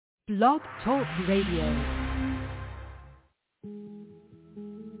Blog Talk Radio.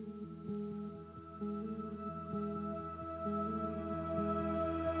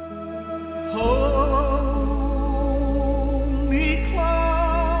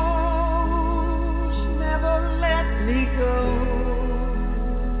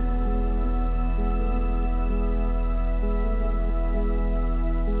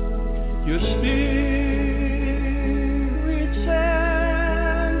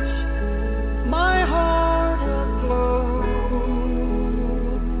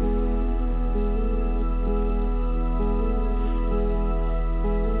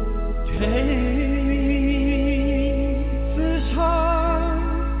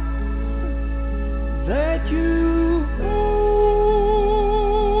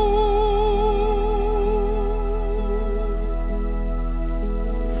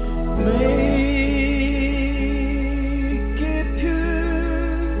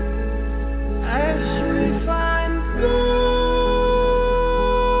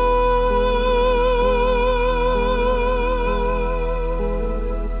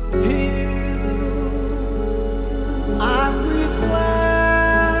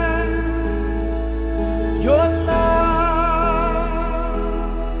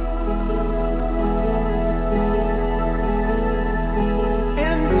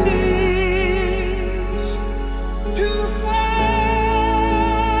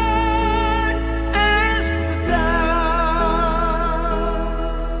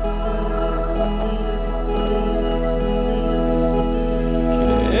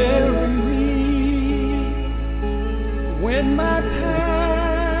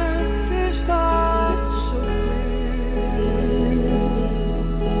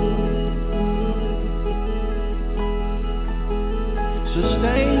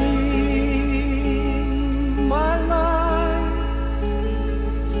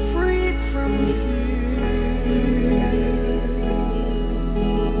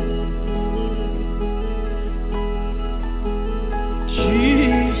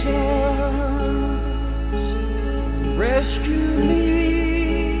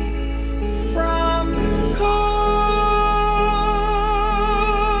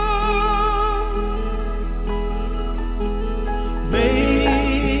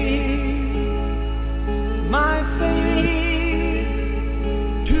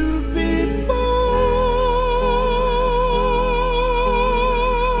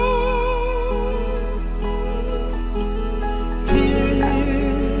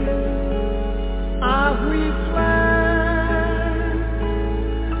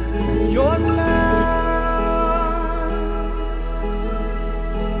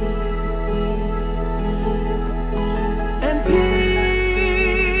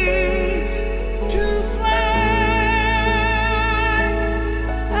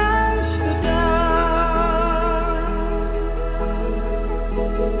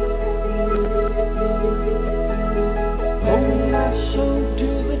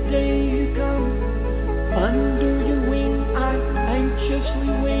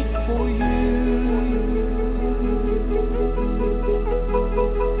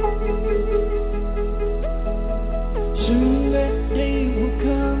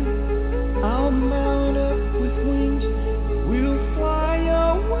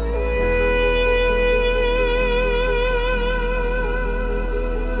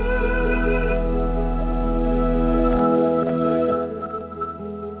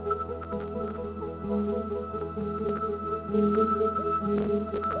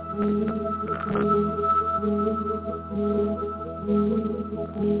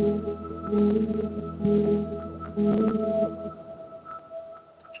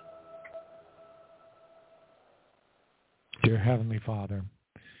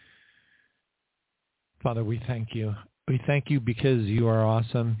 Father, we thank you. We thank you because you are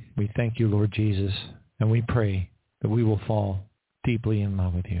awesome. We thank you, Lord Jesus, and we pray that we will fall deeply in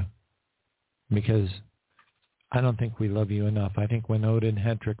love with you, because I don't think we love you enough. I think when Odin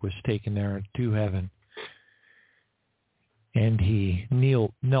Hendrick was taken there to heaven and he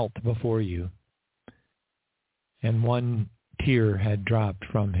knelt before you, and one tear had dropped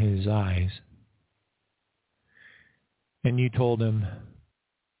from his eyes, and you told him,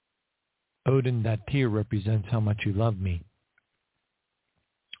 Odin, that tear represents how much you love me.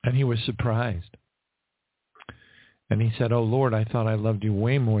 And he was surprised. And he said, oh, Lord, I thought I loved you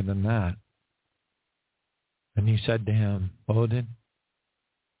way more than that. And you said to him, Odin,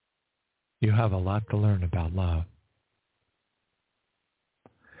 you have a lot to learn about love.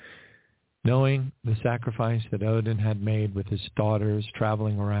 Knowing the sacrifice that Odin had made with his daughters,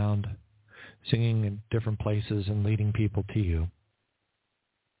 traveling around, singing in different places and leading people to you,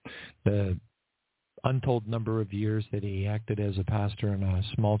 the untold number of years that he acted as a pastor in a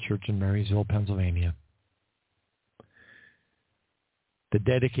small church in Marysville, Pennsylvania. The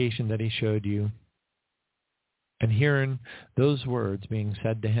dedication that he showed you, and hearing those words being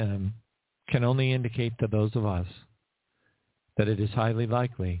said to him can only indicate to those of us that it is highly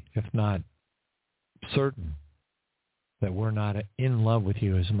likely, if not certain, that we're not in love with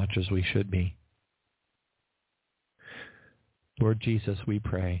you as much as we should be. Lord Jesus, we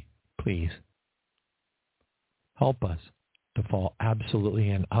pray, please, help us to fall absolutely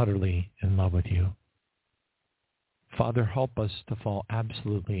and utterly in love with you. Father, help us to fall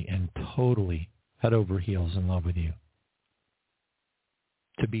absolutely and totally head over heels in love with you.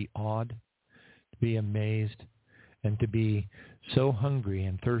 To be awed, to be amazed, and to be so hungry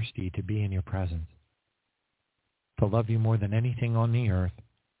and thirsty to be in your presence. To love you more than anything on the earth,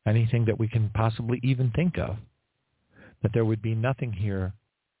 anything that we can possibly even think of. That there would be nothing here,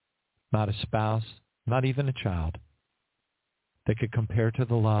 not a spouse, not even a child, that could compare to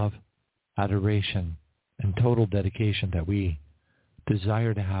the love, adoration, and total dedication that we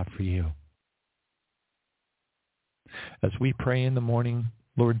desire to have for you. As we pray in the morning,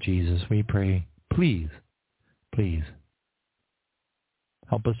 Lord Jesus, we pray, please, please,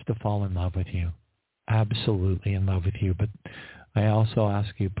 help us to fall in love with you, absolutely in love with you. But I also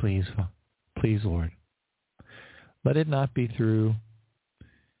ask you, please, Lord, let it not be through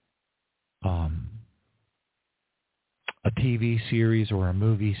a TV series or a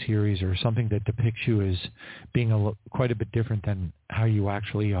movie series or something that depicts you as being quite a bit different than how you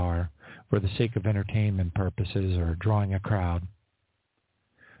actually are for the sake of entertainment purposes or drawing a crowd.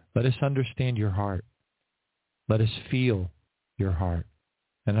 Let us understand your heart. Let us feel your heart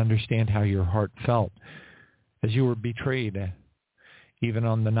and understand how your heart felt as you were betrayed even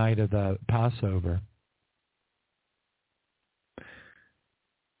on the night of the Passover.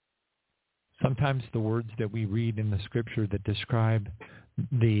 Sometimes the words that we read in the scripture that describe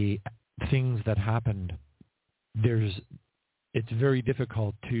the things that happened, it's very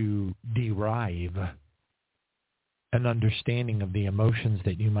difficult to derive an understanding of the emotions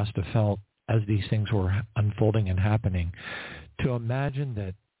that you must have felt as these things were unfolding and happening. To imagine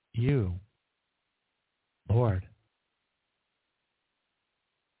that you, Lord,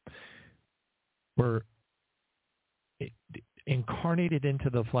 were incarnated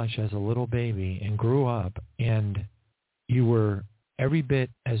into the flesh as a little baby and grew up, and you were every bit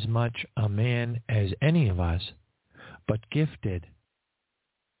as much a man as any of us, but gifted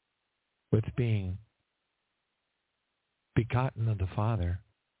with being begotten of the Father.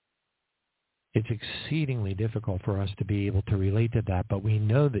 It's exceedingly difficult for us to be able to relate to that, but we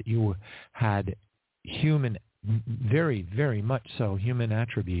know that you had human, very, very much so, human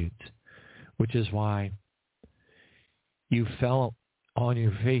attributes, which is why you fell on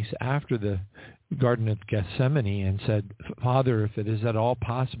your face after the Garden of Gethsemane and said, Father, if it is at all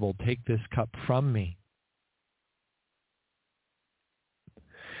possible, take this cup from me.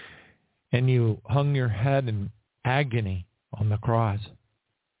 And you hung your head in agony on the cross,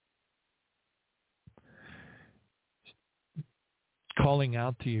 calling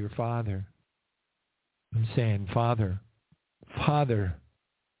out to your Father and saying, Father, Father,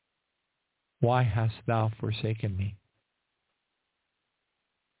 why hast thou forsaken me?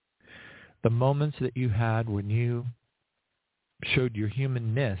 The moments that you had when you showed your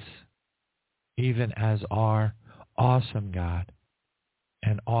humanness, even as our awesome God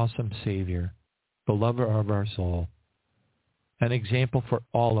and awesome Savior, the lover of our soul, an example for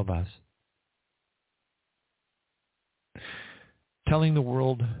all of us. Telling the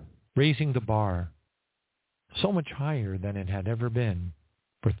world, raising the bar so much higher than it had ever been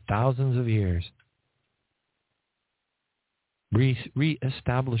for thousands of years.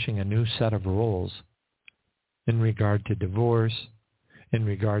 Re-establishing a new set of rules in regard to divorce, in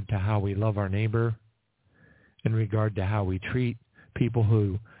regard to how we love our neighbor, in regard to how we treat people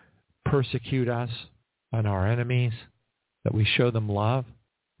who persecute us and our enemies, that we show them love,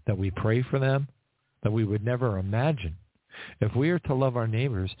 that we pray for them, that we would never imagine. If we are to love our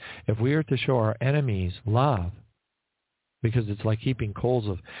neighbors, if we are to show our enemies love, because it's like heaping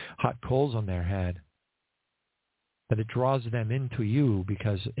hot coals on their head, that it draws them into you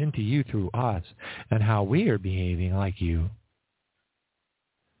through us and how we are behaving like you.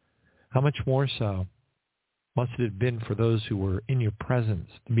 How much more so must it have been for those who were in your presence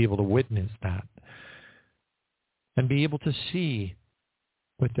to be able to witness that and be able to see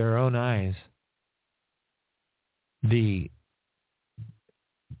with their own eyes the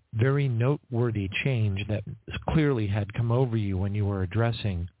very noteworthy change that clearly had come over you when you were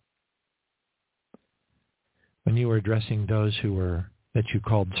addressing those who were that you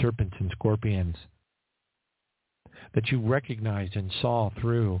called serpents and scorpions, that you recognized and saw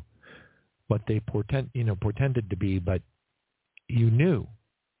through what they portended to be, but you knew,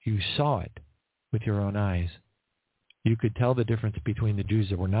 you saw it with your own eyes. You could tell the difference between the Jews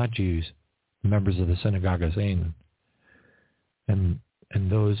that were not Jews, members of the synagogue of Satan, and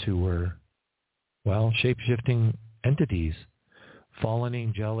those who were, well, shape-shifting entities, fallen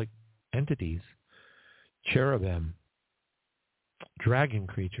angelic entities, cherubim, dragon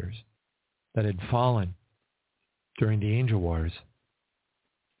creatures that had fallen during the angel wars,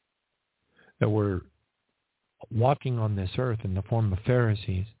 that were walking on this earth in the form of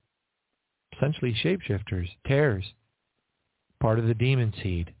Pharisees, essentially shapeshifters, tares, part of the demon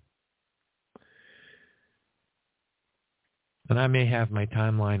seed. And I may have my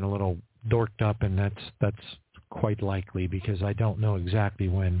timeline a little dorked up, and that's quite likely because I don't know exactly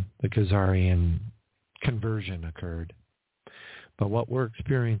when the Khazarian conversion occurred. But what we're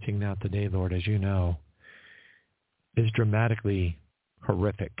experiencing now today, Lord, as you know, is dramatically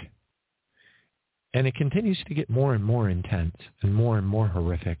horrific. And it continues to get more and more intense and more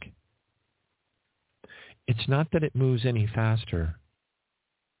horrific. It's not that it moves any faster.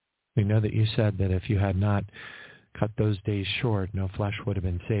 We know that you said that if you had not cut those days short, no flesh would have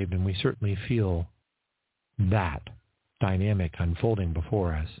been saved, and we certainly feel that dynamic unfolding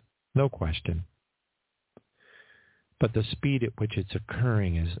before us, no question. But the speed at which it's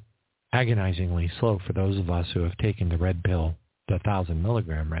occurring is agonizingly slow for those of us who have taken the red pill, the 1,000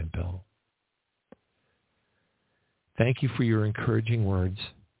 milligram red pill. Thank you for your encouraging words,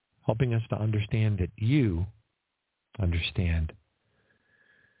 helping us to understand that you understand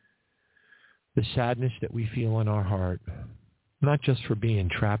the sadness that we feel in our heart, not just for being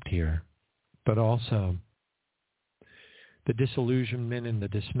trapped here, but also the disillusionment and the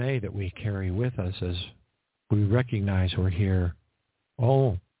dismay that we carry with us as we recognize we're here,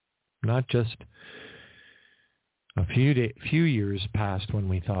 not just a few years past when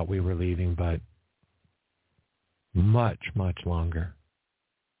we thought we were leaving, but much longer.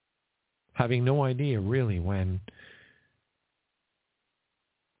 Having no idea really when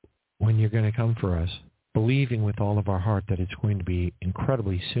you're going to come for us, believing with all of our heart that it's going to be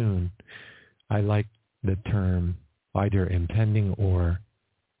incredibly soon. I like the term either impending or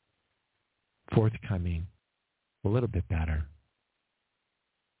forthcoming a little bit better.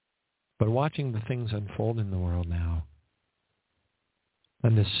 But watching the things unfold in the world now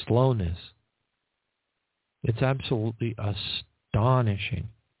and the slowness, it's absolutely astonishing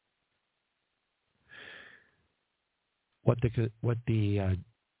what the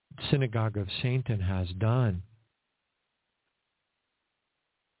synagogue of Satan has done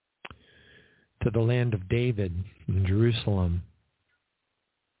to the land of David in Jerusalem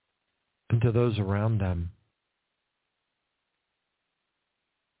and to those around them.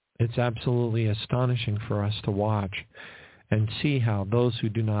 It's absolutely astonishing for us to watch and see how those who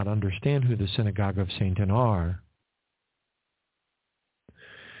do not understand who the synagogue of Satan are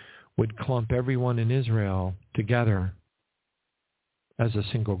would clump everyone in Israel together as a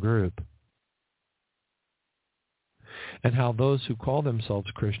single group. And how those who call themselves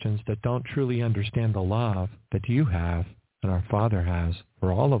Christians that don't truly understand the love that you have and our Father has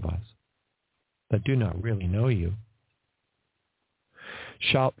for all of us, that do not really know you,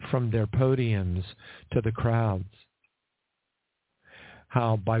 shout from their podiums to the crowds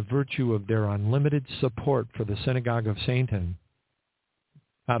how by virtue of their unlimited support for the synagogue of Satan,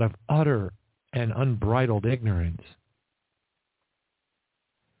 out of utter and unbridled ignorance,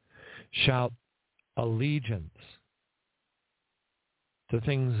 shout allegiance to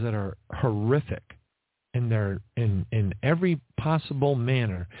things that are horrific in every possible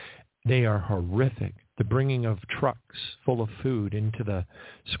manner. They are horrific. The bringing of trucks full of food into the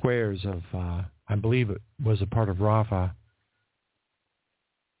squares of, I believe it was a part of Rafah,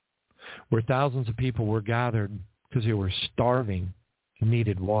 where thousands of people were gathered because they were starving and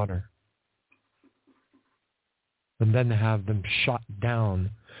needed water. And then to have them shot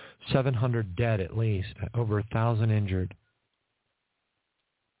down, 700 dead at least, over 1,000 injured,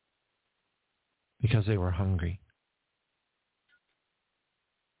 because they were hungry.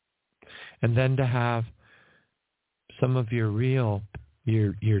 And then to have some of your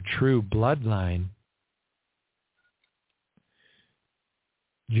true bloodline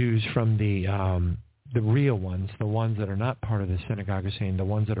Jews from the real ones, the ones that are not part of the synagogue of Satan, the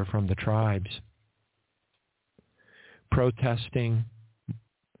ones that are from the tribes, protesting,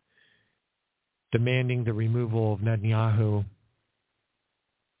 demanding the removal of Netanyahu,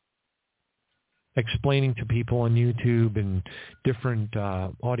 explaining to people on YouTube and different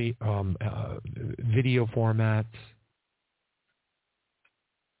video formats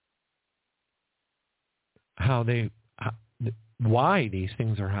why these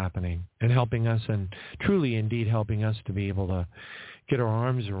things are happening, and helping us, and truly indeed helping us to be able to get our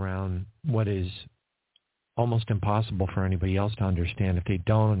arms around what is almost impossible for anybody else to understand if they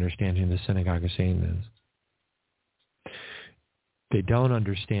don't understand who the synagogue of Satan is. They don't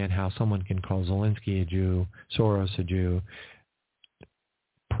understand how someone can call Zelensky a Jew, Soros a Jew,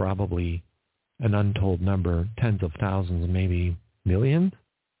 probably an untold number, tens of thousands, maybe millions.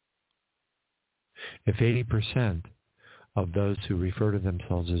 If 80% of those who refer to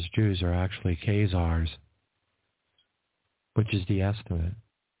themselves as Jews are actually Khazars, which is the estimate,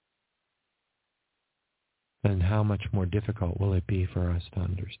 then how much more difficult will it be for us to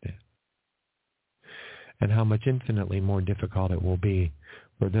understand? And how much infinitely more difficult it will be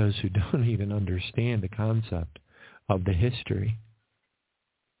for those who don't even understand the concept of the history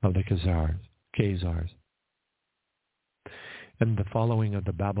of the Khazars, and the following of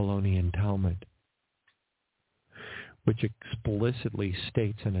the Babylonian Talmud, which explicitly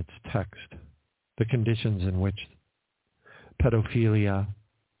states in its text the conditions in which pedophilia,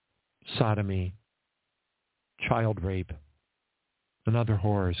 sodomy, child rape, and other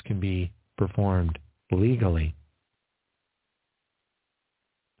horrors can be performed legally,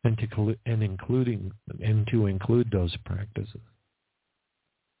 and to include those practices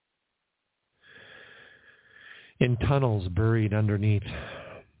in tunnels buried underneath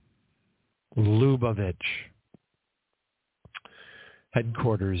Lubavitch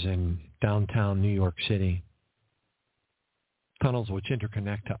headquarters in downtown New York City, tunnels which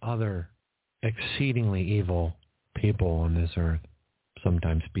interconnect to other exceedingly evil people on this earth,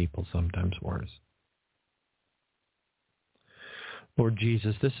 sometimes people, sometimes worse. Lord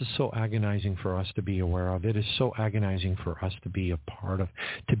Jesus, this is so agonizing for us to be aware of. It is so agonizing for us to be a part of,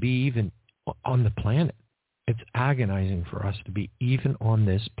 to be even on the planet. It's agonizing for us to be even on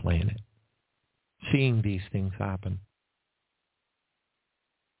this planet, seeing these things happen.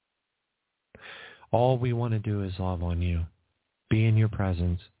 All we want to do is love on you, be in your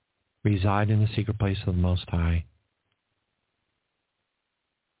presence, reside in the secret place of the Most High.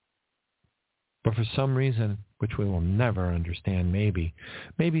 But for some reason, which we will never understand, maybe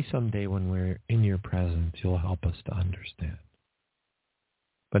someday when we're in your presence, you'll help us to understand.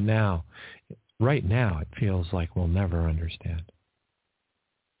 But now, right now, it feels like we'll never understand.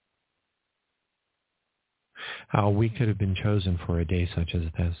 How we could have been chosen for a day such as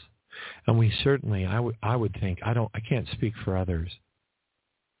this. And we certainly, I would think, I can't speak for others,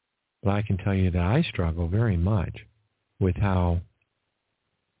 but I can tell you that I struggle very much with how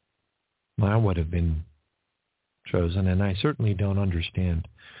I would have been chosen, and I certainly don't understand.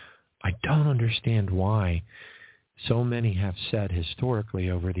 I don't understand why so many have said historically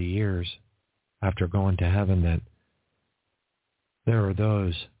over the years after going to heaven that there are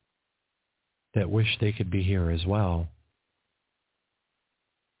those that wish they could be here as well.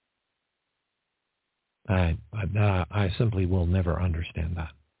 I simply will never understand that.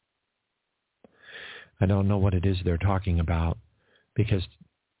 I don't know what it is they're talking about, because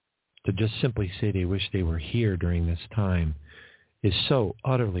to just simply say they wish they were here during this time is so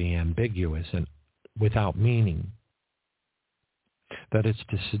utterly ambiguous and without meaning that it's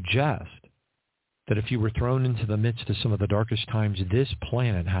to suggest that if you were thrown into the midst of some of the darkest times this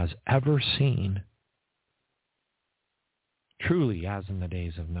planet has ever seen, truly as in the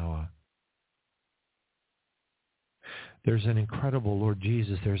days of Noah, there's an incredible, Lord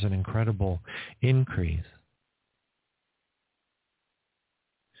Jesus, there's an incredible increase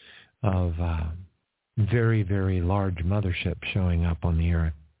of very, very large motherships showing up on the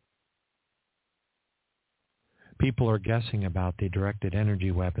earth. People are guessing about the directed energy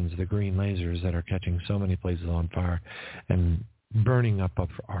weapons, the green lasers that are catching so many places on fire and burning up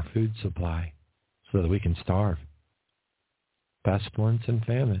our food supply so that we can starve. Pestilence and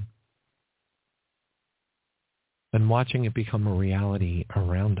famine. And watching it become a reality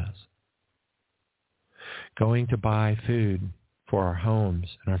around us. Going to buy food for our homes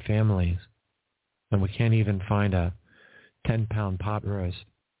and our families, and we can't even find a 10-pound pot roast.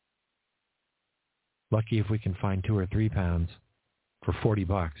 Lucky if we can find 2 or 3 pounds for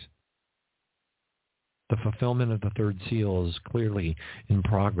 $40. The fulfillment of the third seal is clearly in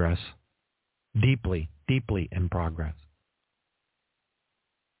progress, deeply, deeply in progress.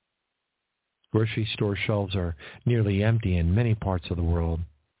 Grocery store shelves are nearly empty in many parts of the world,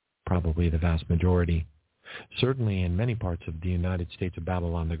 probably the vast majority. Certainly in many parts of the United States of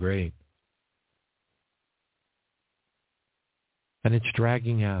Babylon the Great. And it's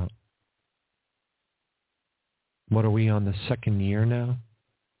dragging out. What are we on the 2nd year now?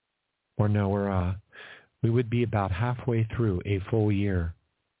 Or no, we would be about halfway through a full year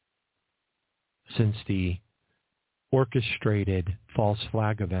since the orchestrated false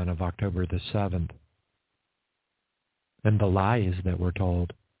flag event of October the 7th. And the lies that were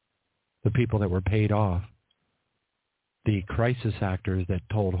told, the people that were paid off, the crisis actors that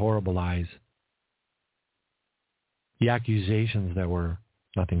told horrible lies, the accusations that were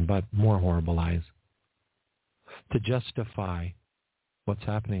nothing but more horrible lies, to justify what's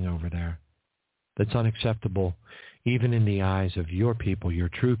happening over there. That's unacceptable even in the eyes of your people, your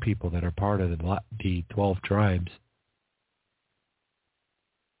true people that are part of the 12 tribes.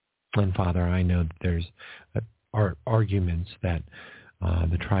 And Father, I know that there's arguments that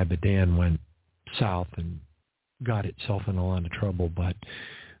the tribe of Dan went south and got itself in a lot of trouble, but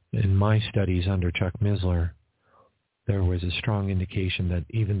in my studies under Chuck Misler, there was a strong indication that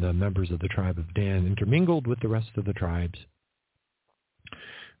even the members of the tribe of Dan intermingled with the rest of the tribes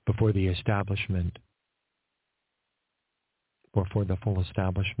before the establishment, or for the full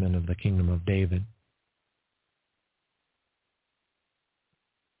establishment of the kingdom of David.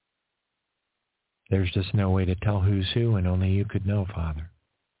 There's just no way to tell who's who, and only you could know, Father,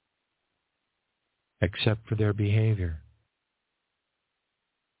 except for their behavior,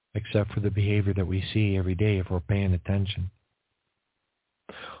 except for the behavior that we see every day if we're paying attention.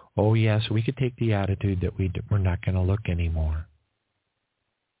 Oh, yes, we could take the attitude that we're not going to look anymore.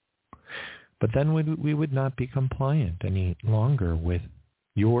 But then we would not be compliant any longer with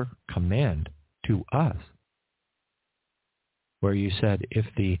your command to us, where you said if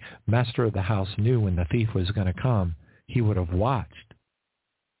the master of the house knew when the thief was going to come, he would have watched.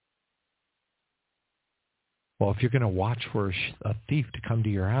 Well, if you're going to watch for a thief to come to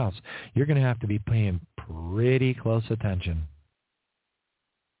your house, you're going to have to be paying pretty close attention.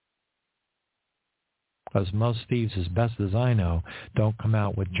 Because most thieves, as best as I know, don't come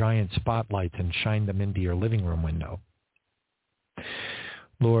out with giant spotlights and shine them into your living room window.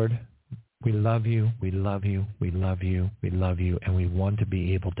 Lord, we love you, we love you, we love you, we love you, and we want to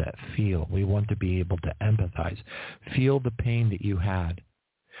be able to feel. We want to be able to empathize. Feel the pain that you had.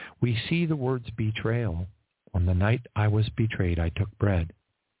 We see the words betrayal. On the night I was betrayed, I took bread,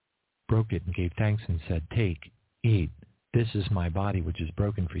 broke it, and gave thanks and said, "Take, eat. This is my body, which is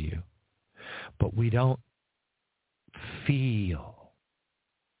broken for you." But we don't feel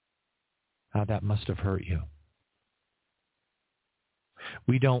how that must have hurt you.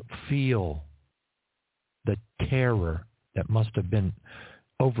 We don't feel the terror that must have been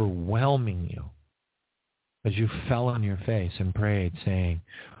overwhelming you as you fell on your face and prayed, saying,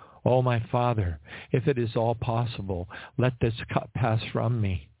 "Oh, my Father, if it is all possible, let this cup pass from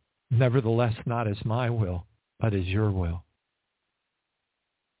me. Nevertheless, not as my will, but as your will.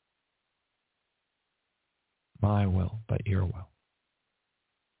 My will, but your will."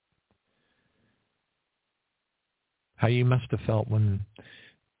 How you must have felt when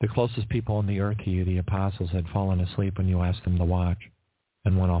the closest people on the earth to you, the apostles, had fallen asleep when you asked them to watch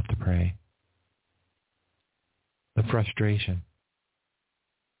and went off to pray. The frustration.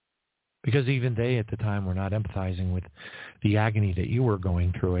 Because even they at the time were not empathizing with the agony that you were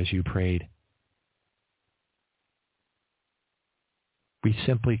going through as you prayed. We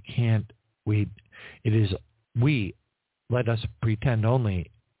simply can't, let us pretend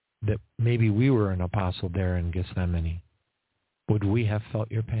only that maybe we were an apostle there in Gethsemane. Would we have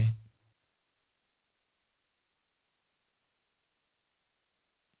felt your pain?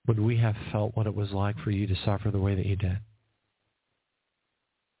 Would we have felt what it was like for you to suffer the way that you did?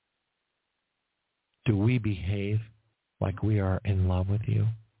 Do we behave like we are in love with you?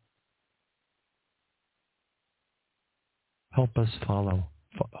 Help us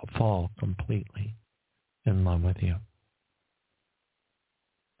fall completely in love with you.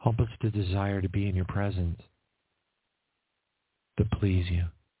 Help us to desire to be in your presence, to please you,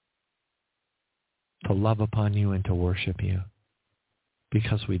 to love upon you and to worship you,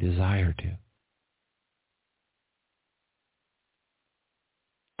 because we desire to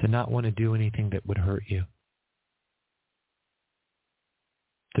not want to do anything that would hurt you,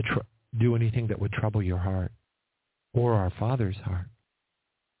 to do anything that would trouble your heart or our Father's heart,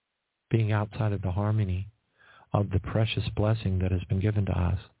 being outside of the harmony of the precious blessing that has been given to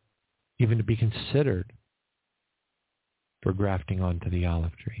us, even to be considered for grafting onto the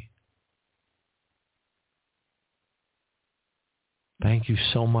olive tree. Thank you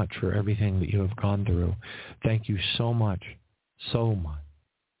so much for everything that you have gone through. Thank you so much, so much.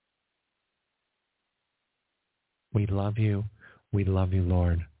 We love you. We love you,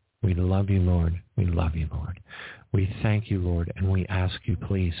 Lord. We love you, Lord. We love you, Lord. We thank you, Lord, and we ask you,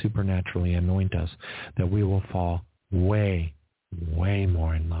 please, supernaturally anoint us that we will fall way, way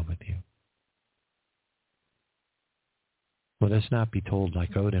more in love with you. Let us not be told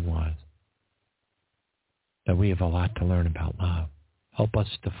like Odin was. that we have a lot to learn about love. Help us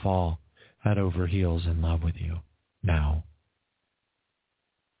to fall head over heels in love with you now.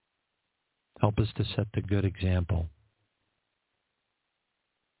 Help us to set the good example.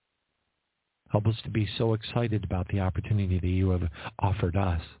 Help us to be so excited about the opportunity that you have offered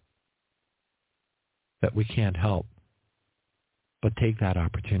us that we can't help but take that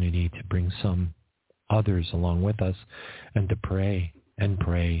opportunity to bring some others along with us and to pray and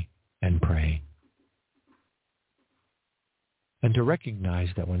pray and pray. And to recognize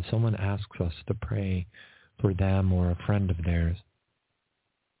that when someone asks us to pray for them or a friend of theirs,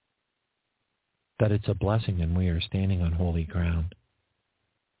 that it's a blessing and we are standing on holy ground.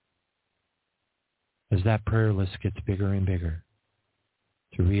 As that prayer list gets bigger and bigger,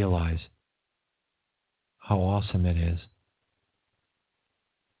 to realize how awesome it is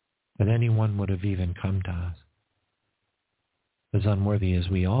that anyone would have even come to us, as unworthy as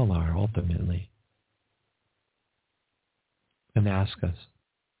we all are ultimately, and ask us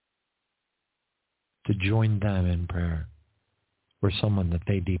to join them in prayer for someone that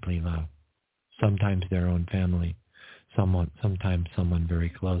they deeply love, sometimes their own family, sometimes someone very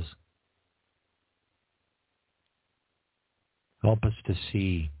close. Help us to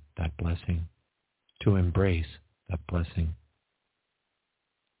see that blessing, to embrace that blessing,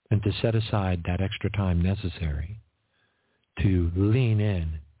 and to set aside that extra time necessary to lean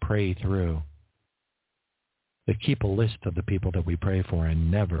in, pray through, to keep a list of the people that we pray for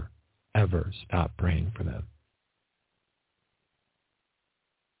and never, ever stop praying for them.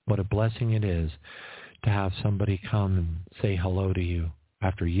 What a blessing it is to have somebody come and say hello to you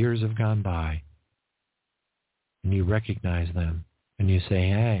after years have gone by, and you recognize them, and you say,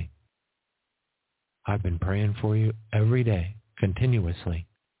 hey, I've been praying for you every day, continuously,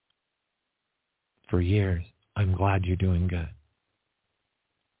 for years. I'm glad you're doing good.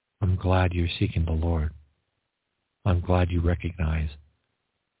 I'm glad you're seeking the Lord. I'm glad you recognize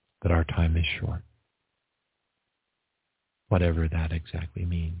that our time is short, whatever that exactly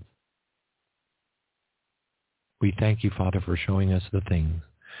means. We thank you, Father, for showing us the things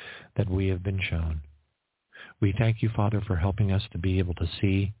that we have been shown. We thank you, Father, for helping us to be able to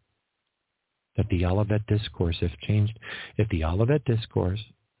see that the Olivet Discourse, if the Olivet Discourse,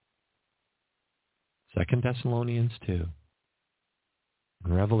 2 Thessalonians 2,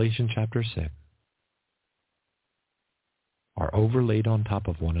 and Revelation chapter 6, are overlaid on top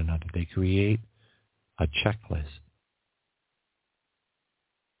of one another, they create a checklist.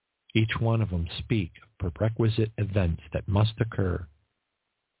 Each one of them speak of prerequisite events that must occur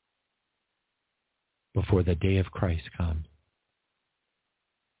before the day of Christ comes.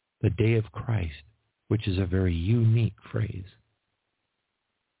 The day of Christ, which is a very unique phrase.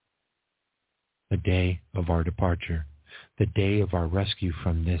 The day of our departure, the day of our rescue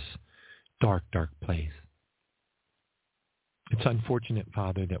from this dark, dark place. It's unfortunate,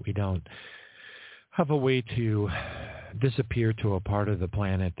 Father, that we don't have a way to disappear to a part of the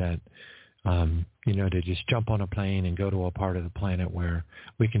planet that, to just jump on a plane and go to a part of the planet where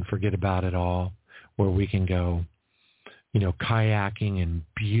we can forget about it all, where we can go, kayaking in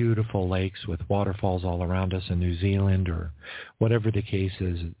beautiful lakes with waterfalls all around us in New Zealand or whatever the case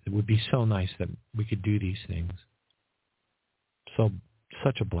is. It would be so nice that we could do these things.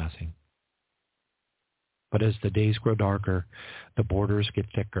 Such a blessing. But as the days grow darker, the borders get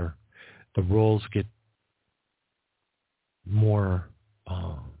thicker, the rules get more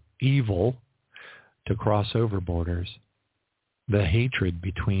evil to cross over borders, the hatred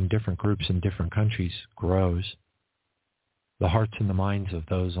between different groups in different countries grows. The hearts and the minds of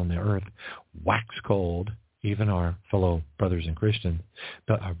those on the earth wax cold, even our fellow brothers and Christians,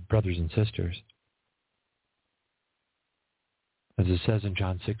 our brothers and sisters. As it says in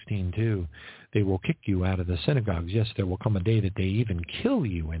John 16:2, they will kick you out of the synagogues. Yes, there will come a day that they even kill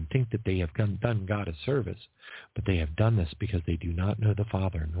you and think that they have done God a service. But they have done this because they do not know the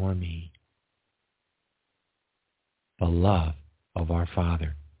Father nor me. The love of our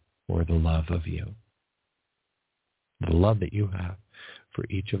Father or the love of you. The love that you have for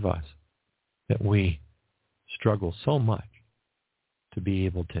each of us, that we struggle so much to be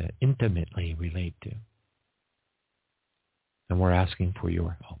able to intimately relate to. And we're asking for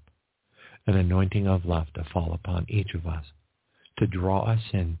your help, an anointing of love to fall upon each of us, to draw us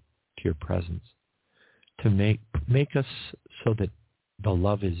in to your presence, to make us so that the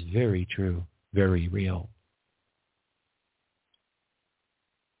love is very true, very real.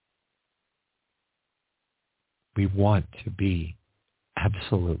 We want to be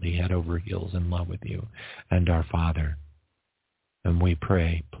absolutely head over heels in love with you and our Father. And we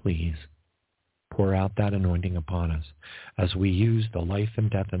pray, please, pour out that anointing upon us as we use the life and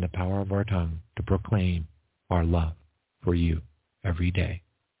death and the power of our tongue to proclaim our love for you every day.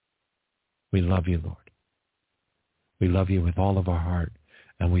 We love you, Lord. We love you with all of our heart,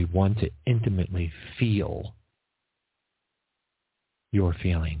 and we want to intimately feel your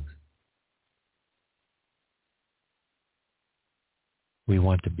feelings. We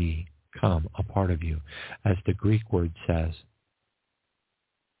want to become a part of you. As the Greek word says,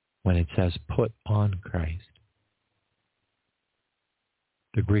 when it says put on Christ,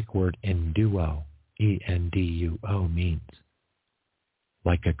 the Greek word enduo, E-N-D-U-O, means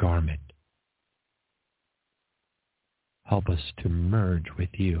like a garment. Help us to merge with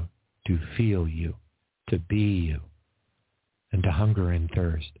you, to feel you, to be you, and to hunger and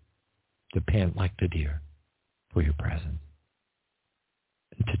thirst, to pant like the deer for your presence,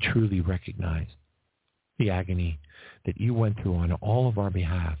 and to truly recognize the agony that you went through on all of our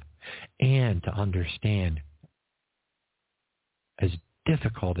behalf, and to understand, as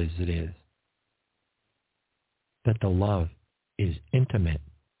difficult as it is, that the love is intimate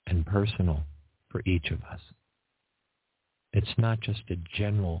and personal for each of us. It's not just a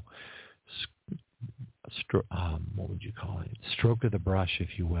general, what would you call it? Stroke of the brush,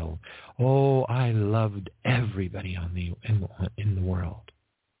 if you will. Oh, I loved everybody in the world.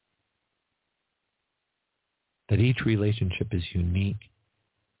 That each relationship is unique,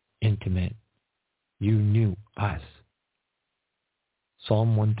 intimate. You knew us.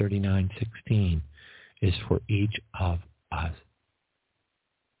 Psalm 139:16 is for each of us.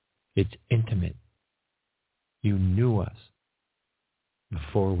 It's intimate. You knew us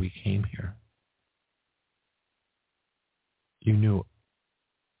before we came here. You knew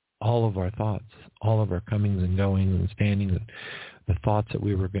all of our thoughts, all of our comings and goings and standings, the thoughts that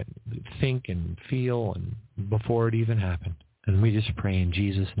we were going to think and feel, and before it even happened. And we just pray in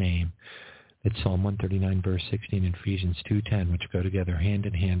Jesus' name that Psalm 139, verse 16, and Ephesians 2:10, which go together hand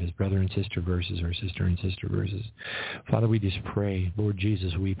in hand as brother and sister verses or sister and sister verses. Father, we just pray, Lord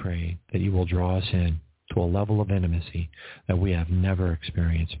Jesus, we pray that you will draw us in to a level of intimacy that we have never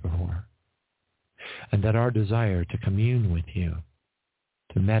experienced before. And that our desire to commune with you,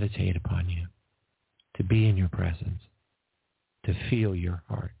 to meditate upon you, to be in your presence, to feel your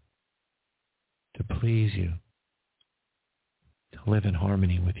heart, to please you, to live in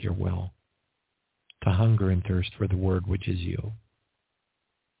harmony with your will, to hunger and thirst for the word which is you,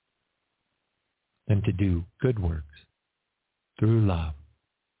 and to do good works through love,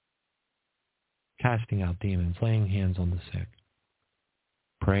 casting out demons, laying hands on the sick,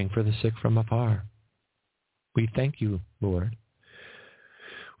 praying for the sick from afar. We thank you, Lord,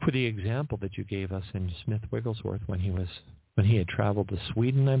 for the example that you gave us in Smith Wigglesworth when he had traveled to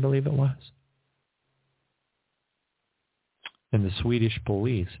Sweden, I believe it was. And the Swedish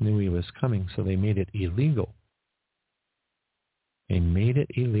police knew he was coming, so they made it illegal. They made it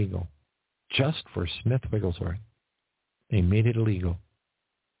illegal. Just for Smith Wigglesworth. They made it illegal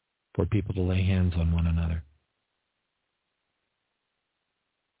for people to lay hands on one another.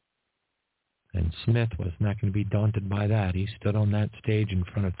 And Smith was not going to be daunted by that. He stood on that stage in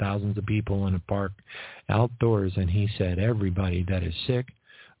front of thousands of people in a park outdoors, and he said, everybody that is sick,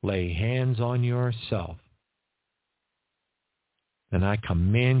 lay hands on yourself. And I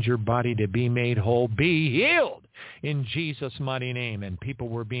command your body to be made whole. Be healed in Jesus' mighty name. And people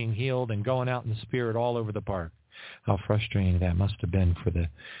were being healed and going out in the spirit all over the park. How frustrating that must have been for the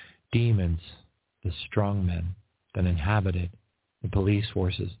demons, the strong men that inhabited the police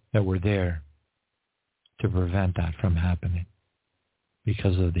forces that were there to prevent that from happening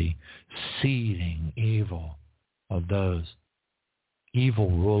because of the seething evil of those evil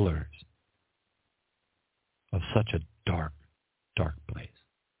rulers of such a dark place.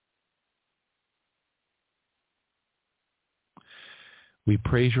 We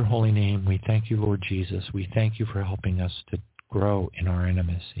praise your holy name. We thank you, Lord Jesus. We thank you for helping us to grow in our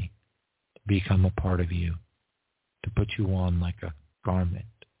intimacy, to become a part of you, to put you on like a garment,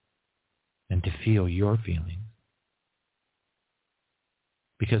 and to feel your feelings.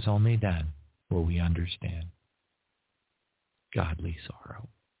 Because only then will we understand godly sorrow.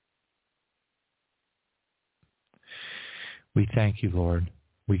 We thank you, Lord.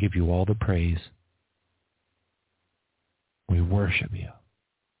 We give you all the praise. We worship you.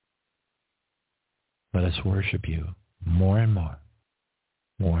 Let us worship you more and more,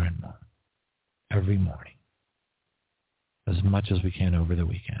 every morning, as much as we can over the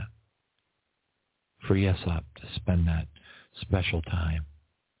weekend. Free us up to spend that special time.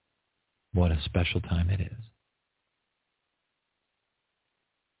 What a special time it is.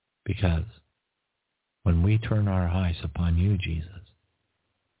 Because when we turn our eyes upon you, Jesus,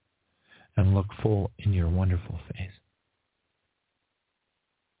 and look full in your wonderful face,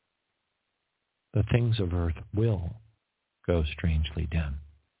 the things of earth will go strangely dim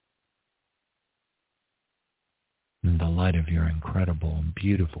in the light of your incredible and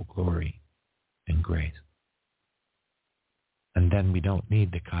beautiful glory and grace. And then we don't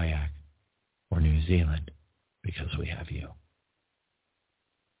need the kayak or New Zealand because we have you.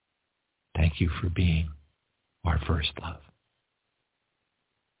 Thank you for being our first love.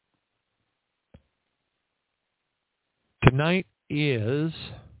 Tonight is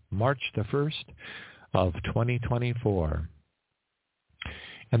March the 1st of 2024.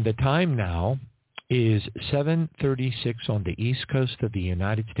 And the time now is 7:36 on the east coast of the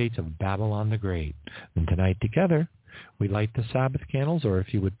United States of Babylon the Great. And tonight together, we light the Sabbath candles, or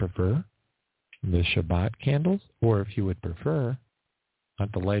if you would prefer, the Shabbat candles, or if you would prefer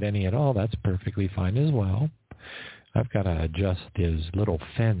not to light any at all, that's perfectly fine as well. I've got to adjust these little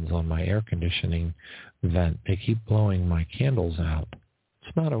fins on my air conditioning vent. They keep blowing my candles out.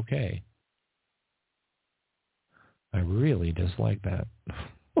 It's not okay. I really dislike that.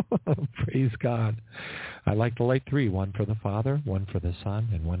 Praise God. I like to light 3, one for the Father, one for the Son,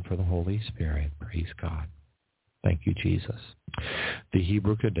 and one for the Holy Spirit. Praise God. Thank you, Jesus. The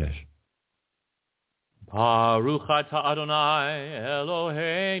Hebrew Kaddish. Baruch atah Adonai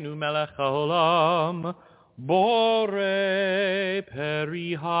Eloheinu melech haolam borei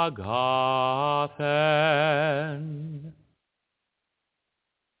peri hagafen.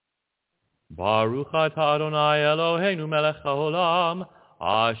 Baruch atah Adonai Eloheinu melech haolam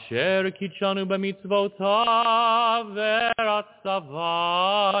asher kitshanu b'mitzvotav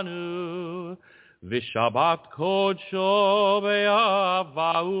v'ratzavanu v'shabat kodsho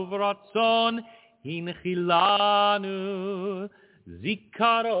be'ahava uvratzon Hinchilanu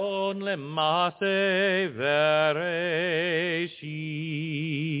zikaron lemase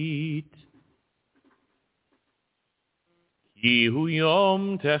vereshit. Ki hu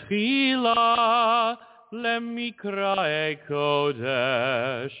yom techila lemikrae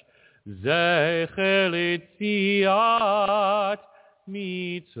kodesh zecher litziat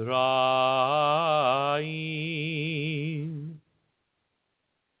Mitzrayim.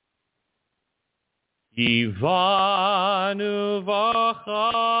 Ivanu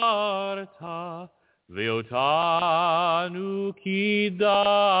vacharta veotanu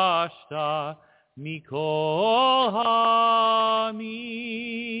kidashta mikol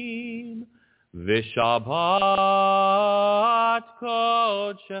hamim v'shabat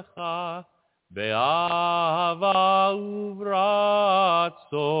kodshecha be'ahava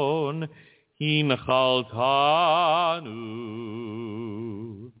uvratzon hinchaltanu.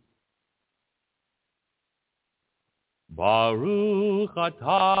 Baruch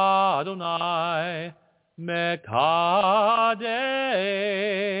atah Adonai mekadesh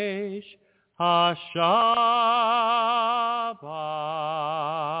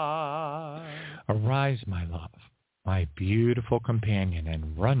hashabbat. Arise, my love, my beautiful companion,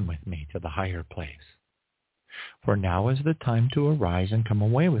 and run with me to the higher place. For now is the time to arise and come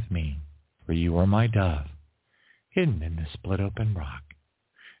away with me, for you are my dove, hidden in the split-open rock.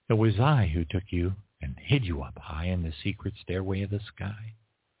 It was I who took you and hid you up high in the secret stairway of the sky.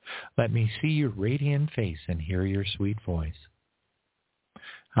 Let me see your radiant face and hear your sweet voice.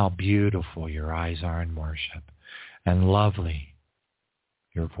 How beautiful your eyes are in worship, and lovely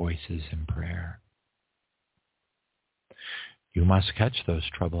your voices in prayer. You must catch those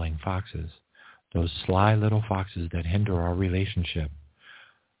troubling foxes, those sly little foxes that hinder our relationship.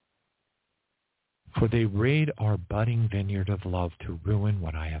 For they raid our budding vineyard of love to ruin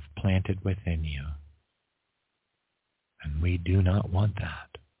what I have planted within you. And we do not want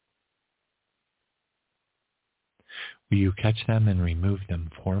that. Will you catch them and remove them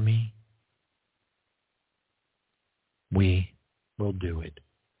for me? We will do it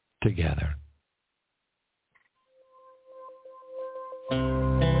together.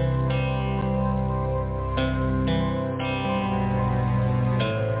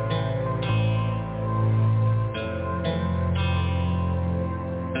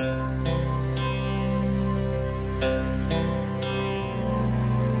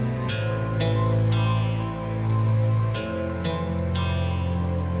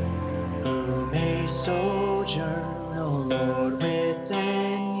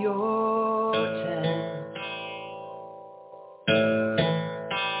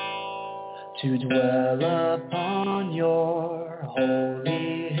 To dwell upon your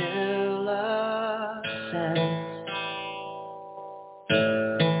holy hill ascent,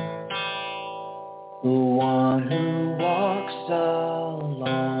 the one who walks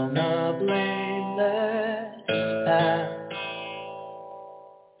along a blameless path,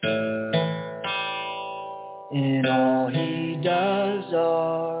 in all he does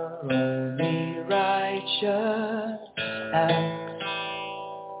are only righteous acts.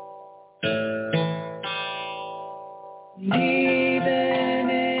 And even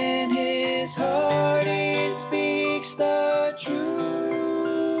in his heart he speaks the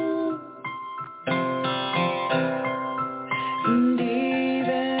truth. And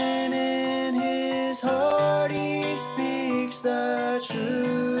even in his heart he speaks the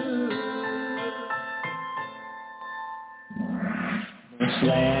truth. No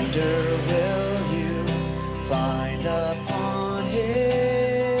slander will you find upon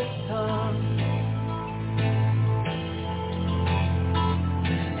his tongue,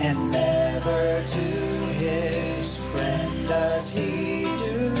 and never to his friend does he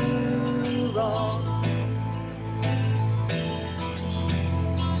do wrong.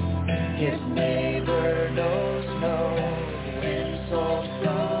 His neighbor knows no insult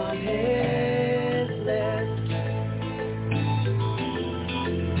from his lips.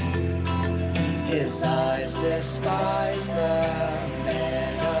 His eyes despise the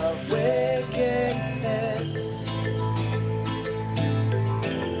man of wickedness,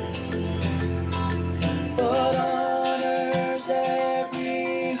 but honors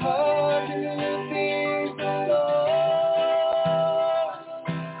every heart who fears the Lord.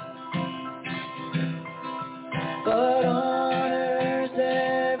 But honors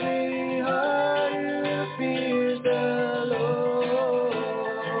every heart who fears the Lord.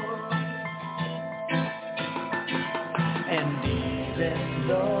 And even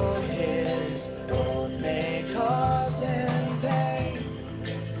though his oath may cause him pain,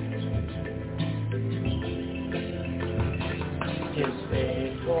 his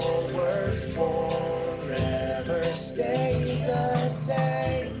faithful word forever stays the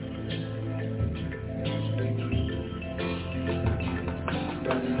same.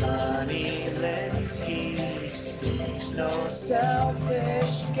 From money lent he seeks no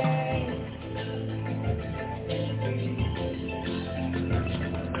selfish gain.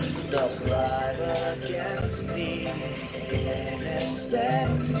 The bribe against the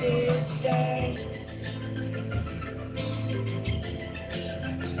innocent disdain.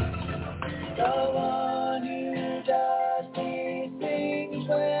 The one who does these things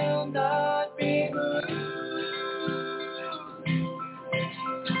will not be moved.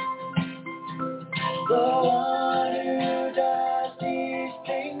 The one who does these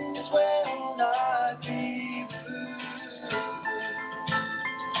things will not be moved.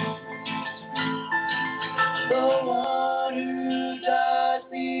 The one who does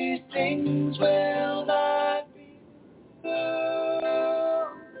these things will not be moved.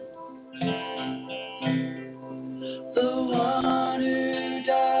 The one who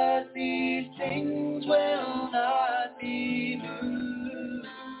does these things will not be moved.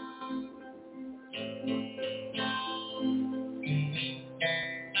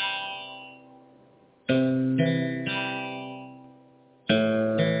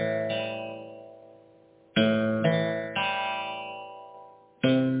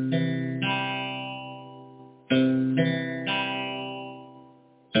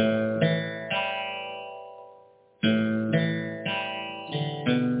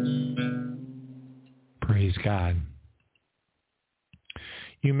 Praise God.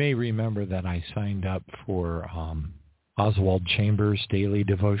 You may remember that I signed up for Oswald Chambers' daily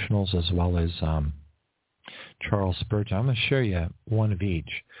devotionals as well as Charles Spurgeon. I'm going to share you one of each.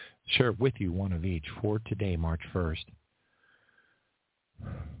 Share with you one of each for today, March 1st.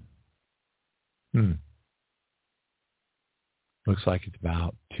 Looks like it's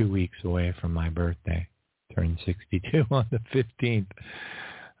about 2 weeks away from my birthday. Turned 62 on the 15th.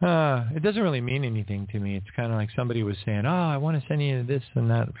 It doesn't really mean anything to me. It's kind of like somebody was saying, I want to send you this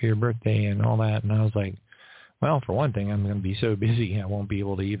and that for your birthday and all that. And I was like, well, for one thing, I'm going to be so busy I won't be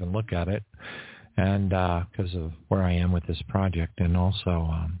able to even look at it. And because of where I am with this project. And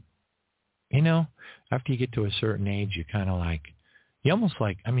also, after you get to a certain age, you kind of like, you almost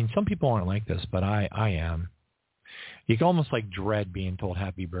like, some people aren't like this, but I am. You can almost like dread being told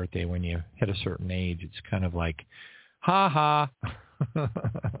happy birthday when you hit a certain age. It's kind of like, ha ha.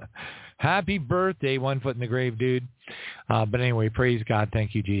 Happy birthday, 1 foot in the grave, dude. But anyway, praise God.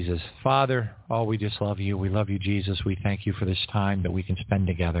 Thank you, Jesus. Father, we just love you. We love you, Jesus. We thank you for this time that we can spend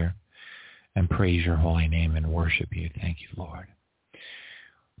together and praise your holy name and worship you. Thank you, Lord.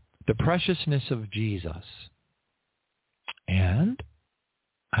 The preciousness of Jesus. And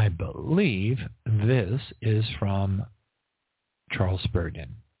I believe this is from Charles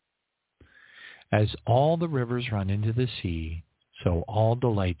Spurgeon. As all the rivers run into the sea, so all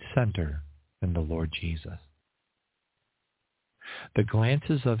delights center in the Lord Jesus. The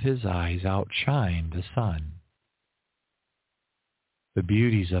glances of his eyes outshine the sun. The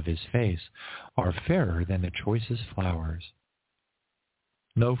beauties of his face are fairer than the choicest flowers.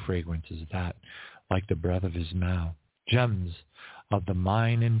 No fragrance is that like the breath of his mouth. Gems of the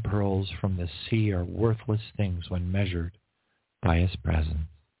mine and pearls from the sea are worthless things when measured by his presence.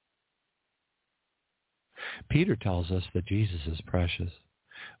 Peter tells us that Jesus is precious,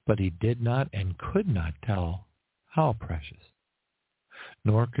 but he did not and could not tell how precious.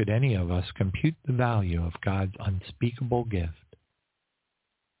 Nor could any of us compute the value of God's unspeakable gift.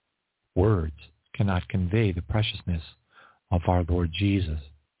 Words cannot convey the preciousness of our Lord Jesus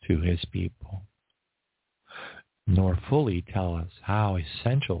to his people, nor fully tell us how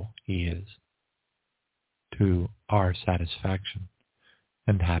essential he is to our satisfaction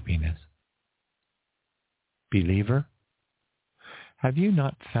and happiness. Believer, have you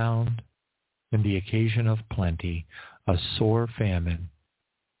not found in the occasion of plenty a sore famine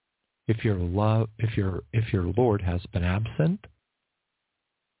if your Lord has been absent?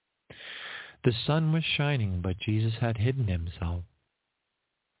 The sun was shining, but Jesus had hidden himself,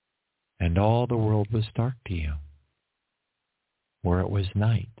 and all the world was dark to you, where it was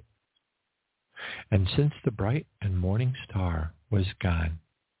night. And since the bright and morning star was gone,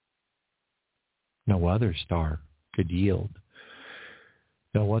 no other star could yield.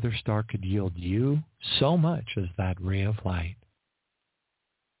 No other star could yield you so much as that ray of light.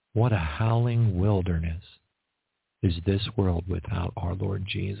 What a howling wilderness is this world without our Lord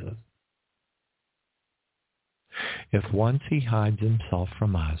Jesus. If once he hides himself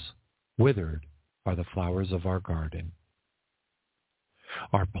from us, withered are the flowers of our garden.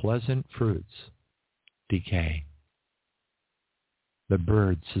 Our pleasant fruits decay. The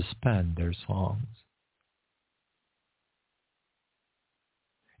birds suspend their songs.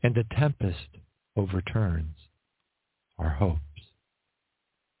 And the tempest overturns our hopes.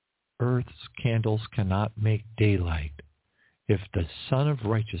 Earth's candles cannot make daylight if the sun of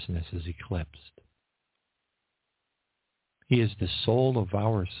righteousness is eclipsed. He is the soul of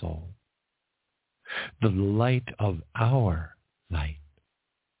our soul, the light of our light,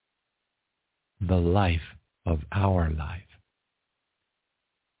 the life of our life.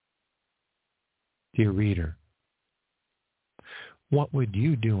 Dear reader, what would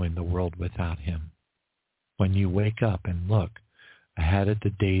you do in the world without him? When you wake up and look ahead at the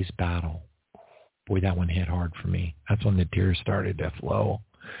day's battle. Boy, that one hit hard for me. That's when the tears started to flow.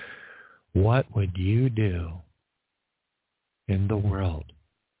 What would you do in the world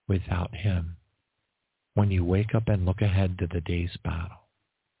without him when you wake up and look ahead to the day's battle?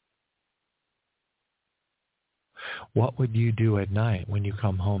 What would you do at night when you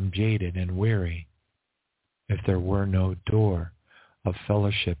come home jaded and weary if there were no door of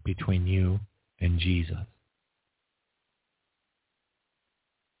fellowship between you and Jesus?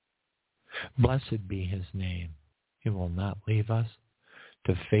 Blessed be his name. He will not leave us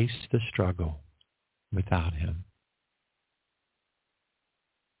to face the struggle without him.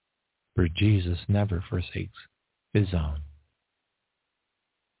 For Jesus never forsakes his own.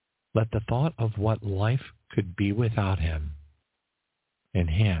 Let the thought of what life could be without him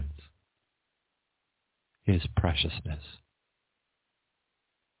enhance his preciousness.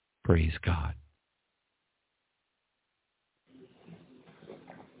 Praise God.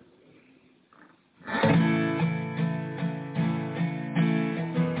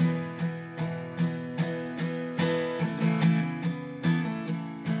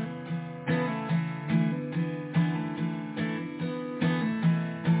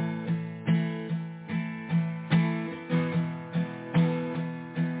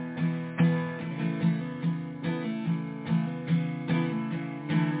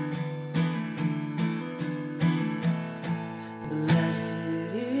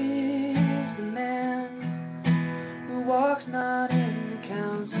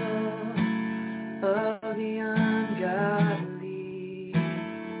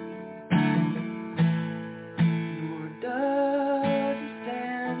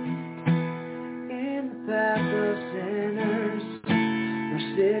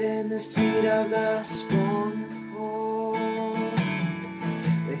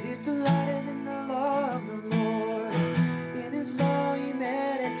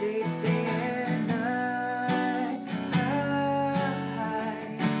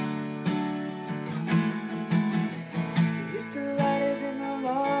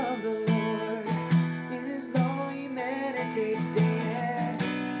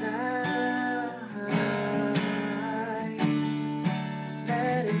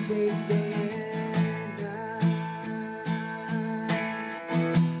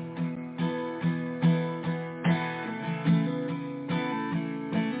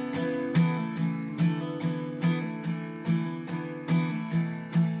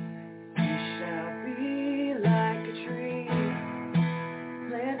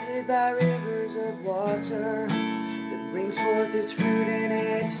 by rivers of water that brings forth its fruit in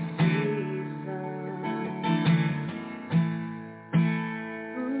its season.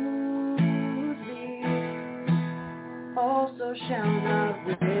 Whose leaves also shall not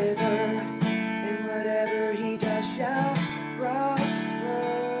wither, and whatever he does shall prosper.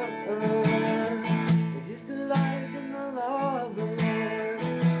 It is the light in the law of the Lord.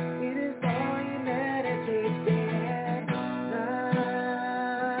 It is all he meditates day and night.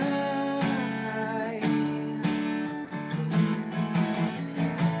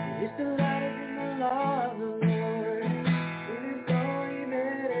 It is the light in the law of the Lord. It is all he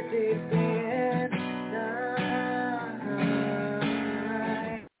meditates day and night.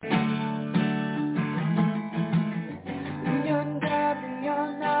 The ungodly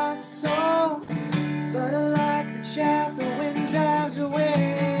are not so, but like the chaff the wind drives away.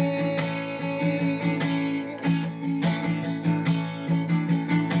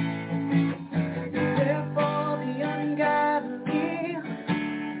 Therefore the ungodly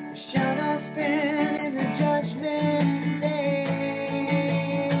shall not stand in the judgment day.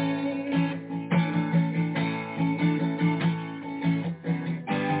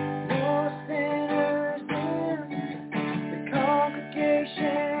 Nor sinners in the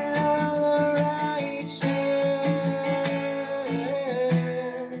congregation of the righteous.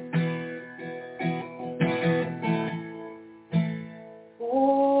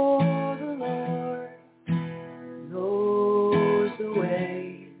 For the Lord knows the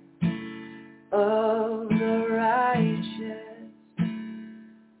way of the righteous,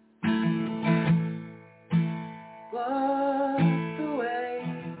 but the way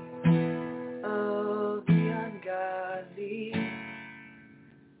of the ungodly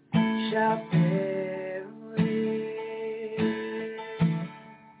shall perish.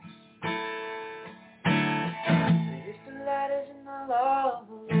 His delight is in the law of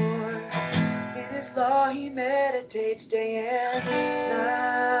the Lord. In his law he meditates day and night.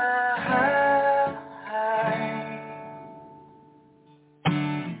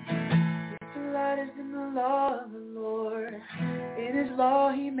 His delight is in the law of the Lord. In his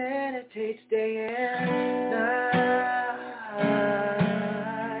law he meditates day and night.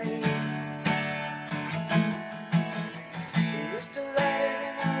 His delight is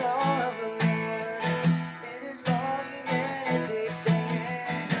in the law of the Lord. In his law he meditates day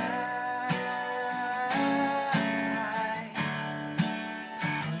and night.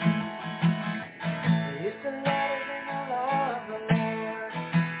 His delight is in the law of the Lord.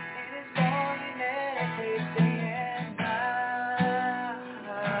 In his law he meditates day and night.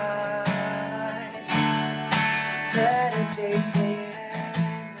 Meditates day and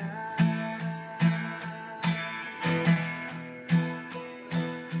night.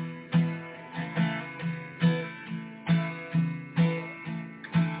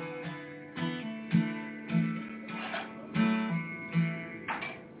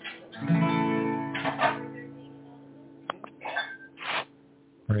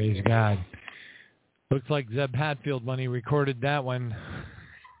 Praise God. Looks like Zeb Hatfield, when he recorded that one,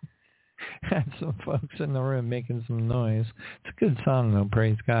 had some folks in the room making some noise. It's a good song, though.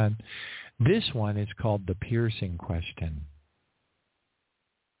 Praise God. This one is called The Piercing Question.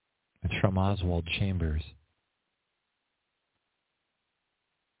 It's from Oswald Chambers.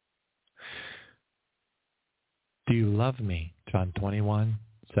 Do you love me? John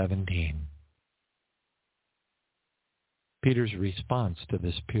 21:17. Peter's response to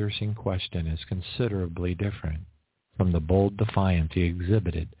this piercing question is considerably different from the bold defiance he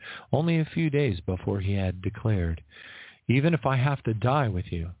exhibited only a few days before he had declared, "Even if I have to die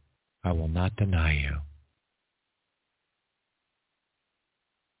with you, I will not deny you."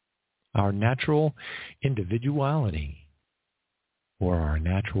 Our natural individuality, or our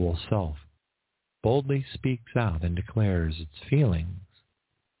natural self, boldly speaks out and declares its feelings.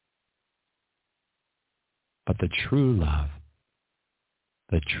 But the true love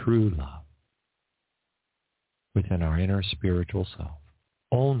within our inner spiritual self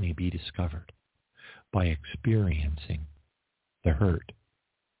only be discovered by experiencing the hurt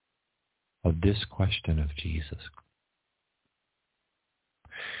of this question of Jesus.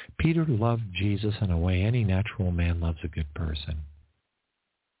 Peter loved Jesus in a way any natural man loves a good person.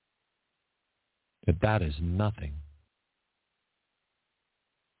 But that is nothing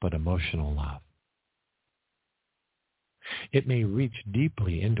but emotional love. It may reach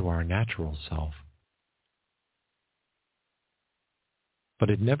deeply into our natural self, but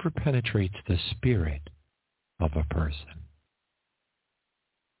it never penetrates the spirit of a person.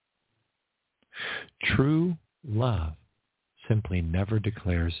 True love simply never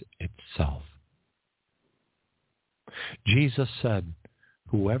declares itself. Jesus said,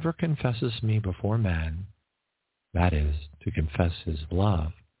 Whoever confesses me before man, that is, to confess his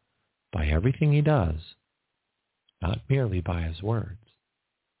love by everything he does, not merely by his words,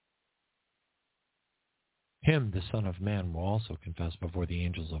 him the Son of Man will also confess before the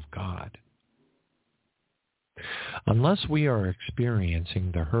angels of God. Unless we are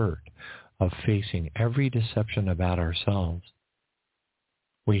experiencing the hurt of facing every deception about ourselves,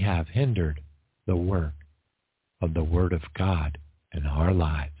 we have hindered the work of the Word of God in our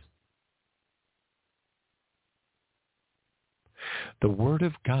lives. The Word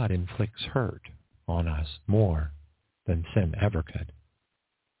of God inflicts hurt on us more than sin ever could,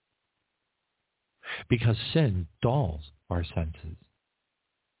 because sin dulls our senses.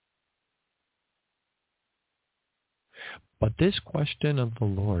 But this question of the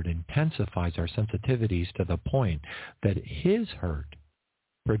Lord intensifies our sensitivities to the point that his hurt,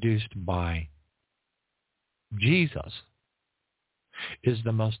 produced by Jesus, is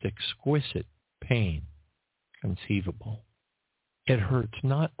the most exquisite pain conceivable. It hurts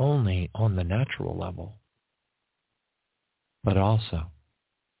not only on the natural level, but also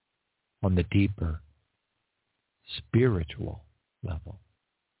on the deeper spiritual level.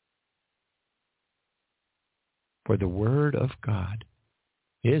 For the Word of God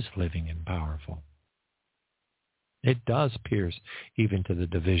is living and powerful. It does pierce even to the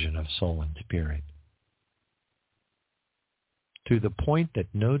division of soul and spirit, to the point that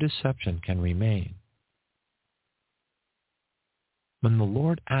no deception can remain. When the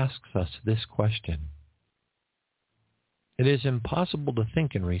Lord asks us this question, it is impossible to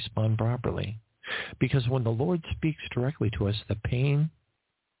think and respond properly, because when the Lord speaks directly to us, the pain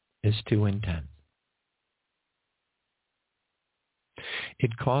is too intense.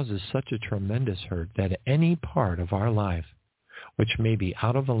 It causes such a tremendous hurt that any part of our life which may be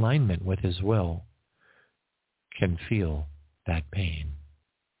out of alignment with his will can feel that pain.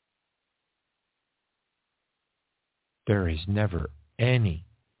 There is never any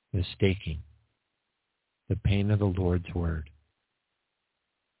mistaking the pain of the Lord's word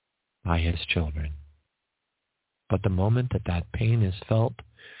by his children. But the moment that that pain is felt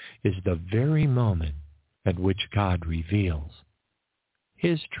is the very moment at which God reveals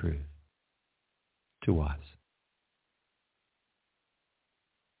his truth to us.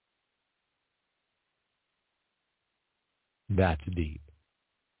 That's deep.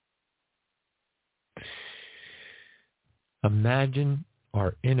 Imagine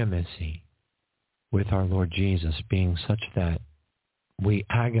our intimacy with our Lord Jesus being such that we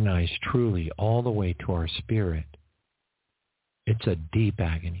agonize truly all the way to our spirit. It's a deep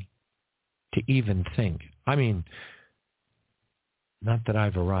agony to even think. I mean, not that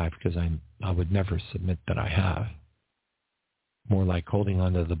I've arrived, because I would never submit that I have. More like holding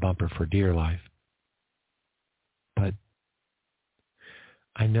onto the bumper for dear life. But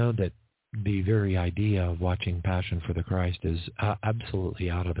I know that the very idea of watching Passion for the Christ is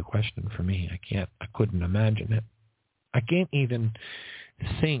absolutely out of the question for me. I couldn't imagine it. I can't even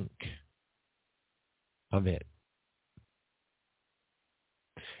think of it.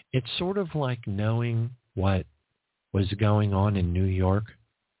 It's sort of like knowing what was going on in New York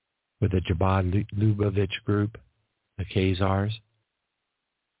with the Jabad Lubavitch group, the Khazars.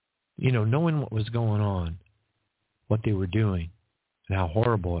 You know, knowing what was going on, what they were doing, and how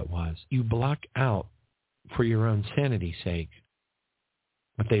horrible it was. You block out, for your own sanity's sake,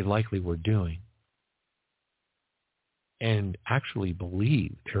 what they likely were doing, and actually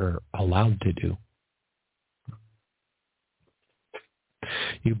believe they're allowed to do.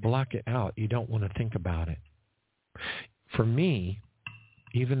 You block it out. You don't want to think about it. For me,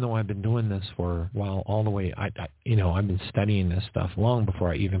 even though I've been doing this for a while, all the way, I've been studying this stuff long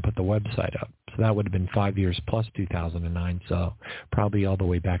before I even put the website up. So that would have been 5 years plus 2009, so probably all the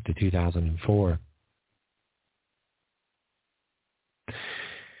way back to 2004.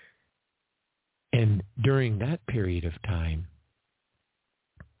 And during that period of time,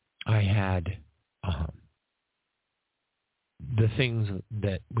 I had the things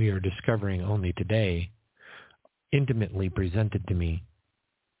that we are discovering only today intimately presented to me.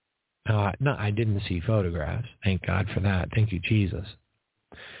 No, I didn't see photographs. Thank God for that. Thank you, Jesus.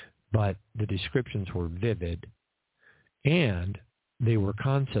 But the descriptions were vivid, and they were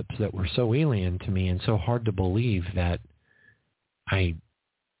concepts that were so alien to me and so hard to believe that I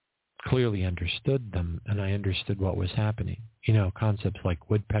clearly understood them, and I understood what was happening. You know, concepts like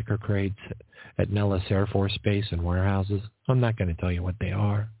woodpecker crates at Nellis Air Force Base and warehouses. I'm not going to tell you what they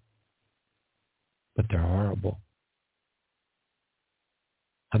are, but they're horrible.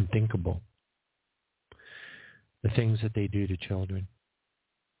 Unthinkable. The things that they do to children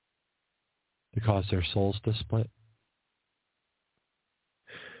to cause their souls to split.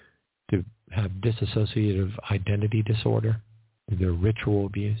 to have dissociative identity disorder, their ritual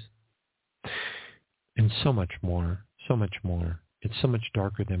abuse, and so much more, so much more. It's so much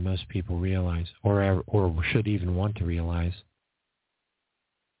darker than most people realize or should even want to realize.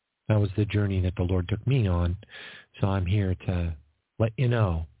 That was the journey that the Lord took me on, so I'm here to let you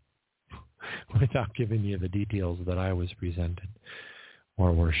know without giving you the details that I was presented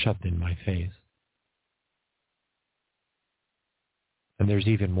or were shoved in my face. And there's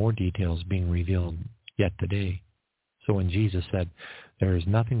even more details being revealed yet today. So when Jesus said, there is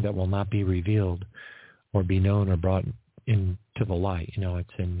nothing that will not be revealed or be known or brought into the light, it's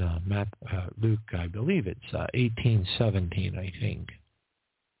in Luke, I believe it's 18:17, I think.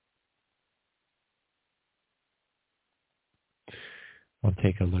 I'll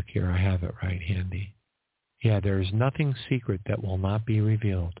take a look here. I have it right handy. Yeah, there is nothing secret that will not be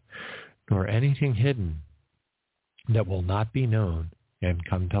revealed, nor anything hidden that will not be known and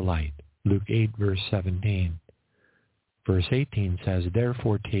come to light. Luke 8, verse 17. Verse 18 says,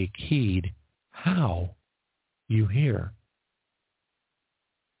 therefore take heed how you hear.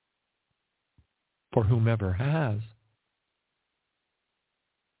 For whomever has,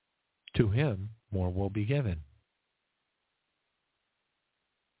 to him more will be given.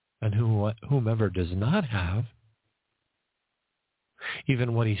 And whomever does not have,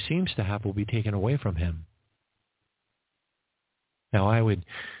 even what he seems to have will be taken away from him. Now,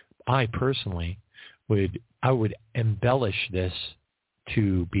 I personally would embellish this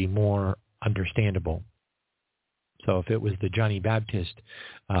to be more understandable. So if it was the Johnny Baptist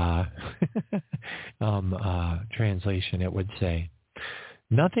translation, it would say,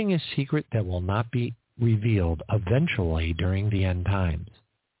 nothing is secret that will not be revealed eventually during the end times,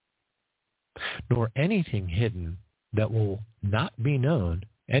 nor anything hidden that will not be known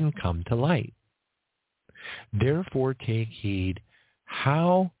and come to light. Therefore take heed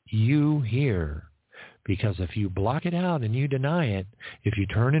how you hear, because if you block it out and you deny it, if you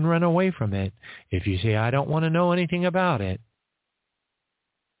turn and run away from it, if you say, I don't want to know anything about it,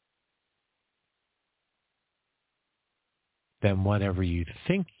 then whatever you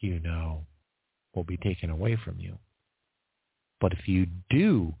think you know will be taken away from you. But if you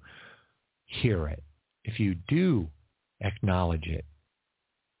do hear it, if you do acknowledge it,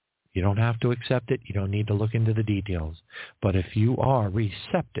 you don't have to accept it. You don't need to look into the details. But if you are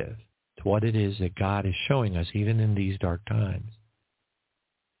receptive to what it is that God is showing us, even in these dark times,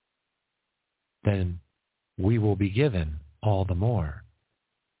 then we will be given all the more.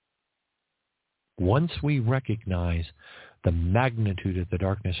 Once we recognize the magnitude of the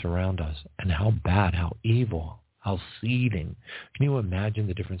darkness around us and how bad, how evil, how seething. Can you imagine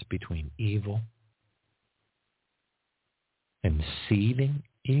the difference between evil and seething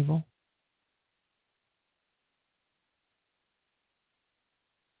evil?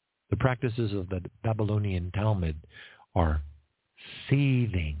 The practices of the Babylonian Talmud are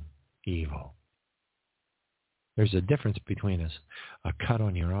seething evil. There's a difference between a cut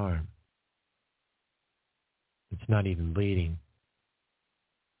on your arm. It's not even bleeding,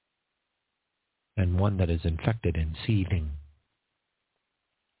 and one that is infected and seething.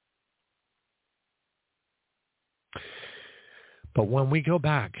 But when we go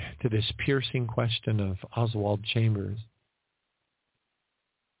back to this piercing question of Oswald Chambers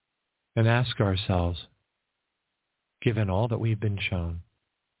and ask ourselves, given all that we've been shown,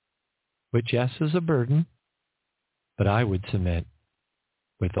 which, yes, is a burden, but I would submit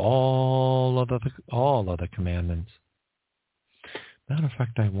with all of the commandments. Matter of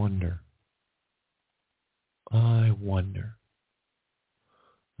fact, I wonder. I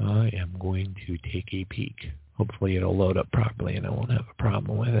am going to take a peek. Hopefully it'll load up properly and I won't have a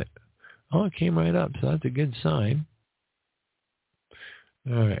problem with it. Oh, it came right up, so that's a good sign.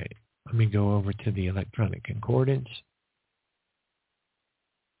 All right, let me go over to the electronic concordance.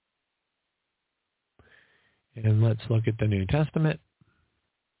 And let's look at the New Testament.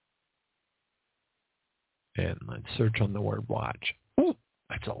 And let's search on the word watch. Ooh,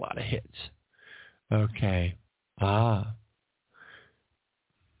 that's a lot of hits. Okay.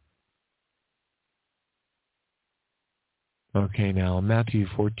 Okay, now in Matthew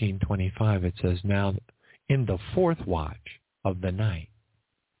 14:25 it says, now in the fourth watch of the night,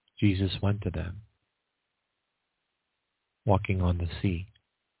 Jesus went to them, walking on the sea.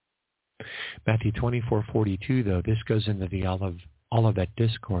 Matthew 24:42, though, this goes into the Olivet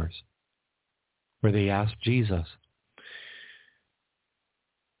Discourse, where they asked Jesus,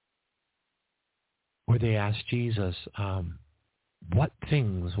 what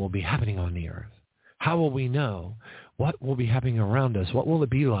things will be happening on the earth? How will we know? What will be happening around us? What will it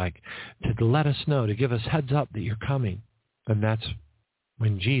be like to let us know, to give us heads up that you're coming? And that's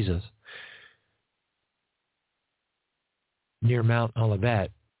when Jesus near Mount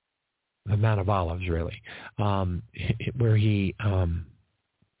Olivet, the Mount of Olives, really, where he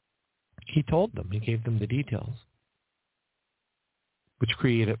told them, he gave them the details, which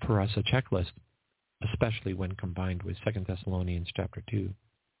created for us a checklist, especially when combined with 2 Thessalonians chapter 2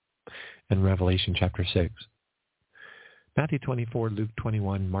 and Revelation chapter 6. Matthew 24, Luke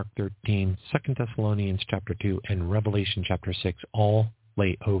 21, Mark 13, 2 Thessalonians chapter 2, and Revelation chapter 6 all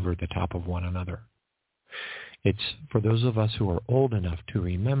lay over the top of one another. It's for those of us who are old enough to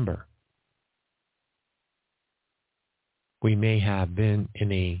remember. We may have been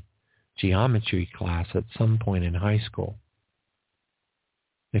in a geometry class at some point in high school.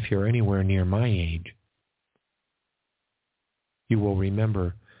 If you're anywhere near my age, you will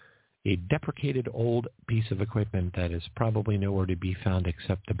remember a deprecated old piece of equipment that is probably nowhere to be found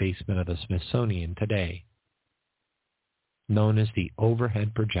except the basement of the Smithsonian today, known as the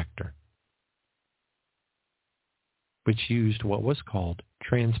overhead projector, which used what was called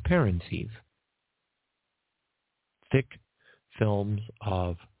transparencies, thick films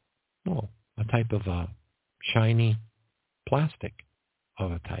of, a type of a shiny plastic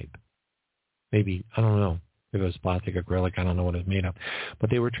of a type. Maybe, I don't know if it was plastic, acrylic, I don't know what it was made of. But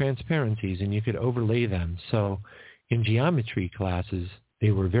they were transparencies, and you could overlay them. So in geometry classes,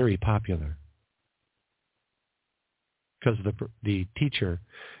 they were very popular because the teacher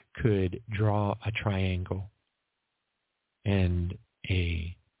could draw a triangle and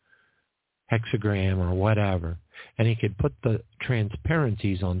a hexagram or whatever, and he could put the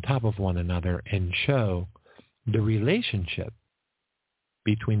transparencies on top of one another and show the relationship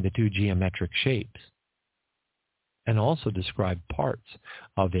between the two geometric shapes, and also describe parts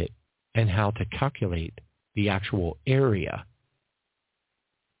of it and how to calculate the actual area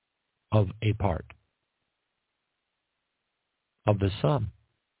of a part of the sum.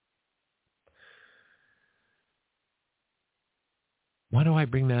 Why do I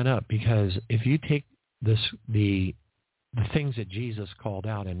bring that up? Because if you take the things that Jesus called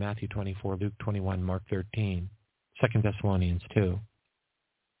out in Matthew 24, Luke 21, Mark 13, 2 Thessalonians 2,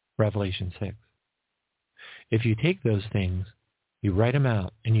 Revelation 6, if you take those things, you write them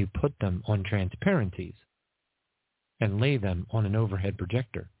out, and you put them on transparencies and lay them on an overhead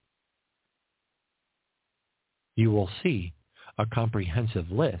projector, you will see a comprehensive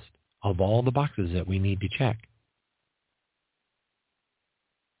list of all the boxes that we need to check.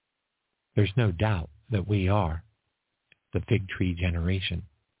 There's no doubt that we are the fig tree generation.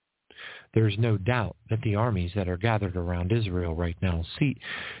 There's no doubt that the armies that are gathered around Israel right now,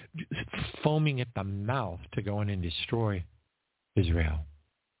 foaming at the mouth to go in and destroy Israel.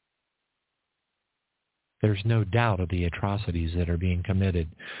 There's no doubt of the atrocities that are being committed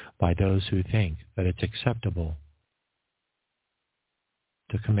by those who think that it's acceptable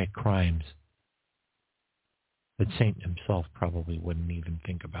to commit crimes that Satan himself probably wouldn't even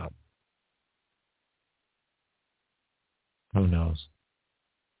think about. Who knows?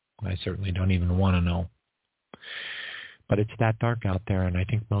 I certainly don't even want to know. But it's that dark out there, and I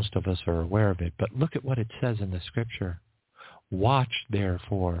think most of us are aware of it. But look at what it says in the Scripture. Watch,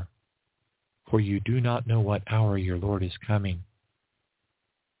 therefore, for you do not know what hour your Lord is coming.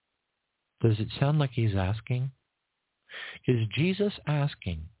 Does it sound like he's asking? Is Jesus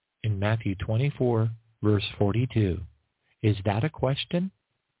asking in Matthew 24, verse 42? Is that a question?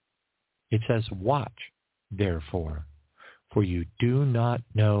 It says, watch, therefore, for you do not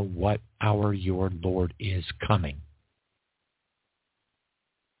know what hour your Lord is coming.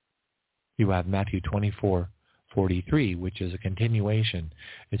 You have Matthew 24:43, which is a continuation.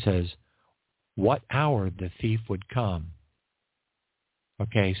 It says, what hour the thief would come.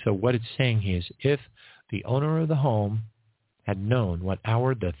 Okay, so what it's saying is, if the owner of the home had known what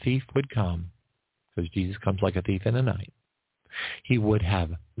hour the thief would come, because Jesus comes like a thief in the night, he would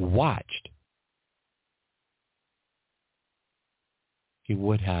have watched. He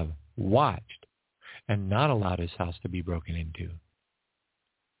would have watched and not allowed his house to be broken into.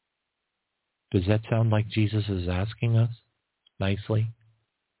 Does that sound like Jesus is asking us nicely?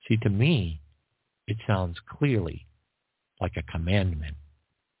 See, to me, it sounds clearly like a commandment.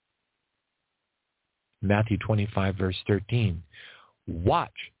 Matthew 25, verse 13.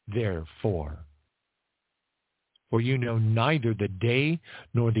 Watch, therefore, for you know neither the day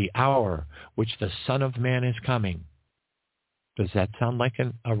nor the hour which the Son of Man is coming. Does that sound like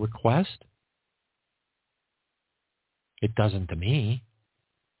a request? It doesn't to me.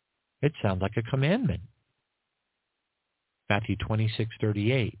 It sounds like a commandment. Matthew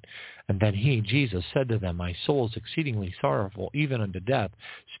 26:38. And then he, Jesus, said to them, my soul is exceedingly sorrowful, even unto death.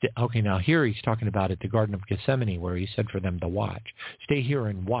 Okay, now here he's talking about at the Garden of Gethsemane, where he said for them to watch. Stay here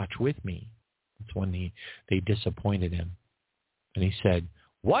and watch with me. That's when they disappointed him. And he said,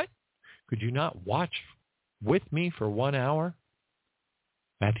 what? Could you not watch with me for 1 hour?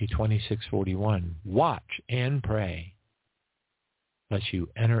 Matthew 26:41. Watch and pray, lest you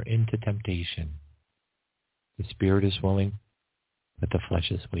enter into temptation. The spirit is willing, but the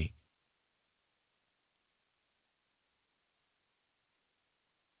flesh is weak.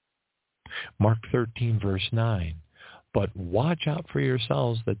 Mark 13, verse 9. But watch out for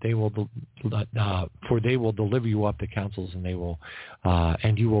yourselves that for they will deliver you up to councils, and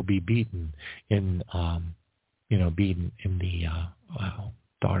and you will be beaten in, beaten in the,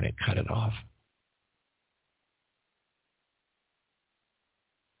 darn it, cut it off.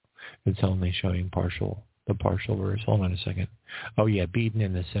 It's only showing the partial verse. Hold on a second. Oh yeah, beaten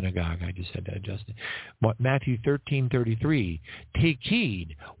in the synagogue. I just had to adjust it. Matthew 13:33. Take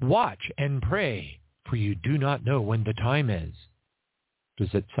heed, watch and pray, for you do not know when the time is.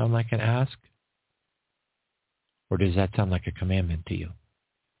 Does it sound like an ask? Or does that sound like a commandment to you?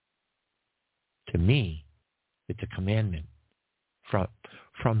 To me, it's a commandment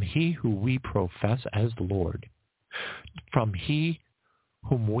from he who we profess as the Lord, from he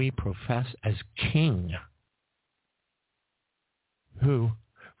whom we profess as King,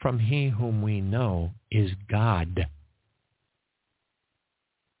 from he whom we know is God.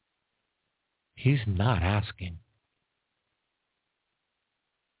 He's not asking.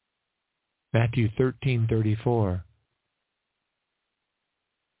 Matthew 13:34.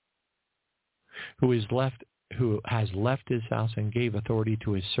 Who has left his house and gave authority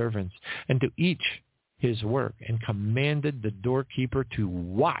to his servants, and to each his work, and commanded the doorkeeper to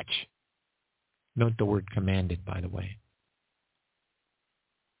watch. Note the word commanded, by the way.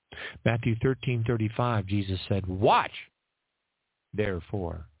 Matthew 13:35, Jesus said, watch,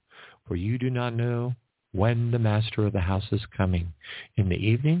 therefore, for you do not know when the master of the house is coming, in the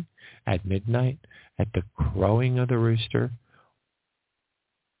evening, at midnight, at the crowing of the rooster,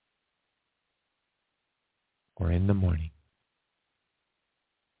 or in the morning.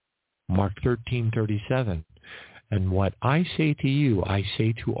 Mark 13:37, and what I say to you, I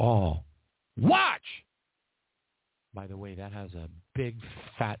say to all, watch! By the way, that has a big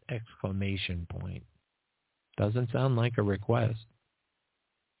fat exclamation point. Doesn't sound like a request.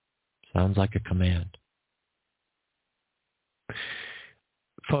 Sounds like a command.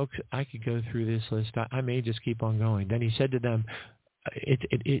 Folks, I could go through this list. I may just keep on going. Then he said to them, so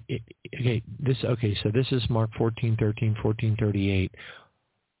this is Mark 14:13, 14:38.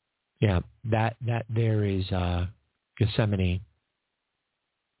 Yeah, that there is Gethsemane.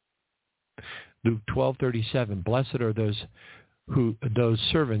 Luke 12:37. Blessed are those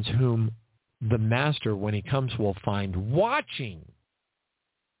servants whom the master, when he comes, will find watching.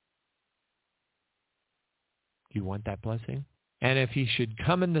 Do you want that blessing? And if he should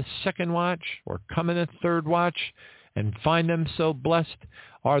come in the second watch or come in the third watch and find them so blessed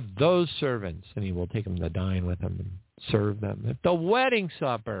are those servants, and he will take them to dine with him and serve them at the wedding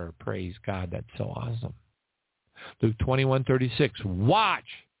supper. Praise God, that's so awesome. Luke 21:36. Watch,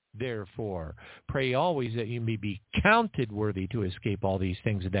 therefore, pray always that you may be counted worthy to escape all these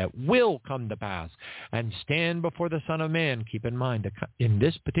things that will come to pass and stand before the Son of Man. Keep in mind, in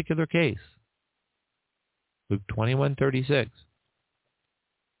this particular case, Luke 21:36.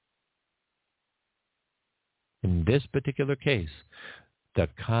 In this particular case, the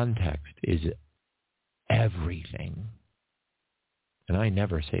context is everything. And I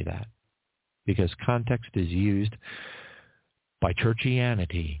never say that, because context is used by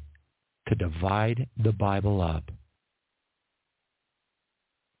churchianity to divide the Bible up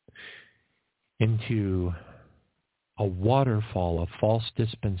into a waterfall of false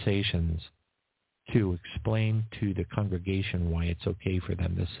dispensations to explain to the congregation why it's okay for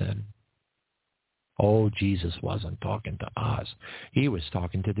them to sin. Oh, Jesus wasn't talking to us. He was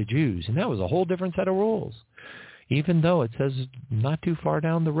talking to the Jews, and that was a whole different set of rules. Even though it says not too far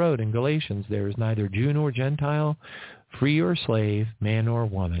down the road in Galatians, there is neither Jew nor Gentile, free or slave, man or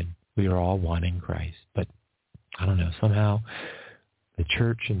woman. We are all one in Christ. But I don't know, somehow the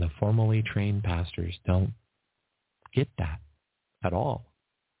church and the formally trained pastors don't get that at all.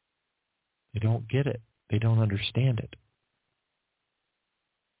 They don't get it. They don't understand it.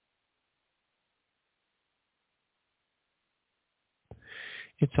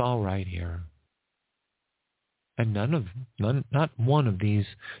 It's all right here. And not one of these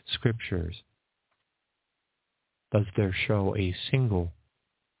scriptures does there show a single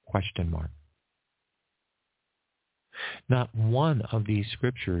question mark. Not one of these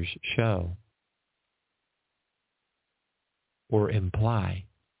scriptures show or imply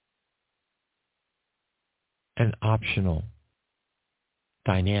an optional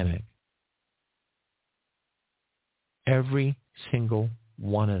dynamic. Every single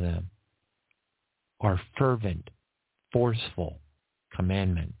one of them are fervent, forceful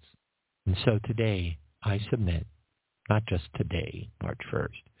commandments. And so today, I submit, not just today, March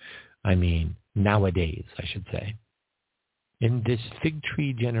 1st, I mean nowadays, I should say, in this fig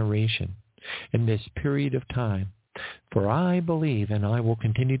tree generation, in this period of time, for I believe, and I will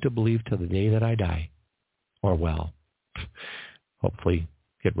continue to believe till the day that I die, or well, hopefully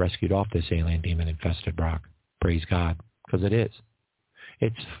get rescued off this alien demon-infested rock. Praise God, because it is.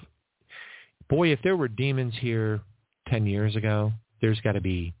 Boy, if there were demons here 10 years ago, there's got to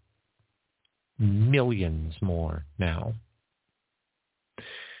be millions more now.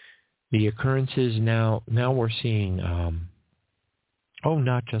 The occurrences now we're seeing,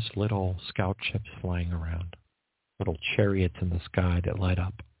 not just little scout ships flying around, little chariots in the sky that light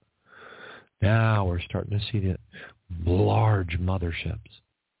up. Now we're starting to see the large motherships.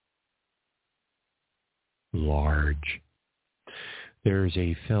 Large. There's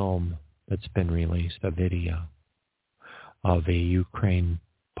a film that's been released, a video of a Ukraine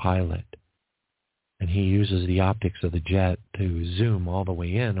pilot, and he uses the optics of the jet to zoom all the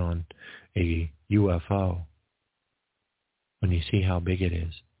way in on a UFO. When you see how big it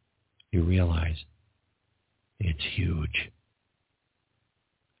is, you realize it's huge.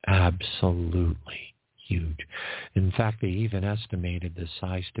 Absolutely huge. In fact, they even estimated the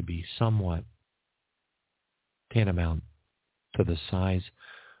size to be somewhat tantamount to the size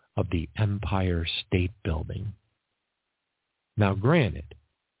of the Empire State Building. Now, granted,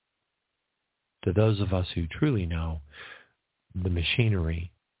 to those of us who truly know the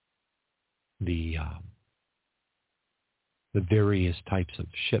machinery, the various types of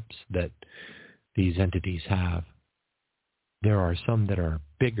ships that these entities have, there are some that are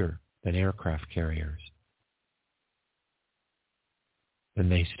bigger than aircraft carriers.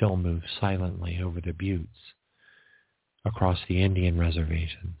 And they still move silently over the buttes across the Indian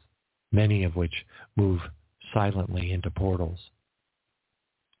reservations, many of which move silently into portals,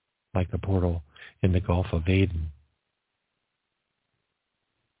 like the portal in the Gulf of Aden.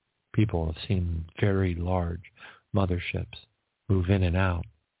 People have seen very large motherships move in and out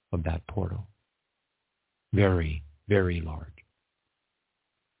of that portal. Very, very large.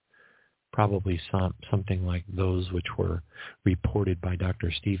 Probably something like those which were reported by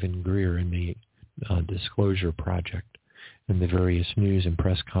Dr. Stephen Greer in the Disclosure Project and the various news and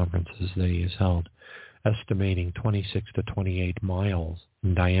press conferences that he has held, estimating 26 to 28 miles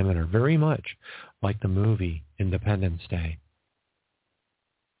in diameter, very much like the movie Independence Day.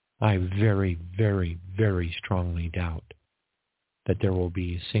 I very, very, very strongly doubt that there will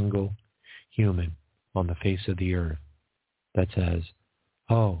be a single human on the face of the earth that says,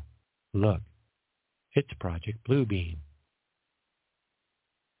 oh, look, it's Project Bluebeam,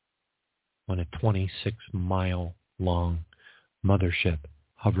 when a 26-mile-long mothership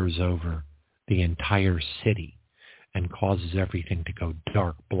hovers over the entire city and causes everything to go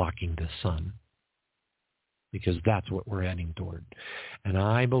dark, blocking the sun. Because that's what we're heading toward. And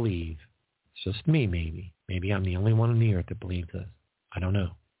I believe, it's just me maybe, maybe I'm the only one on the earth that believes this, I don't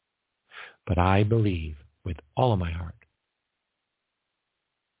know. But I believe with all of my heart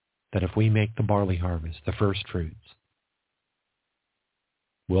that if we make the barley harvest, the first fruits,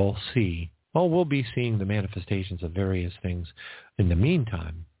 we'll be seeing the manifestations of various things. In the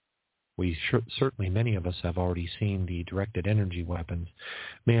meantime, certainly many of us have already seen the directed energy weapons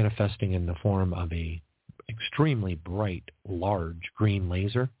manifesting in the form of a extremely bright, large green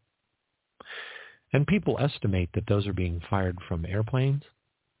laser. And people estimate that those are being fired from airplanes.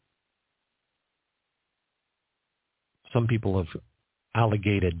 Some people have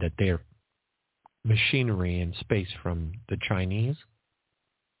allegated that they're machinery in space from the Chinese.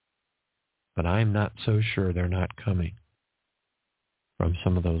 But I'm not so sure they're not coming from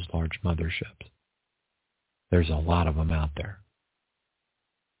some of those large motherships. There's a lot of them out there.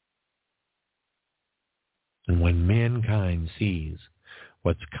 And when mankind sees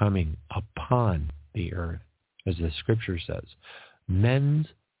what's coming upon the earth, as the scripture says, men's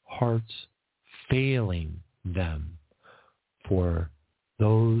hearts failing them for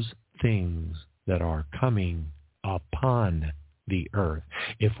those things that are coming upon the earth.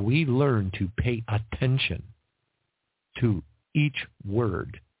 If we learn to pay attention to each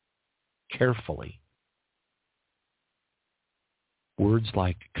word carefully, words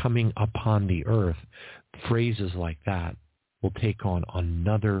like coming upon the earth, phrases like that will take on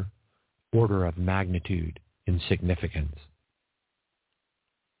another order of magnitude in significance.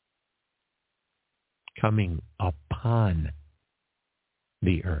 Coming upon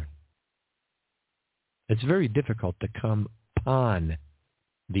the earth. It's very difficult to come upon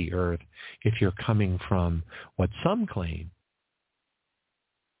the earth if you're coming from what some claim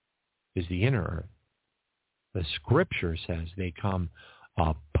is the inner earth. The Scripture says they come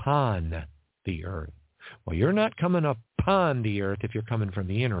upon the earth. Well, you're not coming upon the earth if you're coming from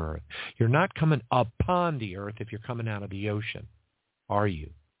the inner earth. You're not coming upon the earth if you're coming out of the ocean, are you?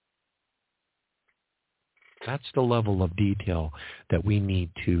 That's the level of detail that we need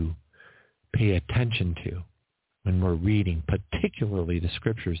to pay attention to when we're reading, particularly the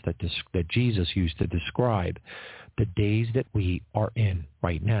Scriptures that Jesus used to describe the days that we are in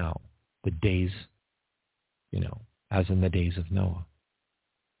right now, the days, as in the days of Noah.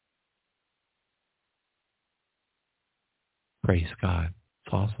 Praise God.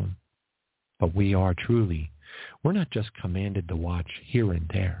 It's awesome. But we're not just commanded to watch here and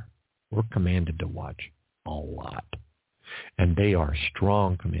there. We're commanded to watch a lot. And they are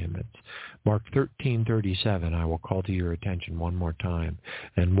strong commandments. Mark 13:37, I will call to your attention one more time.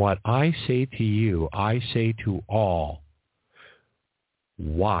 And what I say to you, I say to all,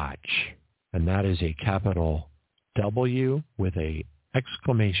 watch. And that is a capital W with a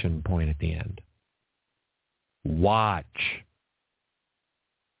exclamation point at the end. Watch.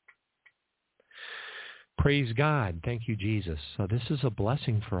 Praise God. Thank you, Jesus. So this is a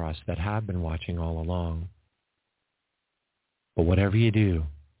blessing for us that have been watching all along. But whatever you do,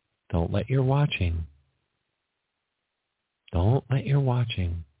 don't let your watching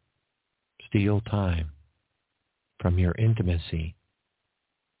steal time from your intimacy.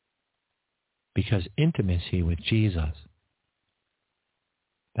 Because intimacy with Jesus,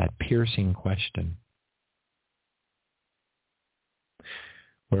 that piercing question,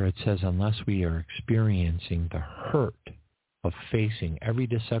 where it says, unless we are experiencing the hurt of facing every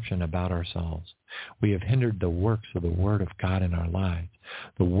deception about ourselves, we have hindered the works of the Word of God in our lives.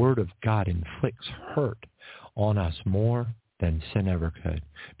 The Word of God inflicts hurt on us more than sin ever could,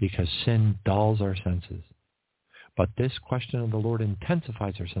 because sin dulls our senses. But this question of the Lord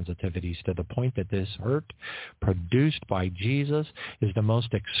intensifies our sensitivities to the point that this hurt produced by Jesus is the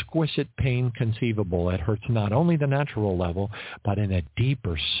most exquisite pain conceivable. It hurts not only the natural level, but in a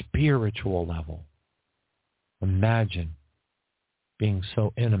deeper spiritual level. Imagine being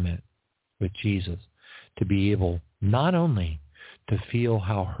so intimate with Jesus, to be able not only to feel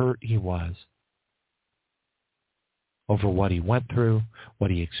how hurt he was over what he went through, what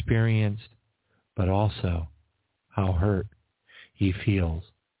he experienced, but also how hurt he feels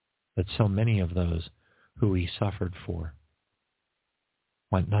that so many of those who he suffered for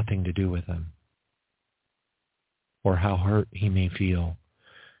want nothing to do with him. Or how hurt he may feel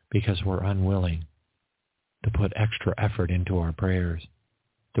because we're unwilling to put extra effort into our prayers,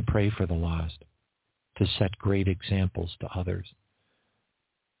 to pray for the lost, to set great examples to others,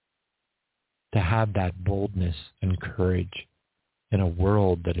 to have that boldness and courage in a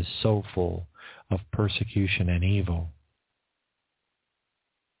world that is so full of persecution and evil,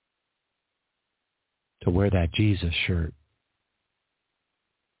 to wear that Jesus shirt,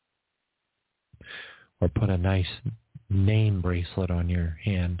 or put a nice name bracelet on your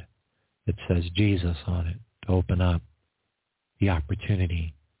hand that says Jesus on it, to open up the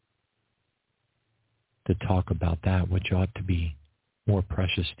opportunity to talk about that which ought to be more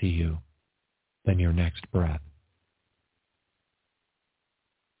precious to you than your next breath.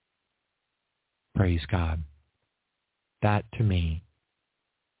 Praise God. That, to me,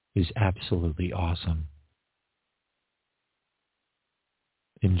 is absolutely awesome.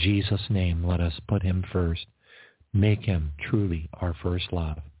 In Jesus' name, let us put him first. Make him truly our first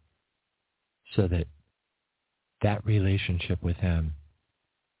love, so that that relationship with him,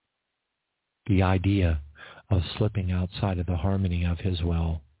 the idea of slipping outside of the harmony of his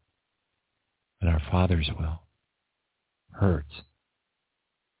will and our Father's will, hurts.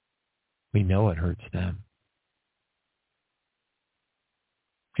 We know it hurts them.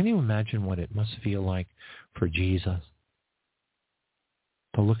 Can you imagine what it must feel like for Jesus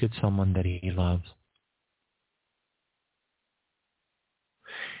to look at someone that he loves,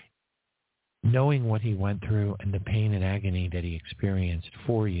 knowing what he went through and the pain and agony that he experienced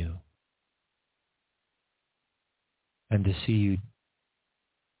for you, and to see you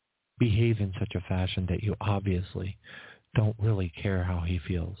behave in such a fashion that you obviously don't really care how he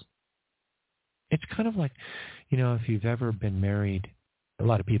feels? It's kind of like, if you've ever been married, a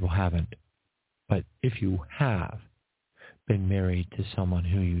lot of people haven't, but if you have been married to someone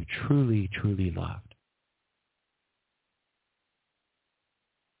who you truly, truly loved,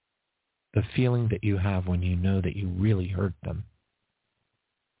 the feeling that you have when you know that you really hurt them,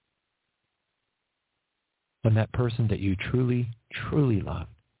 when that person that you truly, truly loved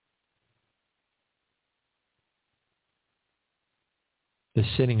is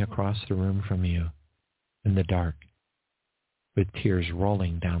sitting across the room from you in the dark, with tears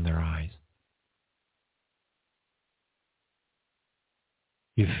rolling down their eyes.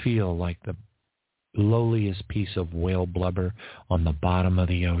 You feel like the lowliest piece of whale blubber on the bottom of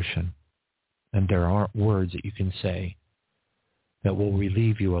the ocean, and there aren't words that you can say that will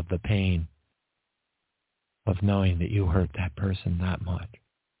relieve you of the pain of knowing that you hurt that person that much.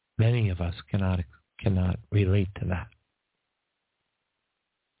 Many of us cannot relate to that.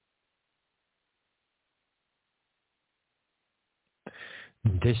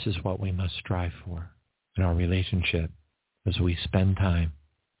 And this is what we must strive for in our relationship as we spend time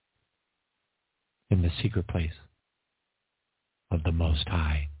in the secret place of the Most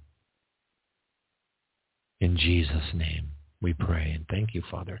High. In Jesus' name we pray, and thank you,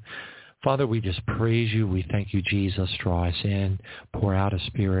 Father. Father, we just praise you. We thank you, Jesus. Draw us in. Pour out a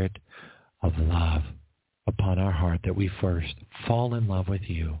spirit of love upon our heart, that we first fall in love with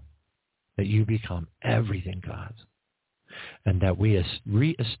you, that you become everything, God, and that we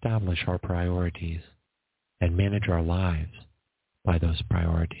reestablish our priorities and manage our lives by those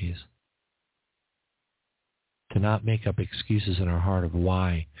priorities. To not make up excuses in our heart of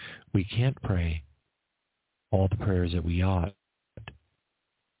why we can't pray all the prayers that we ought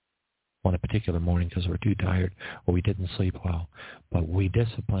on a particular morning because we're too tired or we didn't sleep well. But we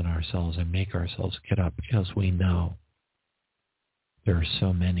discipline ourselves and make ourselves get up because we know there are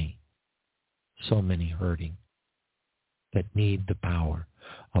so many hurting that need the power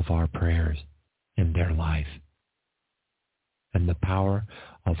of our prayers in their life. And the power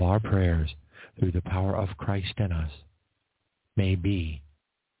of our prayers through the power of Christ in us may be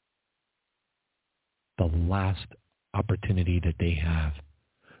the last opportunity that they have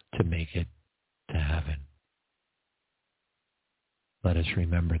to make it to heaven. Let us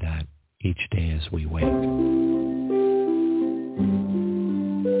remember that each day as we wake.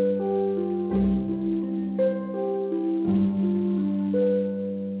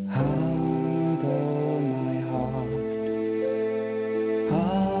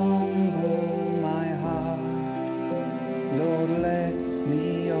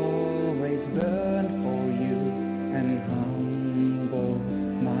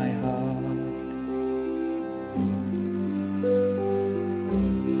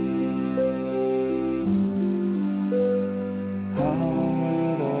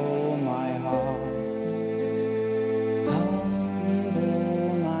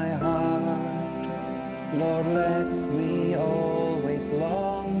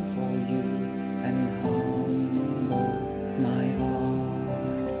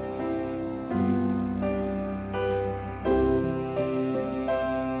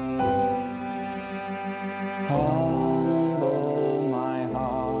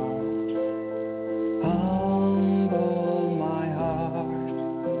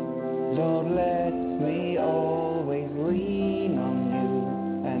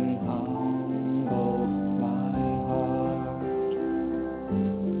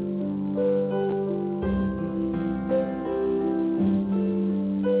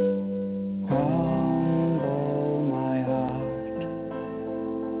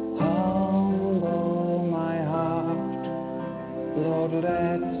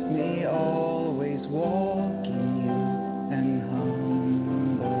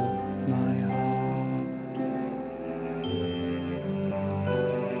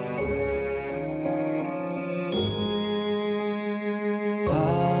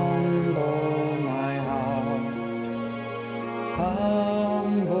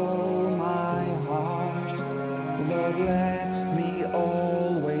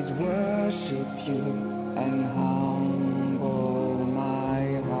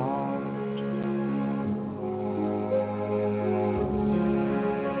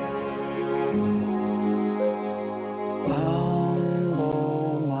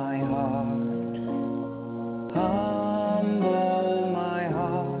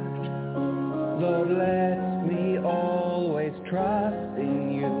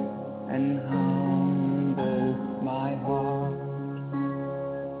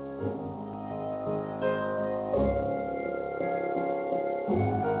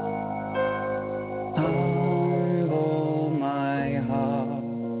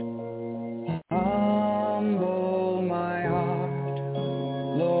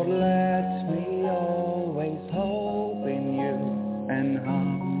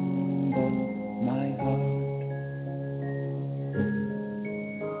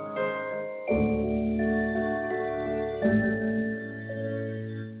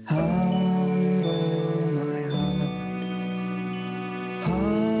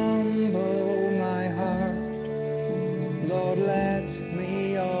 Lord, let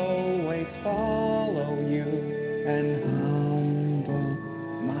me always follow you and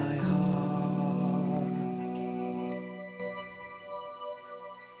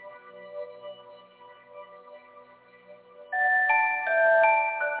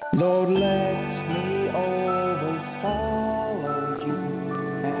Lord, let me always follow you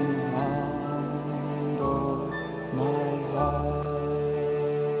and humble my heart.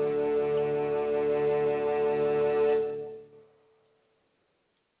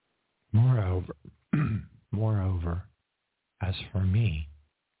 Moreover, as for me,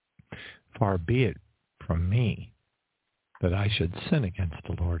 far be it from me that I should sin against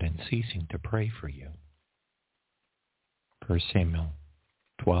the Lord in ceasing to pray for you. 1 Samuel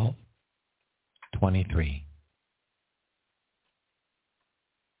 12:23.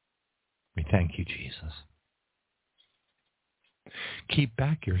 We thank you, Jesus. Keep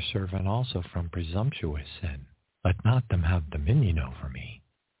back your servant also from presumptuous sin. Let not them have dominion over me.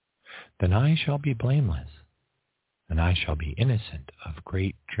 Then I shall be blameless, and I shall be innocent of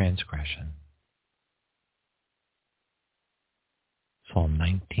great transgression. Psalm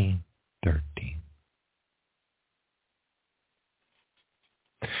 19:13.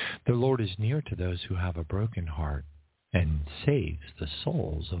 The Lord is near to those who have a broken heart and saves the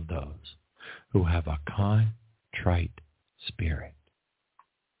souls of those who have a contrite spirit.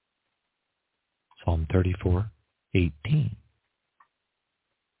 Psalm 34:18.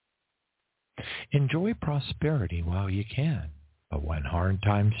 Enjoy prosperity while you can, but when hard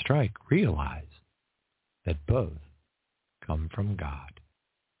times strike, realize that both come from God.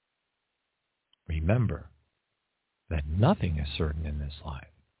 Remember that nothing is certain in this life.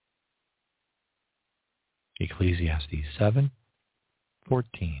 Ecclesiastes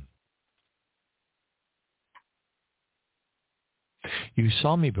 7:14. You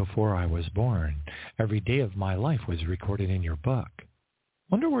saw me before I was born. Every day of my life was recorded in your book.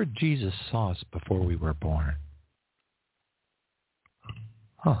 Wonder where Jesus saw us before we were born.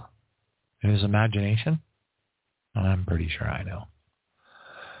 In his imagination? I'm pretty sure I know.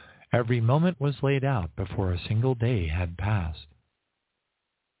 Every moment was laid out before a single day had passed.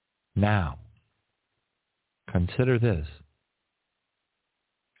 Now, consider this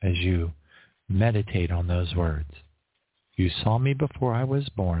as you meditate on those words. You saw me before I was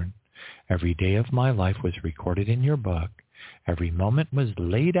born. Every day of my life was recorded in your book. Every moment was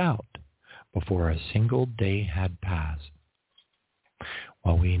laid out before a single day had passed.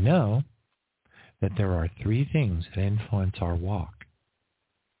 Well, we know that there are three things that influence our walk.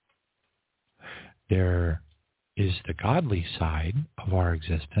 There is the godly side of our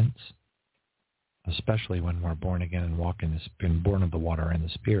existence, especially when we're born again and walk in been born of the water and the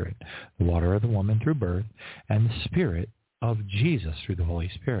Spirit, the water of the woman through birth, and the Spirit of Jesus through the Holy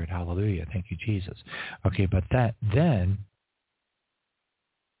Spirit. Hallelujah. Thank you, Jesus. Okay, but then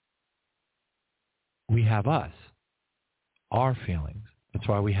we have us, our feelings. That's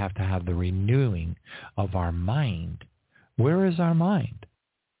why we have to have the renewing of our mind. Where is our mind?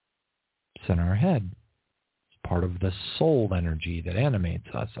 It's in our head. It's part of the soul energy that animates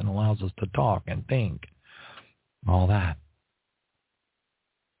us and allows us to talk and think. All that.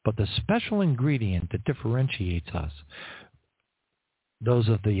 But the special ingredient that differentiates us, those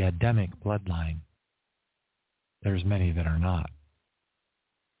of the Adamic bloodline, there's many that are not.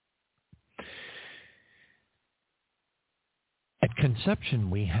 At conception,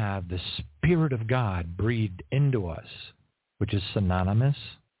 we have the Spirit of God breathed into us, which is synonymous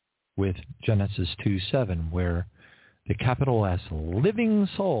with Genesis 2:7, where the capital S, living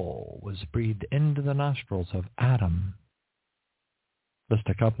soul, was breathed into the nostrils of Adam. Just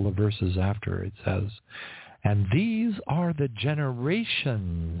a couple of verses after, it says, and these are the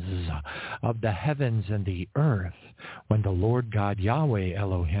generations of the heavens and the earth when the Lord God Yahweh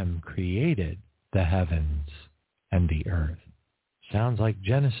Elohim created the heavens and the earth. Sounds like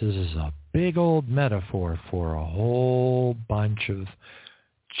Genesis is a big old metaphor for a whole bunch of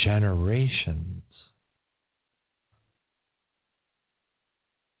generations.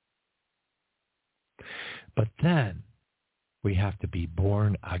 But then we have to be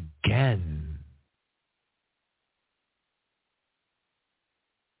born again.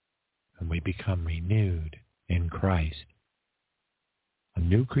 And we become renewed in Christ. A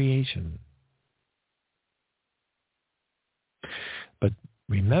new creation. But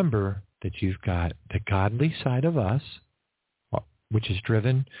remember that you've got the godly side of us, which is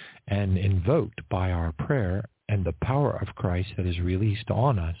driven and invoked by our prayer and the power of Christ that is released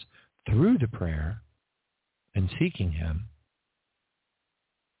on us through the prayer and seeking him.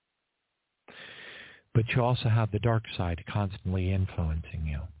 But you also have the dark side constantly influencing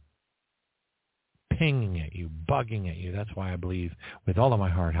you, pinging at you, bugging at you. That's why I believe with all of my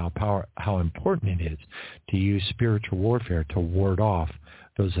heart how important it is to use spiritual warfare to ward off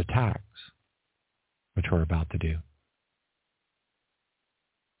those attacks, which we're about to do.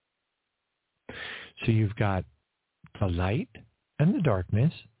 So you've got the light and the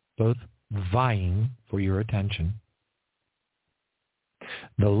darkness both vying for your attention.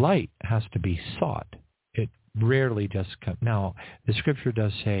 The light has to be sought. It rarely just comes. Now, the scripture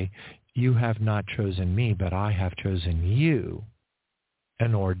does say, you have not chosen me, but I have chosen you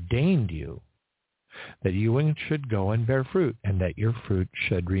and ordained you, that you should go and bear fruit, and that your fruit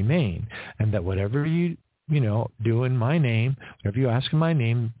should remain, and that whatever you do in my name, whatever you ask in my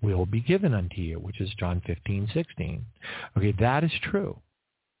name will be given unto you, which is John 15:16. Okay, that is true.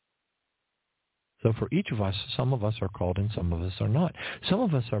 So for each of us, some of us are called and some of us are not. Some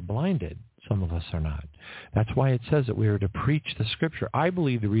of us are blinded. Some of us are not. That's why it says that we are to preach the scripture. I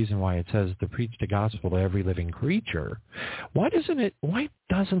believe the reason why it says to preach the gospel to every living creature. Why does the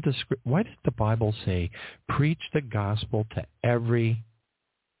Bible say preach the gospel to every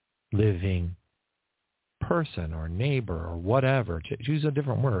living person or neighbor or whatever? Choose a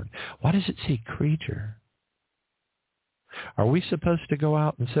different word. Why does it say creature? Are we supposed to go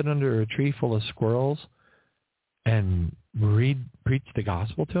out and sit under a tree full of squirrels and preach the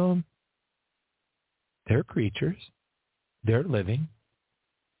gospel to them? They're creatures. They're living.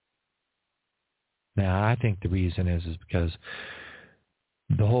 Now, I think the reason is because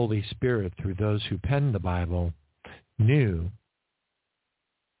the Holy Spirit, through those who penned the Bible, knew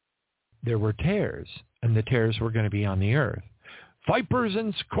there were tares, and the tares were going to be on the earth. Vipers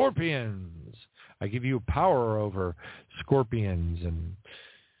and scorpions. I give you power over scorpions and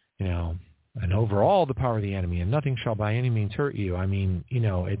over all the power of the enemy, and nothing shall by any means hurt you. I mean,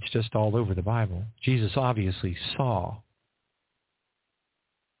 it's just all over the Bible. Jesus obviously saw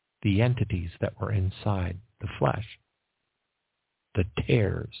the entities that were inside the flesh, the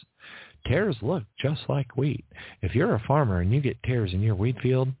tares. Tares look just like wheat. If you're a farmer and you get tares in your wheat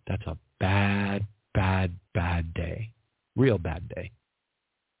field, that's a bad, bad, bad day. Real bad day.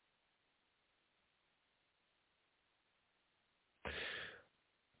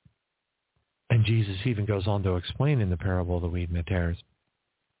 And Jesus even goes on to explain in the parable of the wheat and the tares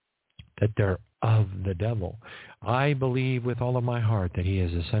that they're of the devil. I believe with all of my heart that he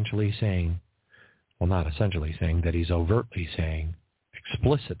is essentially saying, well, not essentially saying, that he's overtly saying,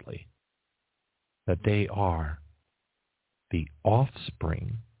 explicitly, that they are the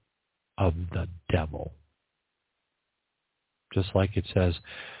offspring of the devil. Just like it says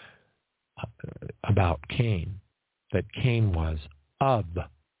about Cain, that Cain was of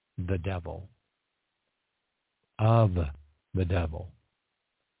the devil. Of the devil.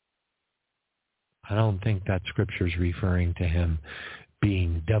 I don't think that scripture is referring to him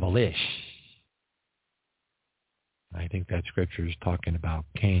being devilish. I think that scripture is talking about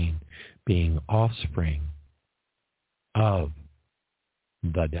Cain being offspring of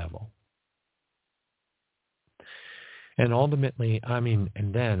the devil. And ultimately, and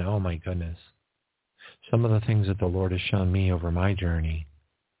then, oh my goodness, some of the things that the Lord has shown me over my journey,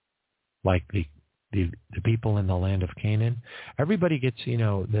 like the people in the land of Canaan, everybody gets,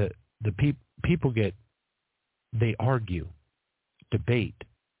 people they argue, debate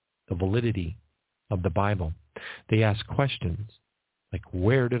the validity of the Bible. They ask questions like,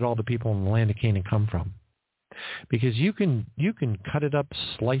 where did all the people in the land of Canaan come from? Because you can cut it up,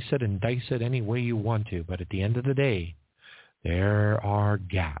 slice it, and dice it any way you want to, but at the end of the day, there are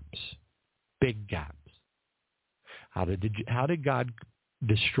gaps, big gaps. How did God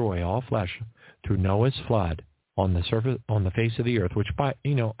destroy all flesh through Noah's flood on the face of the earth? Which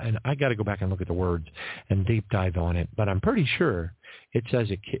and I got to go back and look at the words and deep dive on it, but I'm pretty sure it says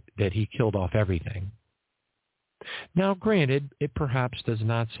that he killed off everything. Now, granted, it perhaps does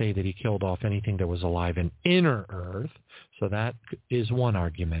not say that he killed off anything that was alive in inner earth, so that is one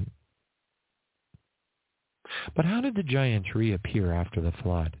argument. But how did the giants reappear after the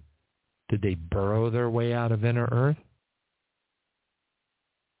flood? Did they burrow their way out of inner earth?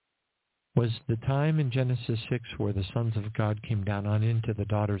 Was the time in Genesis 6 where the sons of God came down on into the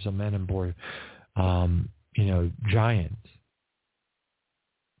daughters of men and bore, giants?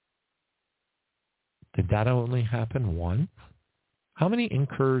 Did that only happen once? How many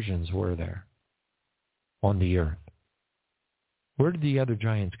incursions were there on the earth? Where did the other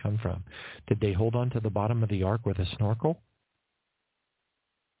giants come from? Did they hold on to the bottom of the ark with a snorkel?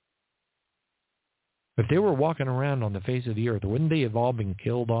 If they were walking around on the face of the earth, wouldn't they have all been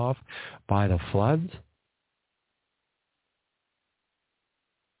killed off by the floods?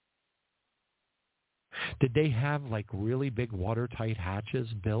 Did they have really big watertight hatches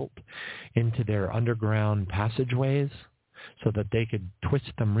built into their underground passageways so that they could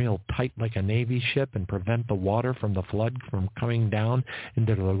twist them real tight like a Navy ship and prevent the water from the flood from coming down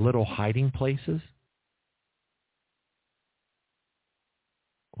into their little hiding places?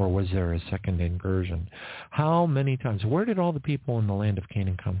 Or was there a second incursion? How many times? Where did all the people in the land of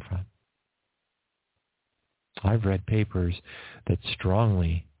Canaan come from? I've read papers that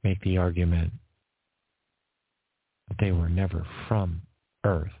strongly make the argument that they were never from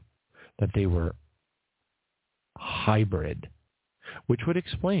Earth, that they were hybrid, which would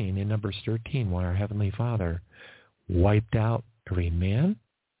explain in Numbers 13 why our Heavenly Father wiped out every man,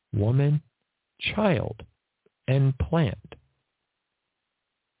 woman, child, and plant.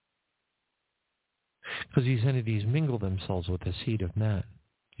 Because these entities mingle themselves with the seed of man,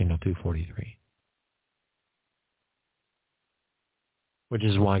 243. Which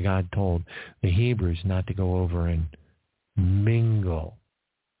is why God told the Hebrews not to go over and mingle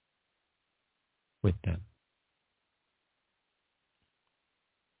with them.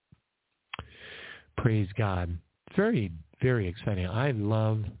 Praise God. Very, very exciting. I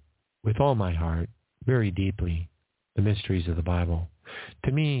love, with all my heart, very deeply, the mysteries of the Bible.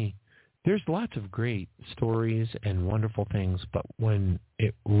 To me, there's lots of great stories and wonderful things, but when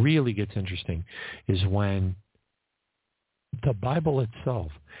it really gets interesting is when the Bible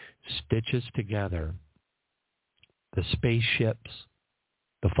itself stitches together the spaceships,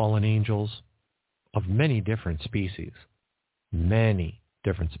 the fallen angels of many different species. Many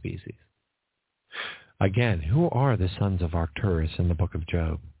different species. Again, who are the sons of Arcturus in the book of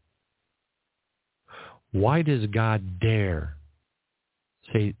Job? Why does God dare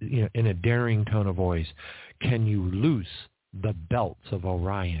say, in a daring tone of voice, can you loose the belts of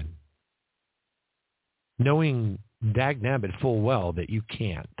Orion? Knowing dagnabbit full well that you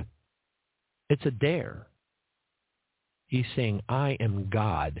can't. It's a dare. He's saying, I am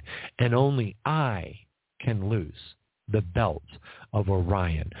God, and only I can loose the belts of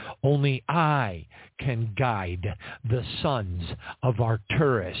Orion. Only I can guide the sons of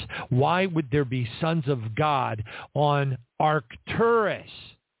Arcturus. Why would there be sons of God on Arcturus?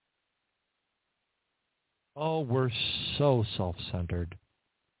 Oh, we're so self-centered.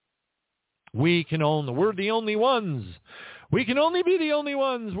 We're the only ones. We can only be the only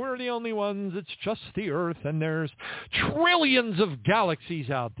ones. We're the only ones. It's just the Earth, and there's trillions of galaxies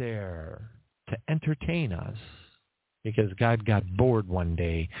out there to entertain us. Because God got bored one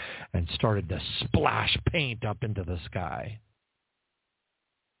day and started to splash paint up into the sky.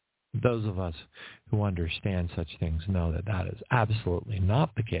 Those of us who understand such things know that that is absolutely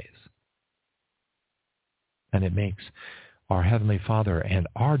not the case. And it makes our Heavenly Father and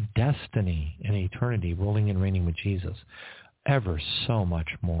our destiny in eternity, ruling and reigning with Jesus, ever so much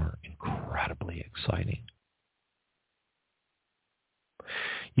more incredibly exciting.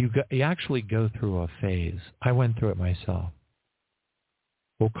 You actually go through a phase. I went through it myself.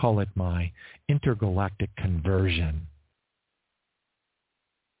 We'll call it my intergalactic conversion.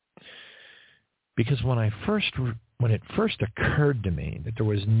 Because when it first occurred to me that there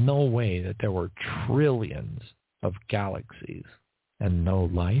was no way that there were trillions of galaxies and no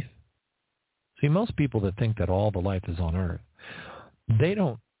life. See, most people that think that all the life is on Earth, they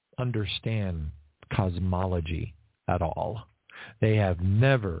don't understand cosmology at all. They have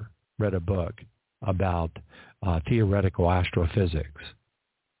never read a book about theoretical astrophysics.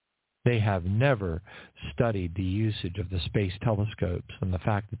 They have never studied the usage of the space telescopes and the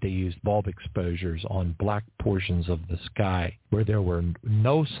fact that they used bulb exposures on black portions of the sky where there were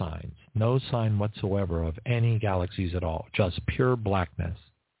no sign whatsoever of any galaxies at all, just pure blackness.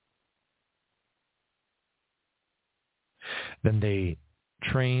 Then they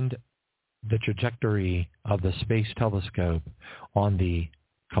trained the trajectory of the space telescope on the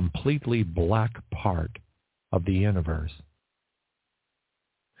completely black part of the universe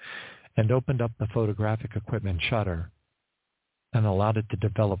and opened up the photographic equipment shutter and allowed it to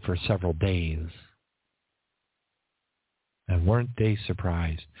develop for several days. And weren't they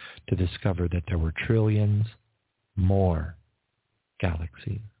surprised to discover that there were trillions more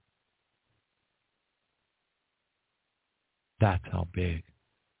galaxies? That's how big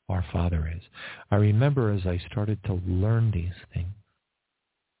our Father is. I remember as I started to learn these things,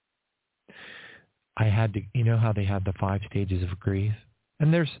 I had to, how they have the 5 stages of grief?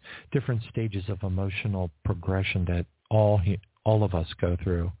 And there's different stages of emotional progression that all of us go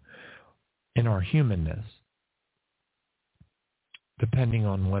through in our humanness, depending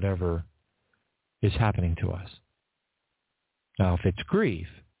on whatever is happening to us. Now, if it's grief,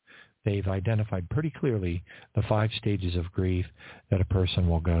 they've identified pretty clearly the 5 stages of grief that a person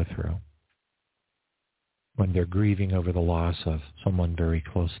will go through when they're grieving over the loss of someone very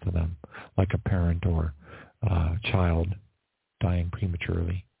close to them, like a parent or a child dying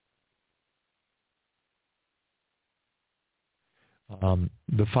prematurely.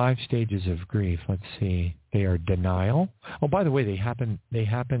 The 5 stages of grief, let's see, they are denial. Oh, by the way, they happen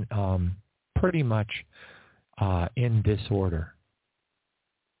pretty much in this order.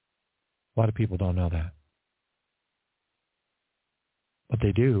 A lot of people don't know that. But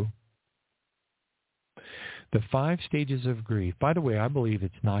they do. The 5 stages of grief, by the way, I believe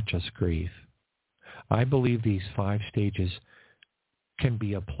it's not just grief. I believe these 5 stages can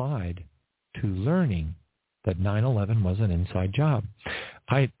be applied to learning that 9/11 was an inside job.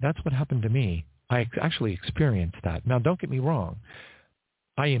 That's what happened to me. I actually experienced that. Now, don't get me wrong.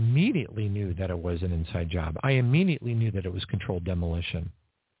 I immediately knew that it was an inside job. I immediately knew that it was controlled demolition.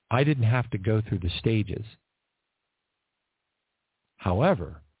 I didn't have to go through the stages.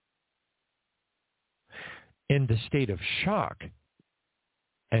 However, in the state of shock,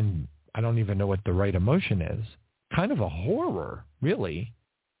 and I don't even know what the right emotion is, kind of a horror, really.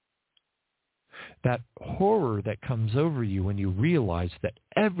 That horror that comes over you when you realize that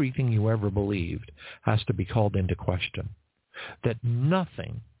everything you ever believed has to be called into question. That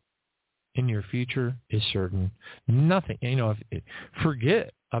nothing in your future is certain. Nothing.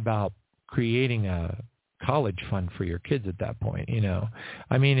 Forget about creating a college fund for your kids at that point.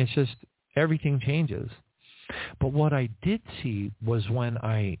 I mean, it's just everything changes. But what I did see was when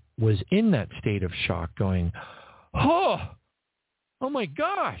I was in that state of shock going, oh my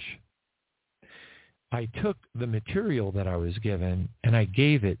gosh. I took the material that I was given and I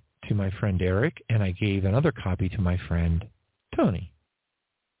gave it to my friend Eric, and I gave another copy to my friend Tony.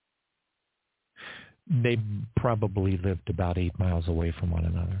 They probably lived about 8 miles away from one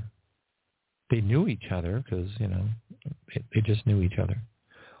another. They knew each other because, they just knew each other.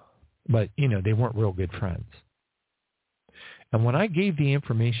 But, they weren't real good friends. And when I gave the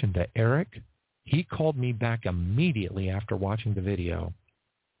information to Eric, he called me back immediately after watching the video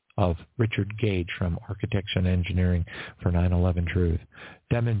of Richard Gage from Architecture and Engineering for 9/11 Truth,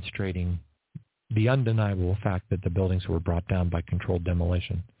 demonstrating the undeniable fact that the buildings were brought down by controlled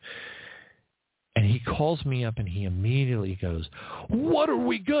demolition. And he calls me up and he immediately goes, "What are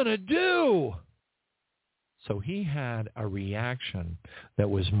we going to do?" So he had a reaction that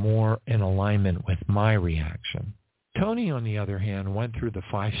was more in alignment with my reaction. Tony, on the other hand, went through the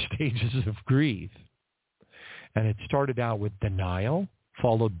 5 stages of grief. And it started out with denial,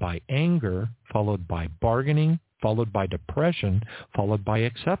 followed by anger, followed by bargaining, followed by depression, followed by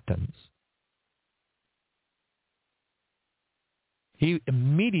acceptance. He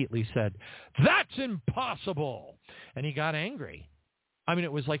immediately said, "That's impossible!" And he got angry. I mean,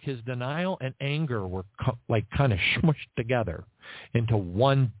 it was like his denial and anger were kind of smushed together into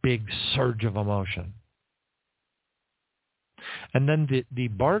one big surge of emotion. And then the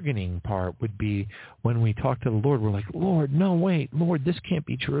bargaining part would be when we talk to the Lord, we're like, "Lord, no, wait, Lord, this can't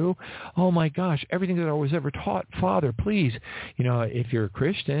be true. Oh my gosh, everything that I was ever taught, Father, please." If you're a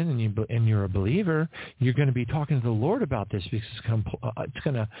Christian and you're a believer, you're going to be talking to the Lord about this because it's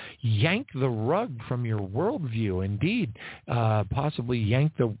going to yank the rug from your worldview. Indeed, possibly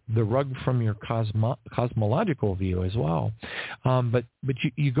yank the rug from your cosmological view as well. But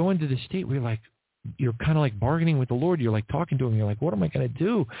you go into the state where you're kind of like bargaining with the Lord. You're like talking to him. You're like, what am I going to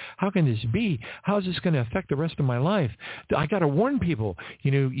do? How can this be? How is this going to affect the rest of my life? I got to warn people.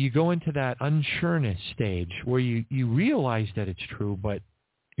 You go into that unsureness stage where you realize that it's true, but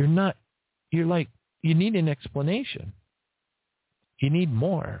you're not. You're like, you need an explanation. You need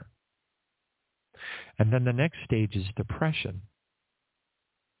more. And then the next stage is depression.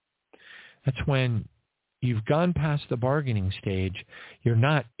 That's when you've gone past the bargaining stage. You're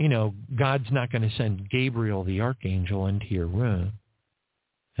not, God's not going to send Gabriel the archangel into your room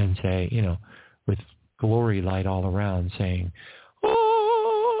and say, with glory light all around saying,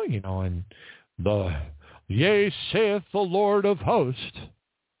 "Oh," and "Yea, saith the Lord of hosts,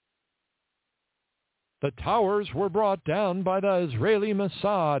 the towers were brought down by the Israeli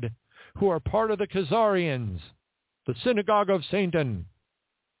Mossad, who are part of the Khazarians, the synagogue of Satan."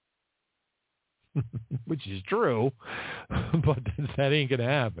 Which is true, but that ain't going to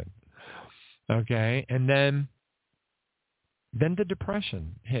happen. Okay? And then the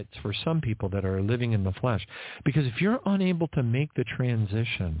depression hits for some people that are living in the flesh. Because if you're unable to make the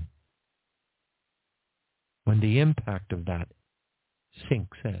transition when the impact of that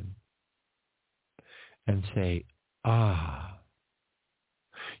sinks in and say,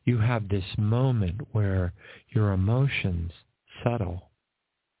 you have this moment where your emotions settle.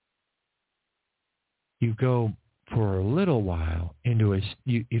 You go for a little while into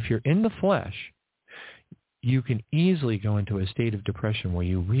if you're in the flesh, you can easily go into a state of depression where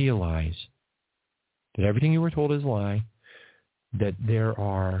you realize that everything you were told is a lie, that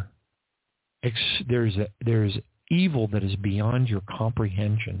there's evil that is beyond your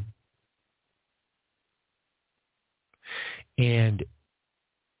comprehension. And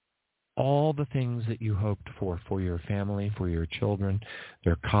all the things that you hoped for your family, for your children,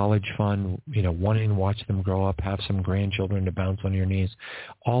 their college fund, wanting to watch them grow up, have some grandchildren to bounce on your knees,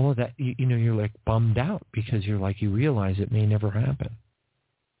 all of that, you're like bummed out because you realize it may never happen.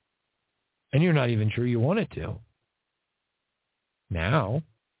 And you're not even sure you want it to. Now.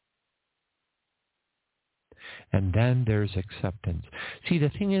 And then there's acceptance. See, the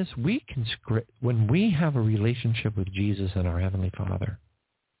thing is, when we have a relationship with Jesus and our Heavenly Father,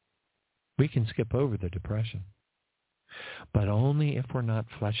 we can skip over the depression. But only if we're not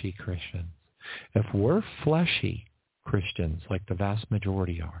fleshy Christians. If we're fleshy Christians, like the vast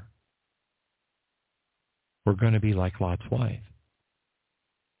majority are, we're going to be like Lot's wife.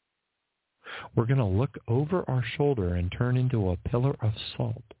 We're going to look over our shoulder and turn into a pillar of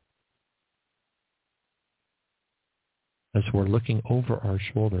salt. As we're looking over our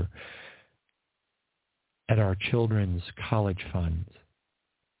shoulder at our children's college funds.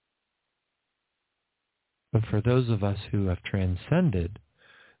 But for those of us who have transcended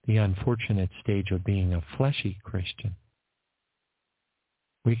the unfortunate stage of being a fleshy Christian,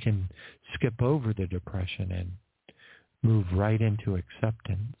 we can skip over the depression and move right into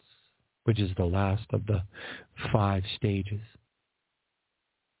acceptance, which is the last of the 5 stages.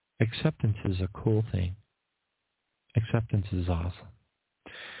 Acceptance is a cool thing. Acceptance is awesome.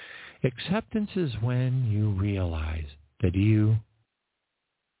 Acceptance is when you realize that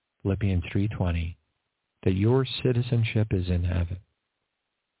Philippians 3:20, that your citizenship is in heaven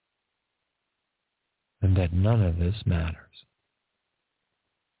and that none of this matters,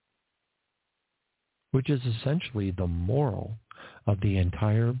 which is essentially the moral of the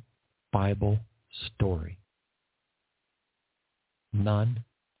entire Bible story. None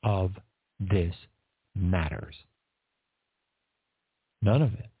of this matters. None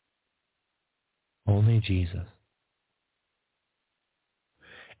of it. Only Jesus.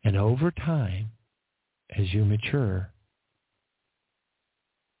 And over time, as you mature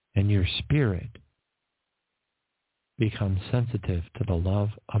and your spirit becomes sensitive to the love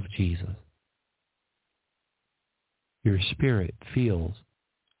of Jesus, your spirit feels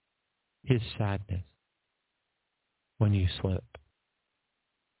his sadness when you slip.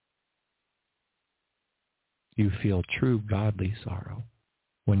 You feel true godly sorrow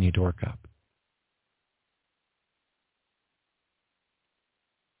when you dork up.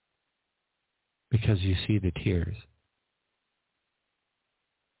 Because you see the tears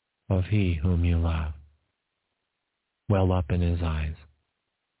of he whom you love well up in his eyes.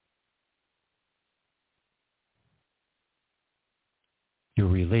 Your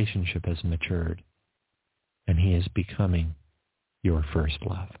relationship has matured, and he is becoming your first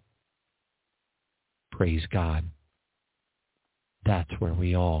love. Praise God. That's where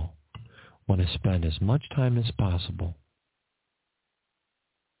we all want to spend as much time as possible.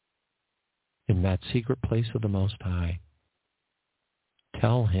 In that secret place of the Most High.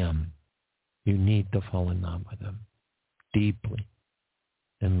 Tell him you need to fall in love with him. Deeply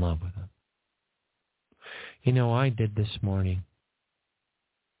in love with him. I did this morning.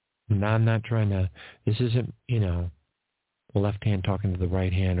 And I'm not trying to, this isn't, the left hand talking to the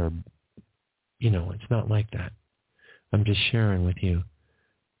right hand or, it's not like that. I'm just sharing with you.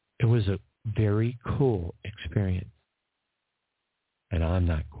 It was a very cool experience. And I'm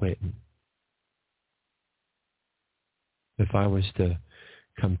not quitting. If I was to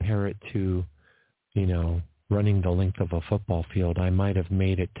compare it to, running the length of a football field, I might have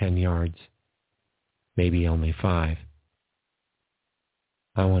made it 10 yards, maybe only 5.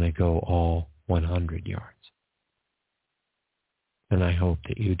 I want to go all 100 yards. And I hope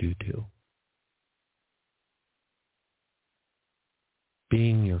that you do too.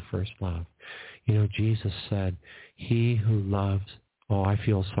 Being your first love. Jesus said, he who loves, I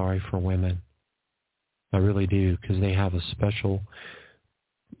feel sorry for women. I really do, because they have a special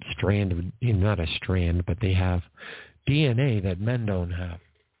strand of, not a strand, but they have DNA that men don't have.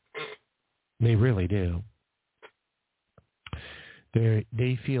 They really do.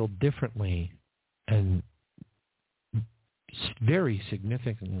 They feel differently and very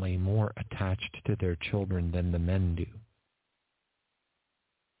significantly more attached to their children than the men do.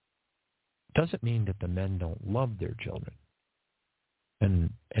 Doesn't mean that the men don't love their children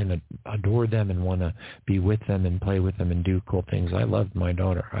and adore them and want to be with them and play with them and do cool things. I loved my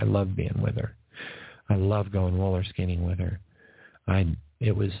daughter. I loved being with her. I loved going roller skating with her.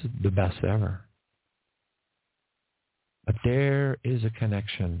 It was the best ever. But there is a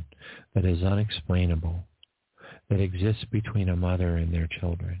connection that is unexplainable that exists between a mother and their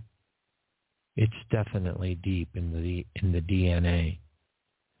children. It's definitely deep in the DNA.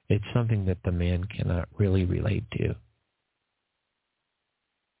 It's something that the man cannot really relate to.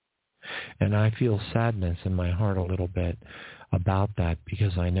 And I feel sadness in my heart a little bit about that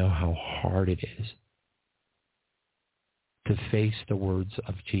because I know how hard it is to face the words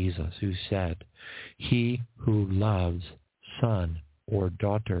of Jesus, who said, "He who loves son or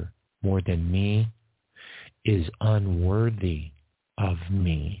daughter more than me is unworthy of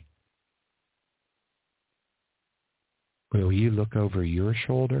me." Will you look over your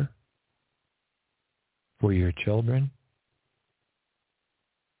shoulder for your children?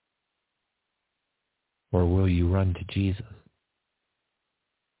 Or will you run to Jesus,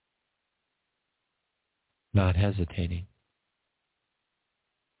 not hesitating?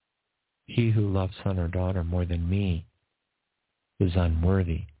 He who loves son or daughter more than me is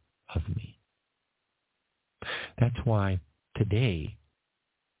unworthy of me. That's why today,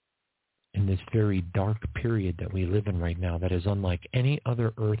 in this very dark period that we live in right now, that is unlike any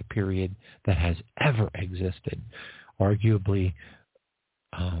other earth period that has ever existed, arguably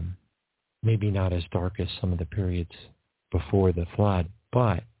maybe not as dark as some of the periods before the flood,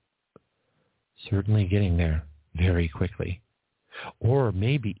 but certainly getting there very quickly. Or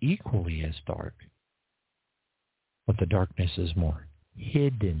maybe equally as dark, but the darkness is more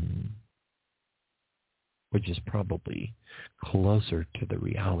hidden, which is probably closer to the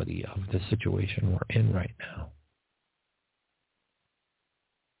reality of the situation we're in right now.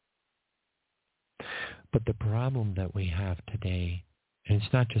 But the problem that we have today, and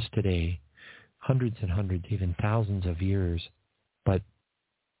it's not just today, hundreds and hundreds, even thousands of years, but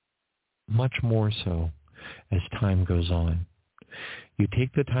much more so as time goes on. You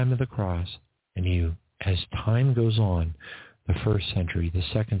take the time of the cross, and as time goes on, the first century, the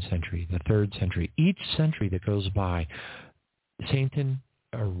second century, the third century, each century that goes by, Satan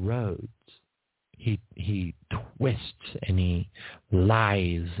erodes. He twists and he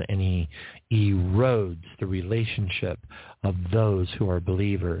lies and he erodes the relationship of those who are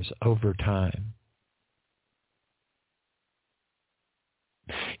believers over time.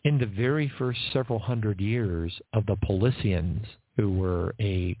 In the very first several hundred years of the Paulicians, who were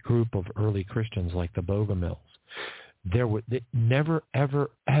a group of early Christians like the Bogomils, they never, ever,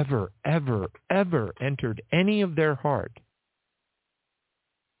 ever, ever, ever entered any of their heart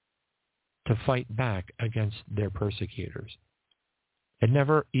to fight back against their persecutors. It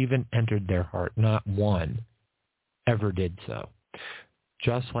never even entered their heart. Not one ever did so.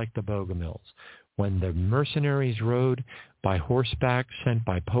 Just like the Bogomils. When the mercenaries rode by horseback, sent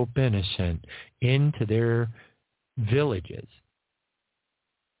by Pope Innocent, into their villages,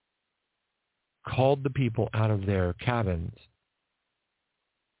 called the people out of their cabins,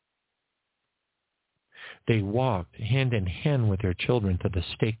 they walked hand in hand with their children to the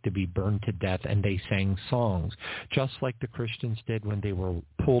stake to be burned to death, and they sang songs, just like the Christians did when they were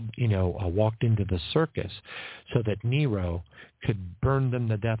walked into the circus, so that Nero could burn them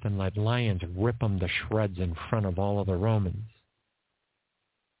to death and let lions rip them to shreds in front of all of the Romans.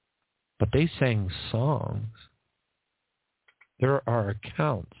 But they sang songs. There are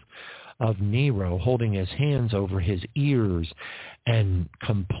accounts of Nero holding his hands over his ears and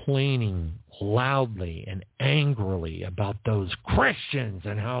complaining loudly and angrily about those Christians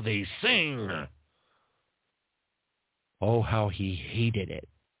and how they sing. Oh, how he hated it.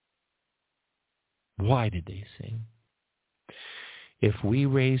 Why did they sing? If we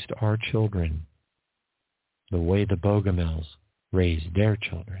raised our children the way the Bogomils raised their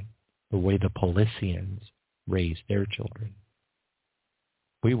children, the way the Paulicians raised their children,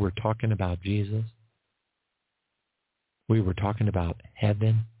 we were talking about Jesus. We were talking about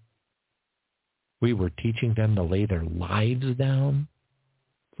heaven. We were teaching them to lay their lives down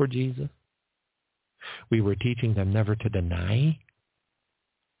for Jesus. We were teaching them never to deny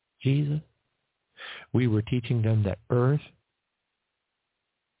Jesus. We were teaching them that earth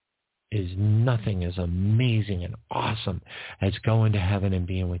is nothing as amazing and awesome as going to heaven and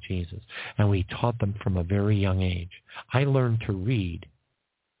being with Jesus. And we taught them from a very young age. I learned to read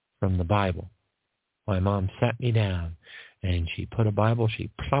from the Bible. My mom sat me down and she put a Bible, she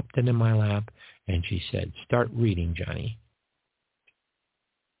plopped it in my lap, and she said, "Start reading, Johnny."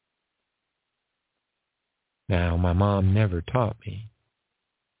 Now, my mom never taught me.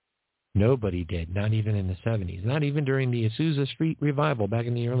 Nobody did, not even in the 70s, not even during the Azusa Street revival back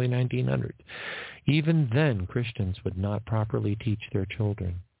in the early 1900s. Even then, Christians would not properly teach their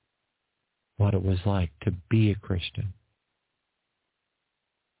children what it was like to be a Christian.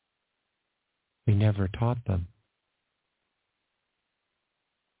 We never taught them.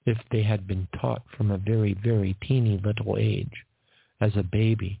 If they had been taught from a very, very teeny little age, as a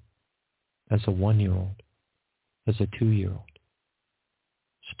baby, as a 1-year-old, as a 2-year-old.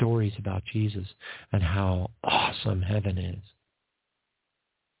 Stories about Jesus and how awesome heaven is.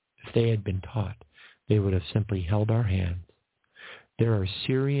 If they had been taught, they would have simply held our hands. There are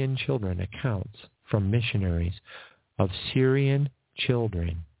Syrian children accounts from missionaries of Syrian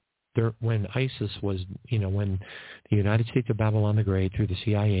children. When ISIS was, when the United States of Babylon the Great through the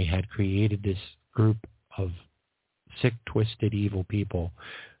CIA had created this group of sick, twisted, evil people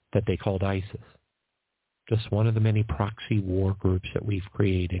that they called ISIS. Just one of the many proxy war groups that we've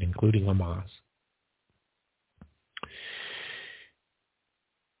created, including Hamas.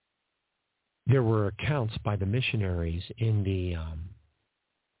 There were accounts by the missionaries in the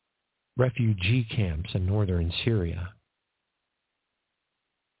refugee camps in northern Syria,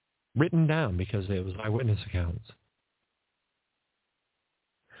 written down because it was eyewitness accounts,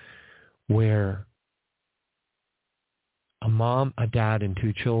 where a mom, a dad, and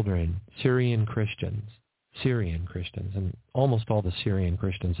 2 children, Syrian Christians, and almost all the Syrian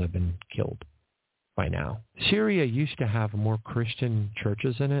Christians have been killed by now. Syria used to have more Christian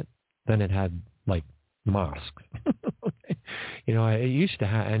churches in it than it had, like, mosques. It used to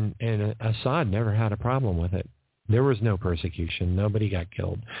have, and Assad never had a problem with it. There was no persecution. Nobody got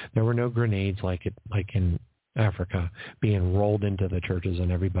killed. There were no grenades like in Africa being rolled into the churches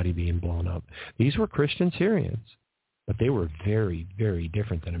and everybody being blown up. These were Christian Syrians, but they were very, very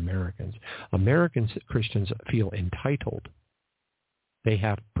different than Americans. American Christians feel entitled. They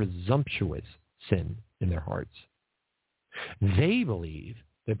have presumptuous sin in their hearts. They believe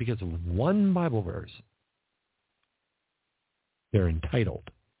that because of one Bible verse, they're entitled.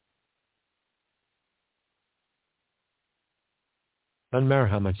 Doesn't matter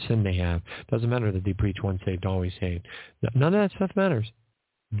how much sin they have. Doesn't matter that they preach once saved, always saved. None of that stuff matters.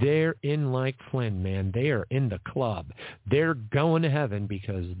 They're in like Flynn, man. They are in the club. They're going to heaven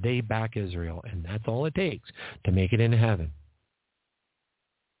because they back Israel, and that's all it takes to make it into heaven.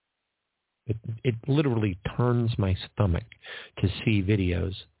 It literally turns my stomach to see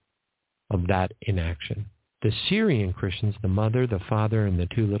videos of that in action. The Syrian Christians, the mother, the father, and the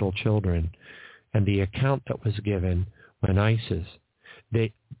 2 little children, and the account that was given when ISIS,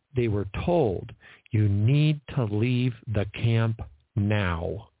 they were told, you need to leave the camp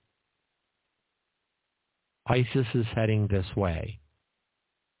now. ISIS is heading this way.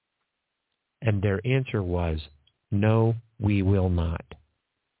 And their answer was, no, we will not.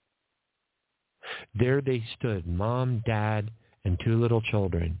 There they stood, mom, dad, and 2 little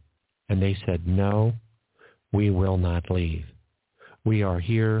children, and they said, no, we will not leave. We are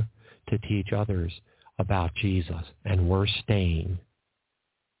here to teach others about Jesus, and we're staying.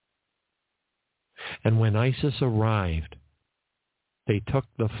 And when ISIS arrived, they took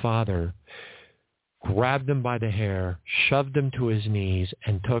the father, grabbed him by the hair, shoved him to his knees,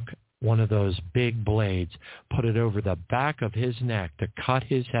 and took one of those big blades, put it over the back of his neck to cut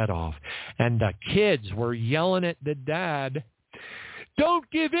his head off. And the kids were yelling at the dad, don't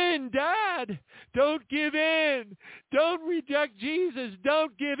give in, Dad! Don't give in! Don't reject Jesus!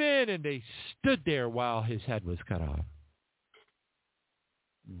 Don't give in! And they stood there while his head was cut off.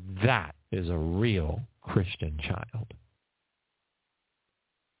 That is a real Christian child.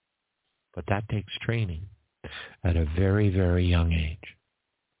 But that takes training at a very, very young age.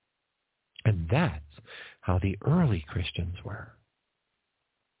 And that's how the early Christians were.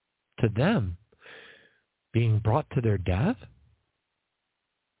 To them, being brought to their death,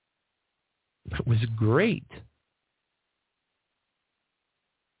 it was great.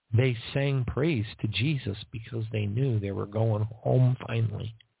 They sang praise to Jesus because they knew they were going home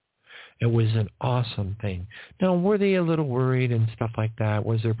finally. It was an awesome thing. Now, were they a little worried and stuff like that?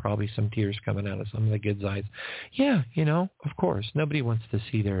 Was there probably some tears coming out of some of the kids' eyes? Yeah, of course. Nobody wants to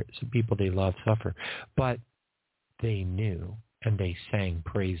see some people they love suffer. But they knew, and they sang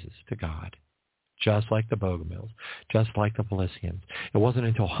praises to God, just like the Bogomils, just like the Paulicians. It wasn't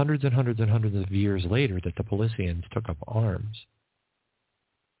until hundreds and hundreds and hundreds of years later that the Paulicians took up arms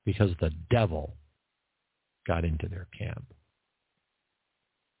because the devil got into their camp.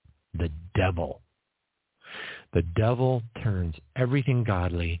 The devil. The devil turns everything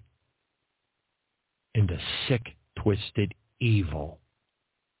godly into sick, twisted evil,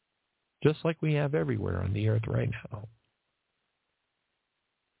 just like we have everywhere on the earth right now.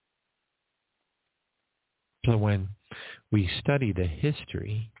 So when we study the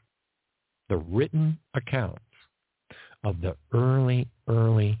history, the written accounts of the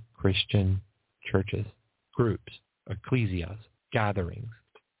early Christian churches, groups, ecclesias, gatherings,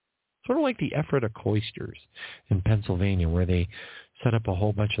 sort of like the Ephrata cloisters in Pennsylvania, where they set up a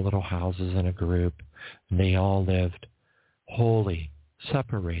whole bunch of little houses in a group, and they all lived holy,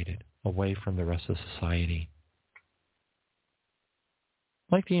 separated, away from the rest of society.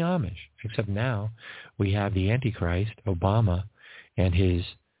 Like the Amish, except now we have the Antichrist, Obama, and his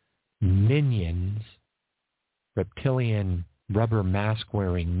minions, reptilian rubber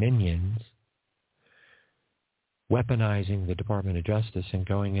mask-wearing minions, weaponizing the Department of Justice and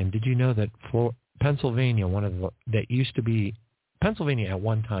going in. Did you know that Pennsylvania, Pennsylvania at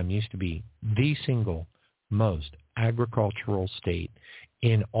one time used to be the single most agricultural state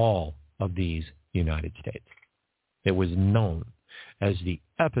in all of these United States. It was known as the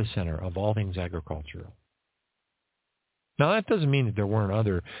epicenter of all things agricultural. Now, that doesn't mean that there weren't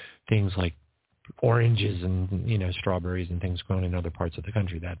other things like oranges and, strawberries and things grown in other parts of the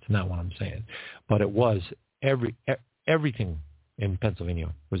country. That's not what I'm saying. But it was everything in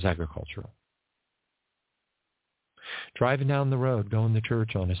Pennsylvania was agricultural. Driving down the road, going to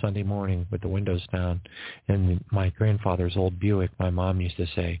church on a Sunday morning with the windows down, and my grandfather's old Buick, my mom used to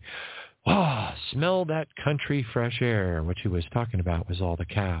say, "Oh, smell that country fresh air." What she was talking about was all the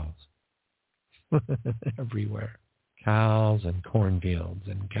cows everywhere. Cows and cornfields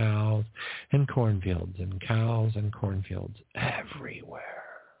and cows and cornfields and cows and cornfields everywhere.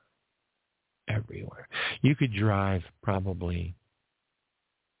 Everywhere. You could drive probably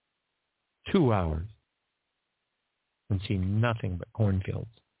 2 hours and see nothing but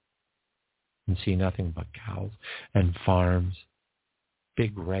cornfields and see nothing but cows and farms,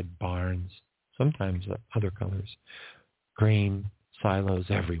 big red barns, sometimes other colors, grain silos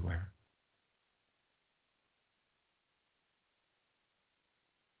everywhere.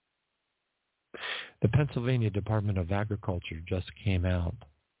 The Pennsylvania Department of Agriculture just came out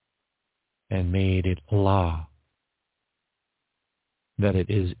and made it law that it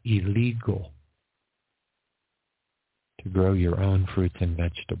is illegal to grow your own fruits and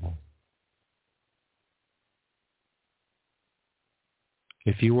vegetables.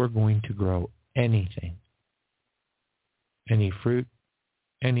 If you are going to grow anything, any fruit,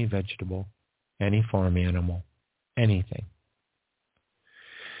 any vegetable, any farm animal, anything,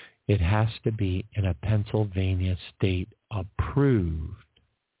 it has to be in a Pennsylvania state approved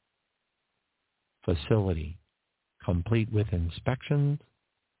facility, complete with inspections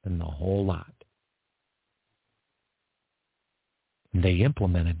and the whole lot. They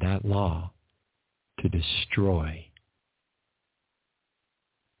implemented that law to destroy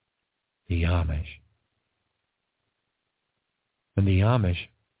the Amish. And the Amish,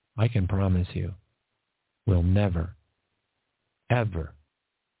 I can promise you, will never, ever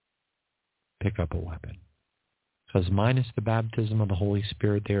pick up a weapon. Because minus the baptism of the Holy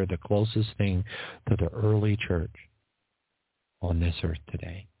Spirit, they are the closest thing to the early church on this earth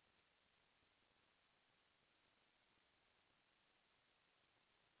today.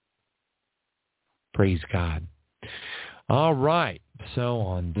 Praise God. All right. So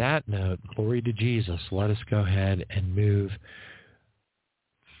on that note, glory to Jesus. Let us go ahead and move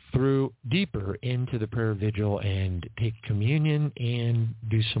through deeper into the prayer vigil and take communion and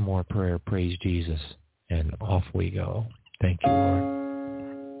do some more prayer. Praise Jesus. And off we go. Thank you, Lord.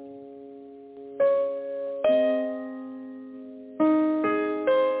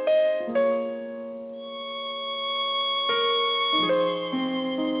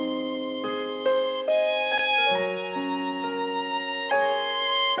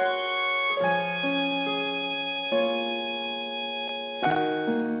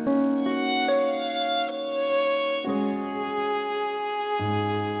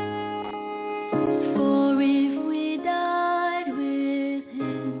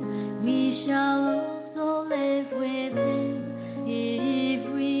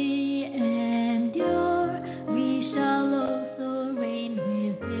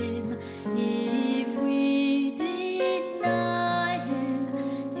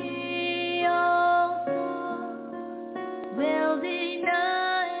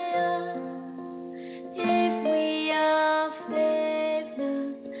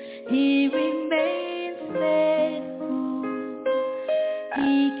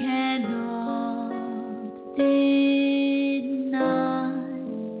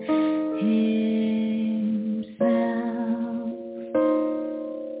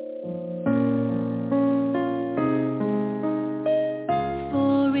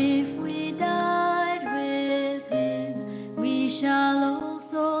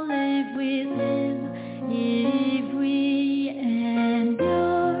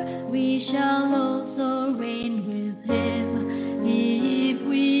 We shall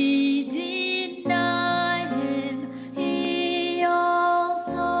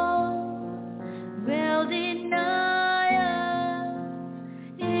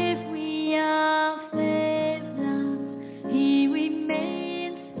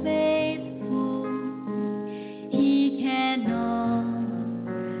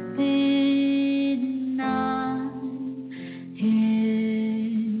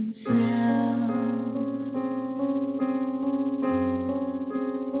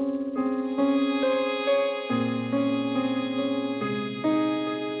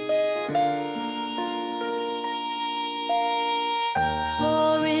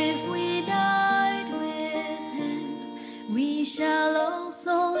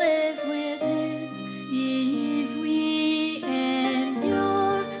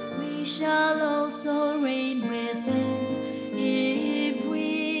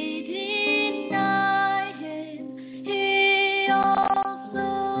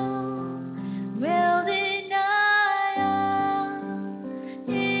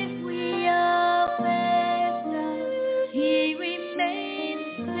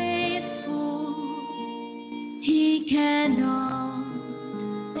cannot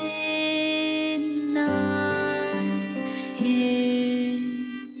deny himself.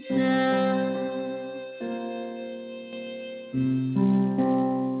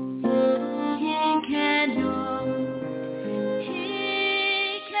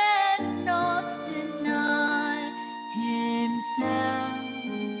 He cannot deny himself.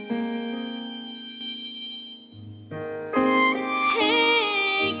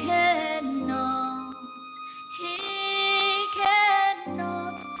 He cannot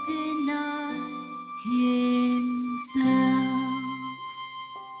deny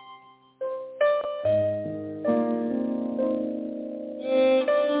himself.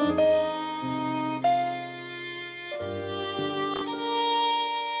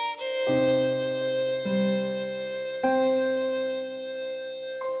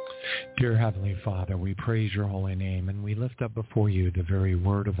 Dear Heavenly Father, we praise your holy name, and we lift up before you the very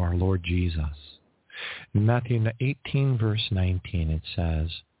word of our Lord Jesus. In Matthew 18, verse 19, it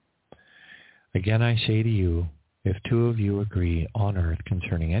says, "Again I say to you, if two of you agree on earth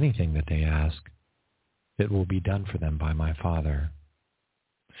concerning anything that they ask, it will be done for them by my Father."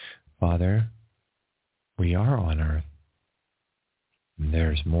 Father, we are on earth, and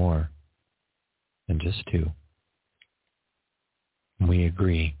there's more than just two. We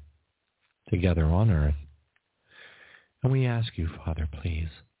agree together on earth. And we ask you, Father, please,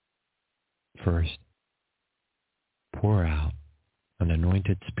 first, pour out an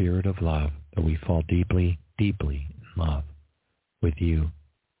anointed spirit of love that we fall deeply, deeply in love with you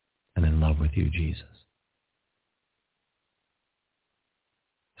and in love with you, Jesus.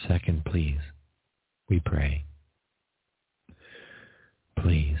 Second, please, we pray,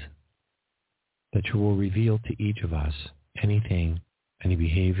 please, that you will reveal to each of us anything, any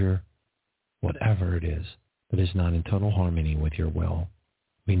behavior, whatever it is that is not in total harmony with your will.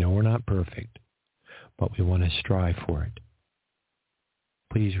 We know we're not perfect, but we want to strive for it.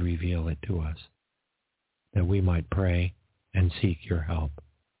 Please reveal it to us, that we might pray and seek your help.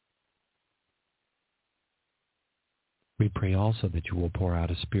 We pray also that you will pour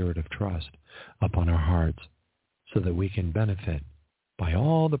out a spirit of trust upon our hearts so that we can benefit by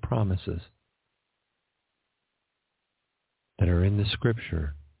all the promises that are in the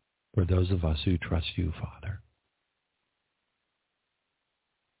Scripture for those of us who trust you, Father.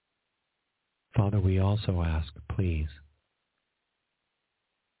 Father, we also ask, please,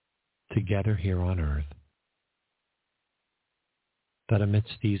 together here on earth, that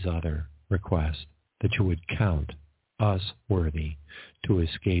amidst these other requests, that you would count us worthy to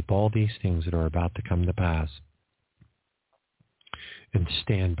escape all these things that are about to come to pass and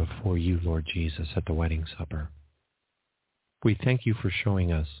stand before you, Lord Jesus, at the wedding supper. We thank you for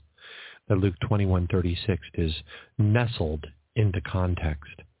showing us that Luke 21:36 is nestled in the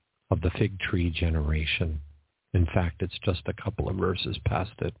context of the fig tree generation. In fact, it's just a couple of verses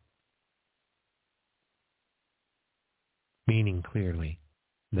past it. Meaning clearly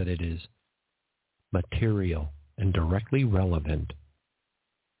that it is material and directly relevant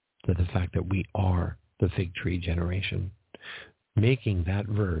to the fact that we are the fig tree generation, making that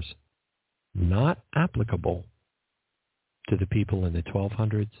verse not applicable to the people in the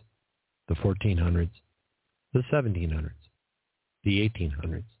 1200s, the 1400s, the 1700s, the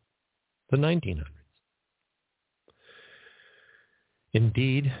 1800s, the 1900s.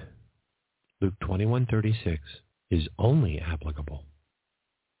 Indeed, Luke 21:36 is only applicable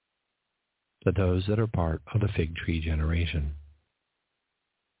to those that are part of the fig tree generation.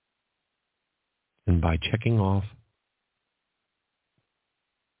 And by checking off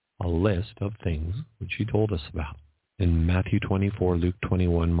a list of things which he told us about in Matthew 24, Luke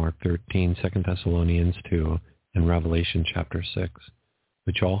 21, Mark 13, 2 Thessalonians 2, and Revelation chapter 6,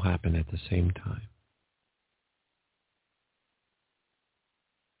 which all happen at the same time.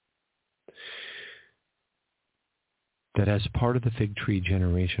 That as part of the fig tree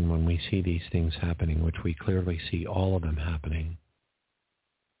generation, when we see these things happening, which we clearly see all of them happening,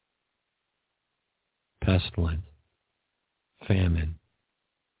 pestilence, famine,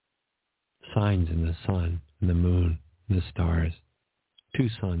 signs in the sun and the moon and the stars, 2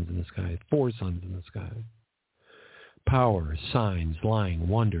 suns in the sky, 4 suns in the sky, power, signs, lying,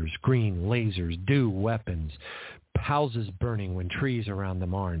 wonders, green, lasers, dew, weapons, houses burning when trees around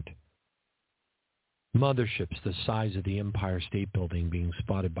them aren't, motherships the size of the Empire State Building being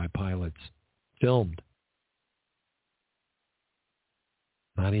spotted by pilots, filmed.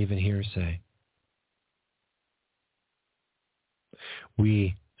 Not even hearsay.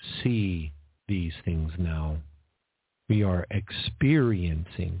 We see these things now. We are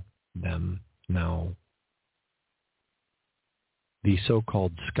experiencing them now. The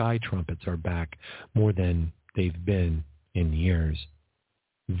so-called sky trumpets are back more than they've been in years.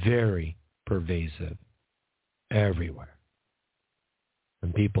 Very pervasive everywhere.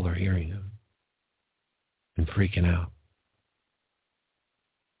 And people are hearing them and freaking out.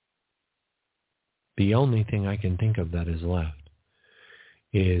 The only thing I can think of that is left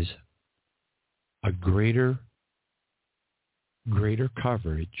is a greater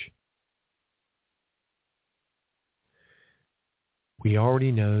coverage. We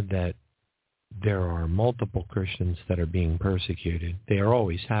already know that there are multiple Christians that are being persecuted. There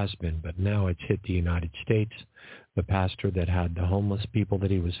always has been, but now it's hit the United States. The pastor that had the homeless people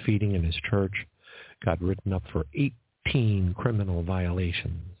that he was feeding in his church got written up for 18 criminal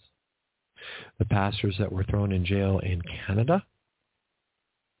violations. The pastors that were thrown in jail in Canada,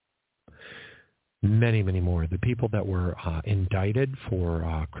 many, many more. The people that were indicted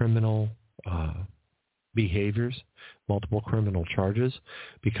for criminal behaviors, multiple criminal charges,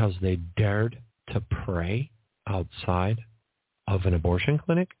 because they dared to pray outside of an abortion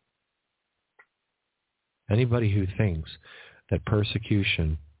clinic. Anybody who thinks that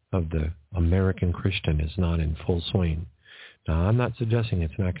persecution of the American Christian is not in full swing. Now, I'm not suggesting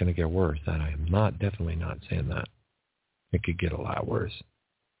it's not going to get worse. That I am definitely not saying that. It could get a lot worse.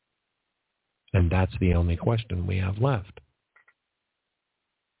 And that's the only question we have left.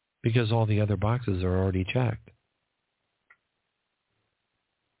 Because all the other boxes are already checked.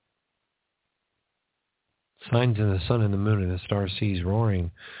 Signs in the sun and the moon and the star seas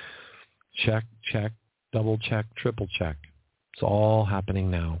roaring. Check, check, double check, triple check. It's all happening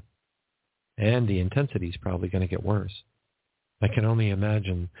now. And the intensity is probably going to get worse. I can only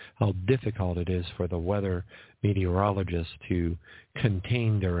imagine how difficult it is for the weather meteorologists to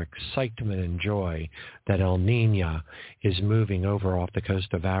contain their excitement and joy that El Niño is moving over off the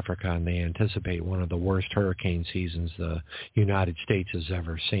coast of Africa, and they anticipate one of the worst hurricane seasons the United States has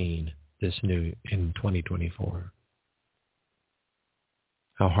ever seen in 2024.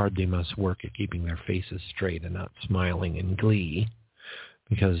 How hard they must work at keeping their faces straight and not smiling in glee,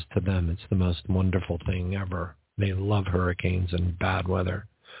 because to them it's the most wonderful thing ever. They love hurricanes and bad weather.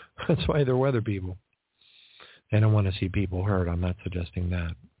 That's why they're weather people. They don't want to see people hurt. I'm not suggesting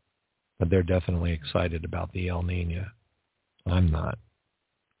that. But they're definitely excited about the El Niño. I'm not.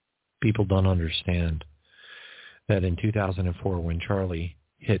 People don't understand that in 2004, when Charlie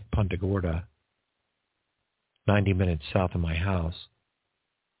hit Punta Gorda, 90 minutes south of my house,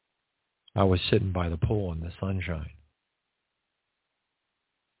 I was sitting by the pool in the sunshine.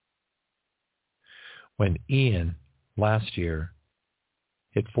 When Ian, last year,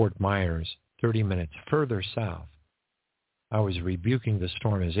 hit Fort Myers 30 minutes further south, I was rebuking the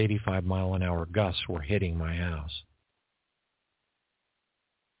storm as 85-mile-an-hour gusts were hitting my house.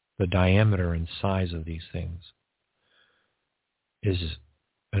 The diameter and size of these things is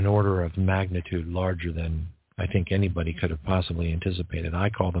an order of magnitude larger than I think anybody could have possibly anticipated. I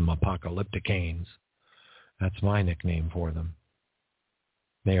call them apocalyptic canes. That's my nickname for them.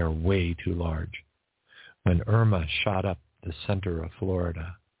 They are way too large. When Irma shot up the center of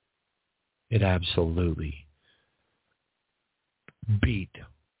Florida, it absolutely beat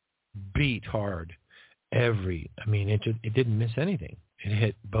hard it didn't miss anything. It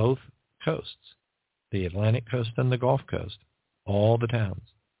hit both coasts, the Atlantic coast and the Gulf Coast. All the towns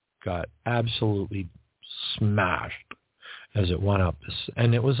got absolutely smashed as it went up.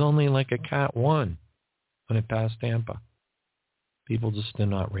 And it was only like a Cat 1 when it passed Tampa. People just did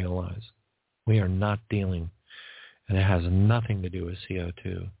not realize. We are not dealing, and it has nothing to do with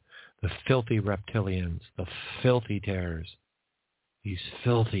CO2. The filthy reptilians, the filthy terrors, these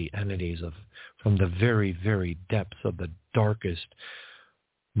filthy entities from the very, very depths of the darkest,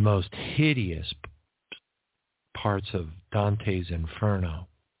 most hideous parts of Dante's Inferno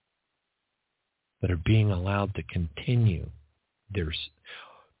that are being allowed to continue their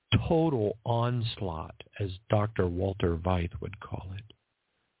total onslaught, as Dr. Walter Veith would call it,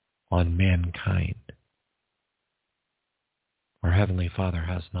 on mankind. Our Heavenly Father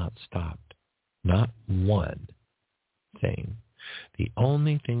has not stopped. Not one thing. The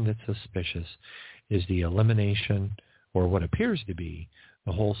only thing that's suspicious is the elimination, or what appears to be,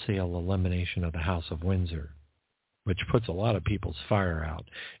 the wholesale elimination of the House of Windsor, which puts a lot of people's fire out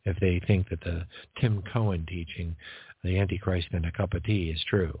if they think that the Tim Cohen teaching, the Antichrist in a cup of tea, is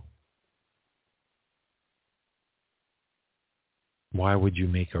true. Why would you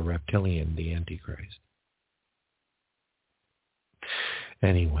make a reptilian the Antichrist?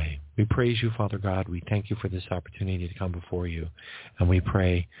 Anyway, we praise you, Father God. We thank you for this opportunity to come before you. And we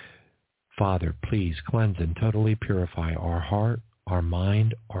pray, Father, please cleanse and totally purify our heart, our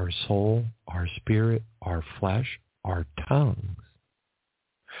mind, our soul, our spirit, our flesh, our tongues,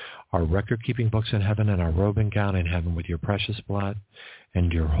 our record-keeping books in heaven and our robe and gown in heaven with your precious blood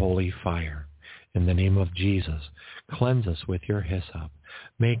and your holy fire. In the name of Jesus, cleanse us with your hyssop.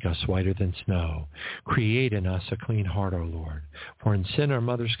 Make us whiter than snow. Create in us a clean heart, O Lord. For in sin our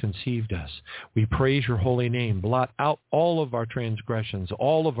mothers conceived us. We praise your holy name. Blot out all of our transgressions,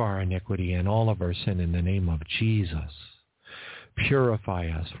 all of our iniquity, and all of our sin in the name of Jesus. Purify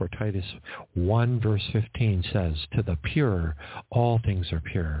us, for Titus 1 verse 15 says, to the pure, all things are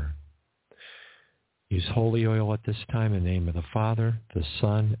pure. Use holy oil at this time in the name of the Father, the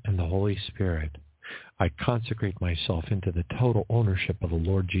Son, and the Holy Spirit. I consecrate myself into the total ownership of the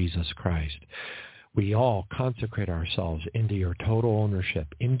Lord Jesus Christ. We all consecrate ourselves into your total ownership.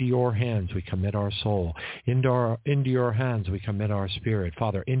 Into your hands we commit our soul. Into your hands we commit our spirit.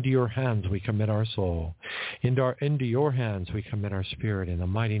 Father, into your hands we commit our soul. Into your hands we commit our spirit in the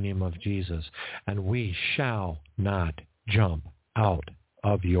mighty name of Jesus. And we shall not jump out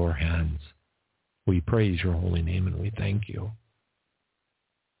of your hands. We praise your holy name and we thank you.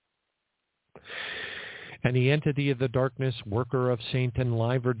 And the entity of the darkness, worker of Satan,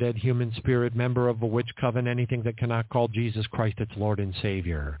 live or dead human spirit, member of a witch coven, anything that cannot call Jesus Christ its Lord and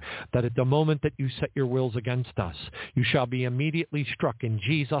Savior, that at the moment that you set your wills against us, you shall be immediately struck in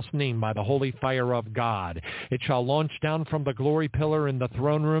Jesus' name by the holy fire of God. It shall launch down from the glory pillar in the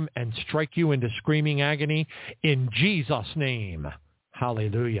throne room and strike you into screaming agony in Jesus' name.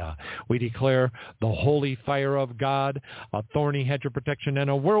 Hallelujah. We declare the holy fire of God, a thorny hedge of protection, and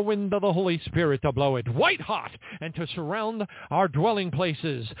a whirlwind of the Holy Spirit to blow it white hot and to surround our dwelling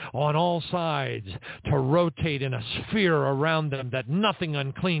places on all sides, to rotate in a sphere around them that nothing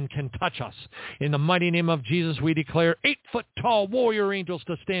unclean can touch us. In the mighty name of Jesus, we declare 8-foot-tall warrior angels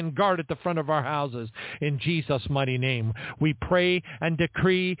to stand guard at the front of our houses. In Jesus' mighty name, we pray and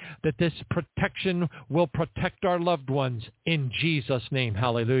decree that this protection will protect our loved ones. In Jesus' name,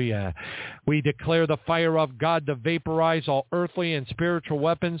 hallelujah. We declare the fire of God to vaporize all earthly and spiritual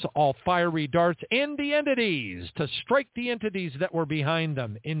weapons, all fiery darts, and the entities, to strike the entities that were behind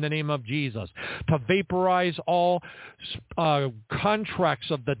them in the name of Jesus, to vaporize all contracts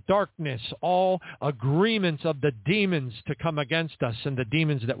of the darkness, all agreements of the demons to come against us and the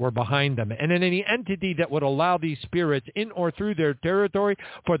demons that were behind them, and in any entity that would allow these spirits in or through their territory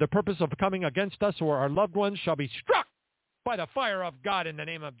for the purpose of coming against us or our loved ones shall be struck by the fire of God in the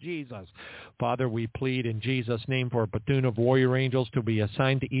name of Jesus. Father, we plead in Jesus' name for a platoon of warrior angels to be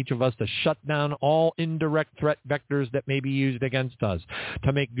assigned to each of us to shut down all indirect threat vectors that may be used against us,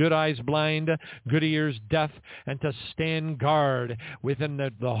 to make good eyes blind, good ears deaf, and to stand guard within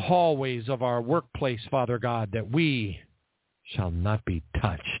the hallways of our workplace, Father God, that we shall not be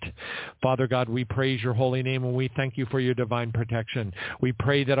touched. Father God, we praise your holy name and we thank you for your divine protection. We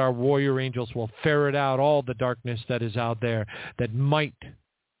pray that our warrior angels will ferret out all the darkness that is out there that might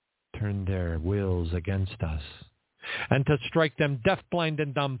turn their wills against us, and to strike them deaf, blind,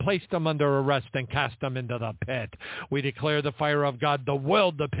 and dumb, place them under arrest, and cast them into the pit. We declare the fire of God to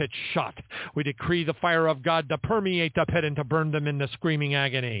weld the pit shut. We decree the fire of God to permeate the pit and to burn them into screaming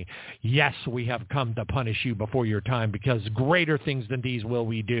agony. Yes, we have come to punish you before your time, because greater things than these will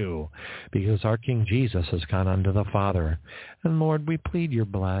we do, because our King Jesus has gone unto the Father. And Lord, we plead your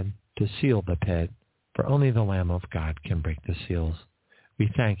blood to seal the pit, for only the Lamb of God can break the seals. We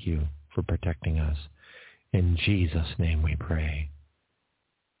thank you for protecting us. In Jesus' name we pray.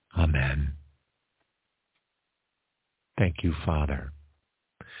 Amen. Thank you, Father.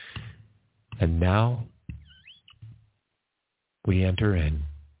 And now we enter into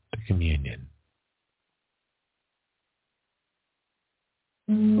communion.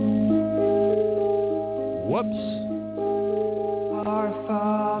 Whoops. Our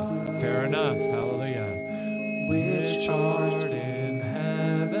Father, Fair enough. Hallelujah. which art in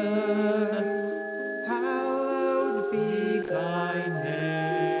heaven, hallowed be thy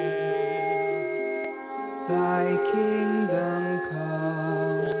name. Thy kingdom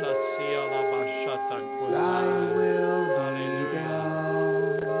come, thy will be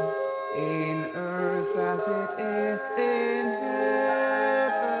done, in earth as it is in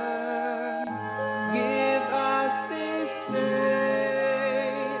heaven. Give us this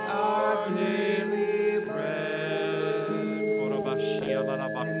day our daily bread,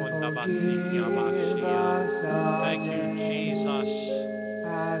 and forgive us our Thank you, Jesus.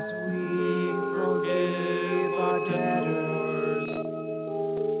 as we forgive our debtors.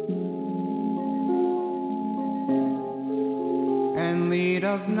 And lead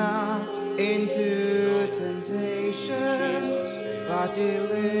us not into temptation, but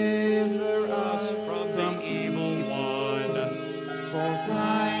deliver us from the evil one. For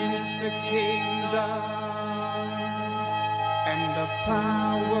thine is the kingdom, and the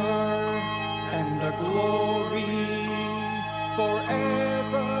power, glory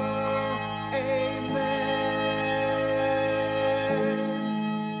forever. Amen.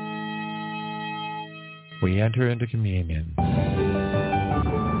 We enter into communion.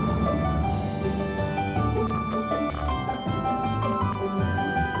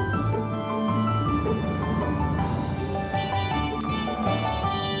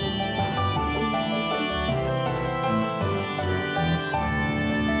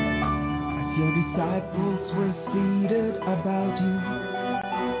 Your disciples were seated about you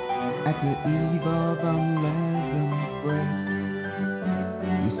at the eve of unleavened bread.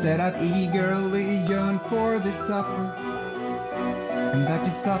 You said I'd eagerly yearn for this supper, and that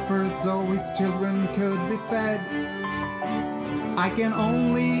you suffered so his children could be fed. I can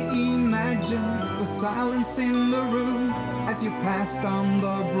only imagine the silence in the room as you passed on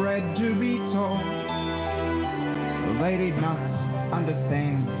the bread to be torn. They did not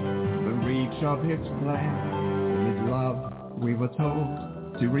understand the reach of his plan. In his love, we were told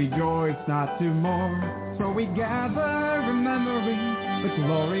to rejoice, not to mourn. So we gather, remembering the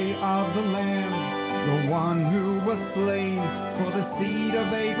glory of the Lamb, the one who was slain for the seed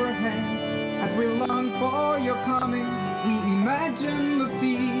of Abraham. As we long for your coming, we imagine the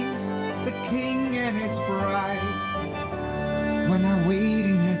feast, the King and his bride. When our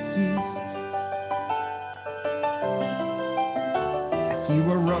waiting has ceased, you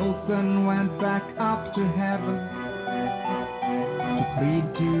arose and went back up to heaven to plead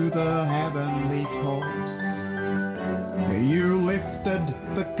to the heavenly court. You lifted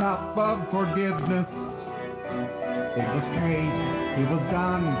the cup of forgiveness. It was paid, it was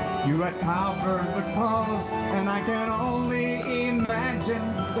done. You had covered the cause, and I can only imagine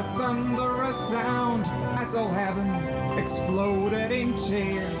the thunderous sound as all heaven exploded in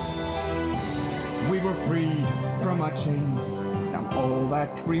cheers. We were freed from our chains. All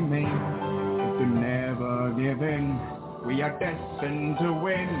that remains is to never give in. We are destined to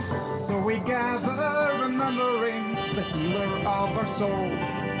win. So we gather, remembering the healer of our soul,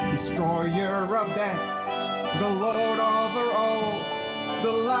 destroyer of death, the Lord over all,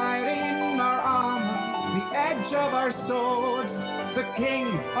 the light in our armor, the edge of our sword, the King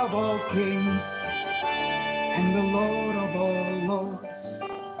of all kings, and the Lord of all lords.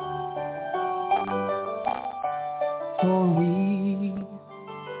 For we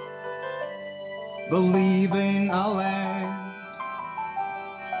believe in a land,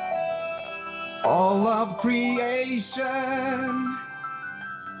 all of creation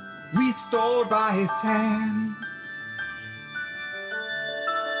restored by his hand.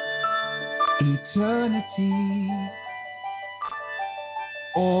 Eternity,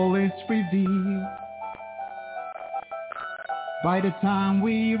 all is revealed. By the time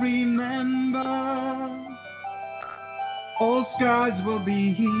we remember, all scars will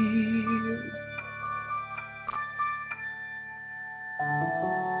be healed.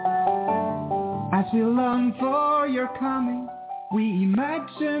 As we long for your coming, we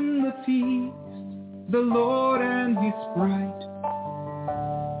imagine the feast, the Lord and his bride.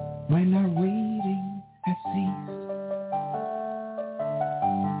 When our waiting has ceased,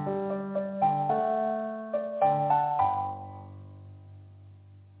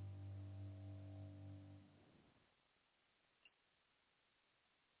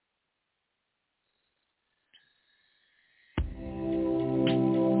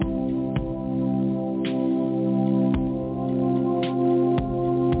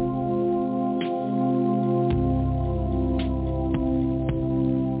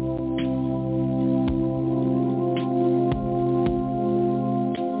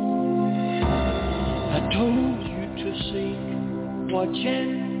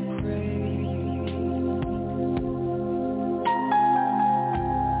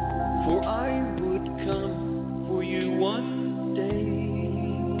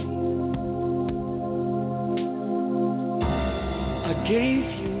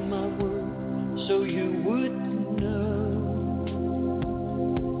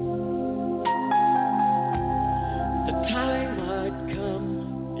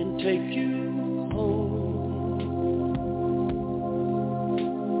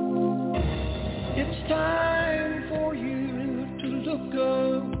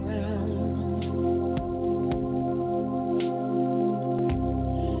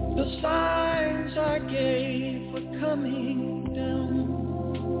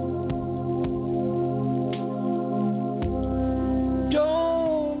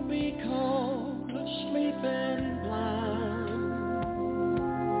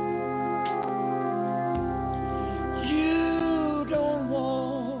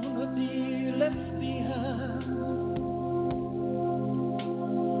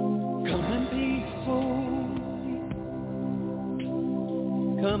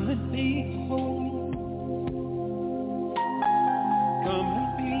 Come and behold. Come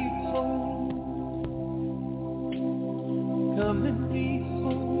and behold. Come and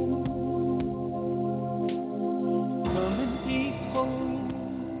behold. Come and behold.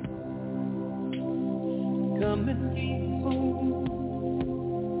 Come and behold.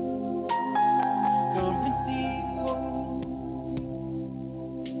 Come and behold.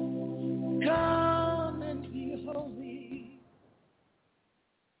 Come and be holy.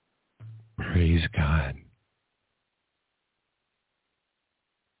 Praise God.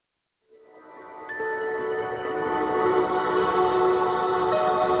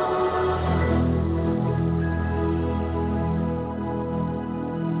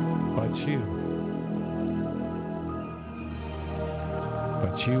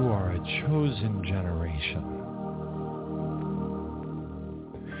 But you are a chosen generation,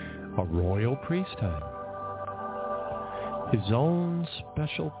 a royal priesthood, his own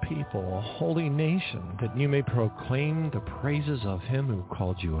special people, a holy nation, that you may proclaim the praises of him who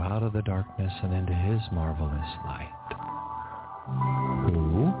called you out of the darkness and into his marvelous light,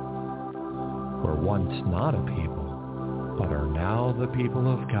 who were once not a people, but are now the people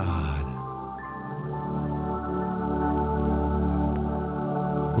of God,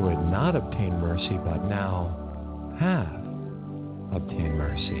 who had not obtained mercy, but now have obtained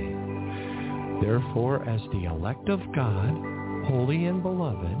mercy. Therefore, as the elect of God, holy and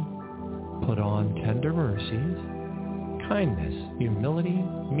beloved, put on tender mercies, kindness, humility,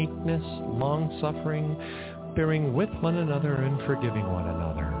 meekness, long-suffering, bearing with one another and forgiving one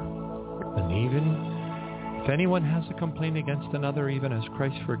another. And even if anyone has a complaint against another, even as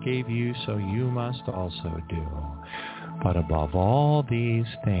Christ forgave you, so you must also do. But above all these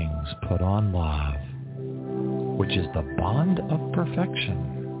things, put on love, which is the bond of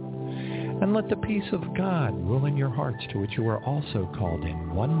perfection. And let the peace of God rule in your hearts, to which you are also called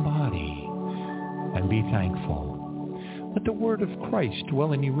in one body, and be thankful. Let the word of Christ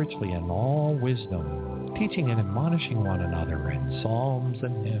dwell in you richly in all wisdom, teaching and admonishing one another in psalms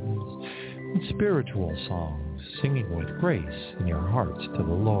and hymns and spiritual songs, singing with grace in your hearts to the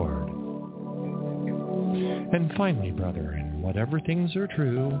Lord. And finally, brethren, whatever things are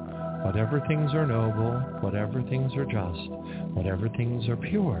true, whatever things are noble, whatever things are just, whatever things are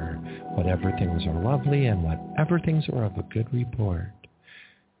pure, whatever things are lovely, and whatever things are of a good report,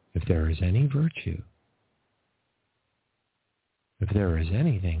 if there is any virtue, if there is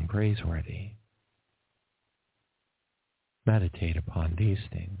anything praiseworthy, meditate upon these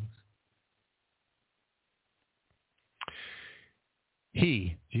things.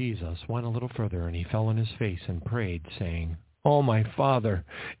 He, Jesus, went a little further, and he fell on his face and prayed, saying, "Oh, my Father,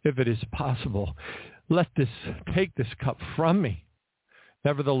 if it is possible, take this cup from me.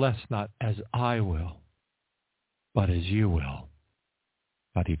 Nevertheless, not as I will, but as you will."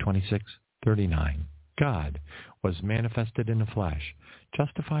 Matthew 26:39. God was manifested in the flesh,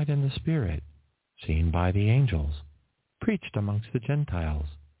 justified in the Spirit, seen by the angels, preached amongst the Gentiles,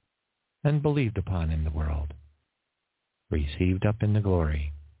 and believed upon in the world, received up in the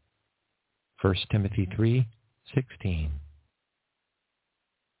glory. 1 Timothy 3:16.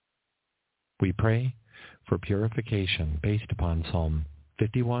 We pray for purification based upon Psalm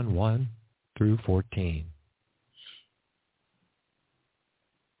 51:1 through 14.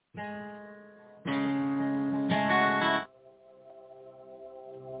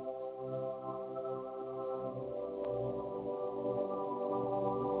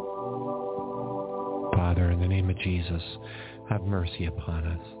 Father, in the name of Jesus, have mercy upon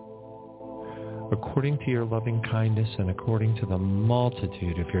us. According to your loving kindness and according to the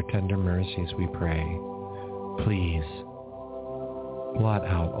multitude of your tender mercies, we pray, please blot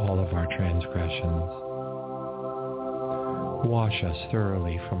out all of our transgressions. Wash us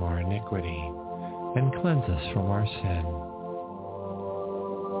thoroughly from our iniquity and cleanse us from our sin.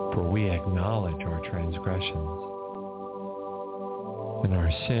 For we acknowledge our transgressions, and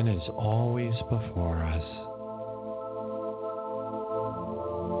our sin is always before us.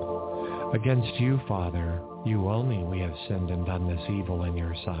 Against you, Father, you only we have sinned and done this evil in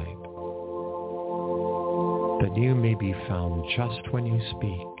your sight, that you may be found just when you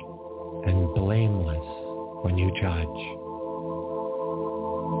speak and blameless when you judge.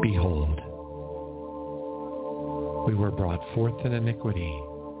 Behold, we were brought forth in iniquity,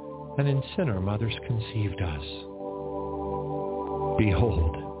 and in sin our mothers conceived us.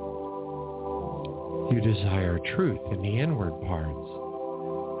 Behold, you desire truth in the inward parts,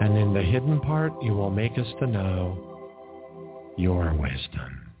 and in the hidden part you will make us to know your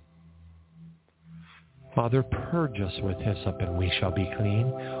wisdom. Father, purge us with hyssop, and we shall be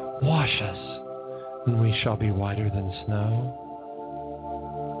clean. Wash us, and we shall be whiter than snow.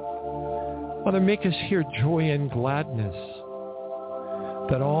 Father, make us hear joy and gladness,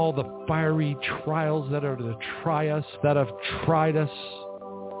 that all the fiery trials that are to try us, that have tried us,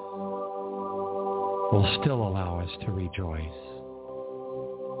 will still allow us to rejoice.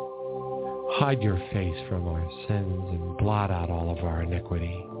 Hide your face from our sins and blot out all of our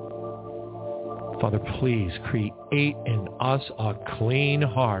iniquity. Father, please create in us a clean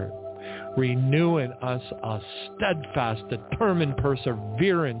heart. Renew in us a steadfast, determined,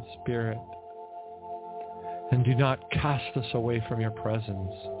 perseverant spirit. And do not cast us away from your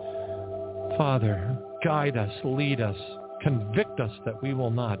presence. Father, guide us, lead us, convict us that we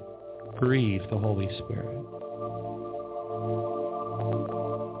will not grieve the Holy Spirit.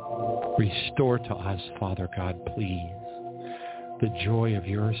 Restore to us, Father God, please, the joy of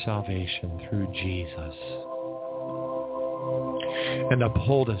your salvation through Jesus. And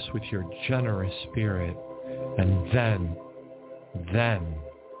uphold us with your generous spirit. And then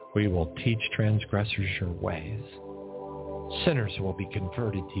we will teach transgressors your ways. Sinners will be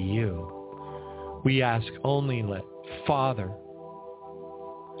converted to you. We ask only, Father,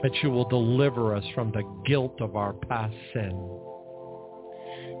 that you will deliver us from the guilt of our past sin.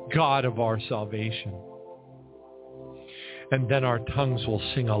 God of our salvation. And then our tongues will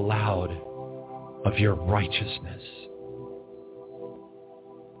sing aloud of your righteousness.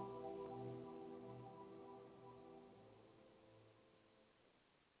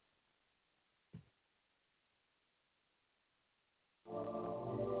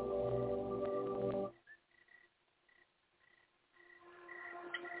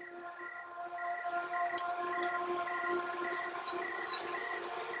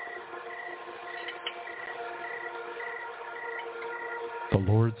 The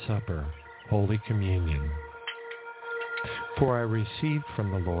Lord's Supper, Holy Communion. For I received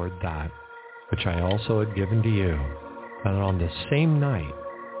from the Lord that which I also had given to you, that on the same night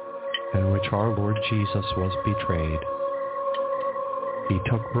in which our Lord Jesus was betrayed,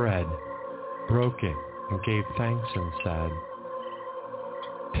 he took bread, broke it, and gave thanks and said,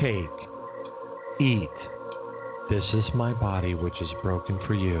 "Take, eat. This is my body which is broken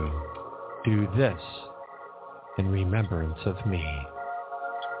for you. Do this in remembrance of me."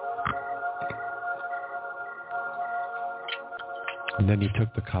 And then he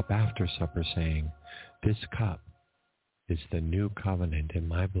took the cup after supper, saying, "This cup is the new covenant in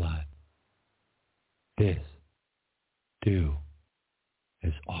my blood. This do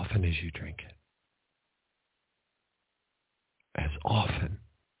as often as you drink it." As often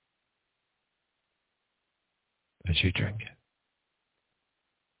as you drink it.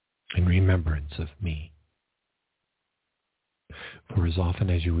 In remembrance of me. For as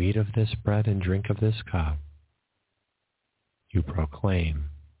often as you eat of this bread and drink of this cup, you proclaim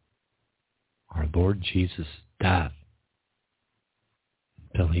our Lord Jesus' death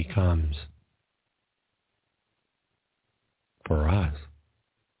till he comes for us.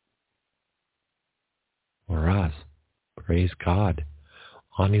 For us. Praise God.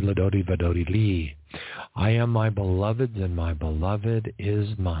 Ani ladodi vadodi li. I am my beloved's and my beloved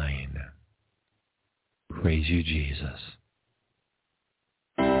is mine. Praise you, Jesus.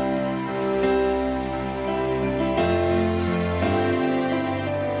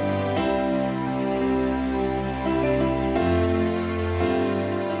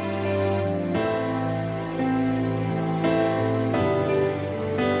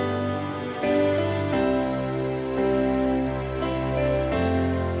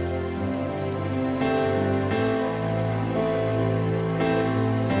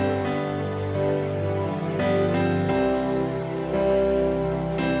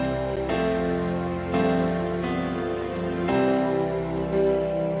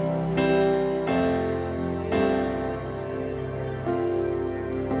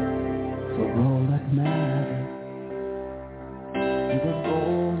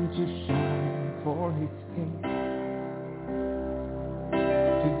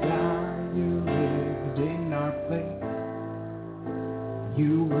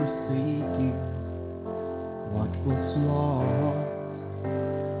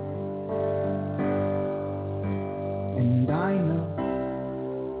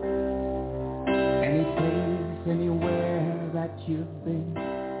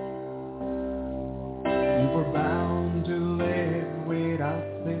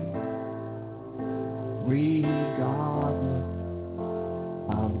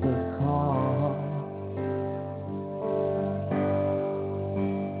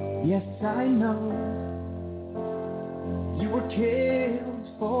 Yes, I know you were killed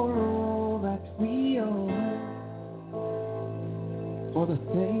for all that we owe. For the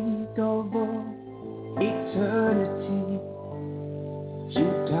sake of all eternity, you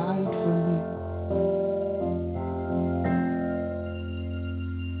died for me.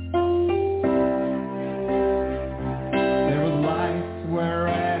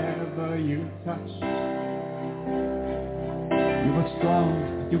 touch. You were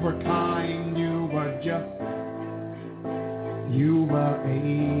strong, you were kind, you were just. You were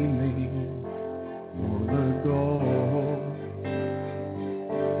aiming for the goal.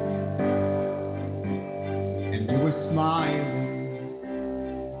 And you were smiling,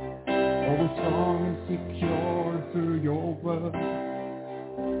 always strong and secure through your word.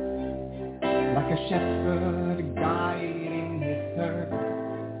 Like a shepherd guiding his herd,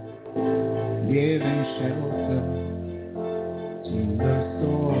 giving shelter to the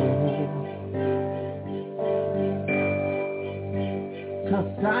soul.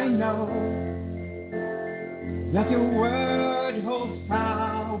 'Cause I know that your word holds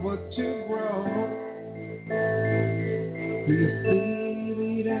power to grow. Through your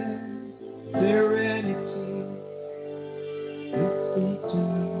spirit and serenity, you speak to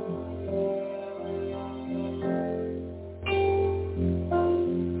me.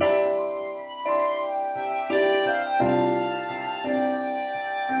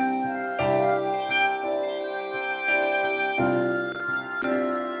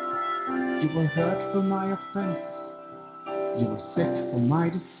 You were hurt for my offenses. You were sick for my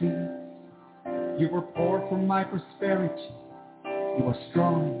disease. You were poor for my prosperity. You are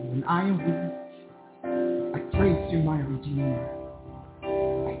strong when I am weak. I praise you, my Redeemer.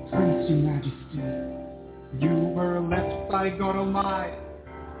 I praise you, Majesty. You were left by God Almighty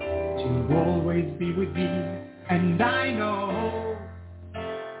to always be with you. And I know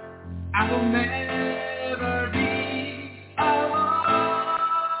I will never be alone.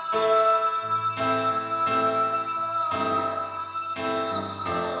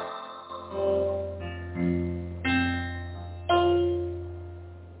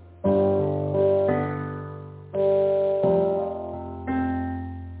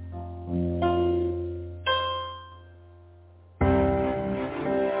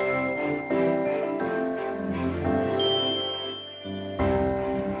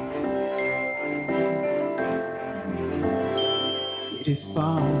 It is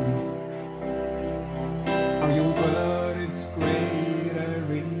found how your word is greater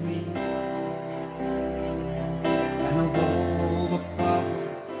in me than of all the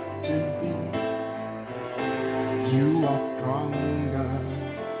powers to be. You are stronger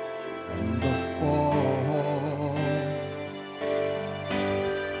than the fall.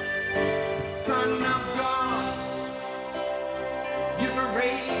 Son of God, you were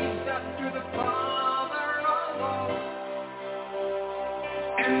raised up to the Father of all.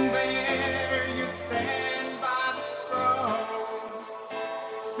 And there you stand by the throne,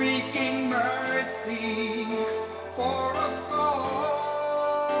 speaking mercy for us all.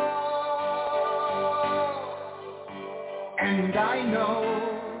 And I know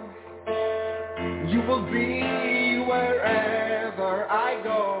you will be wherever I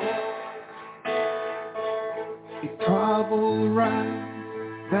go. If trouble rise,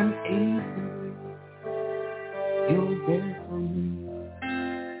 then easily you'll bear for me.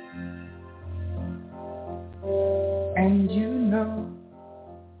 And you know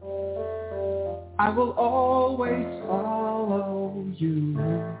I will always follow you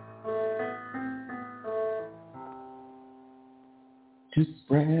to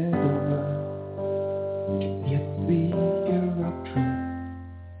spread the word, be a speaker of truth.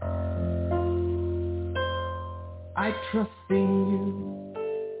 I trust in you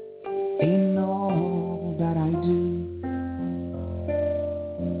in all that I do.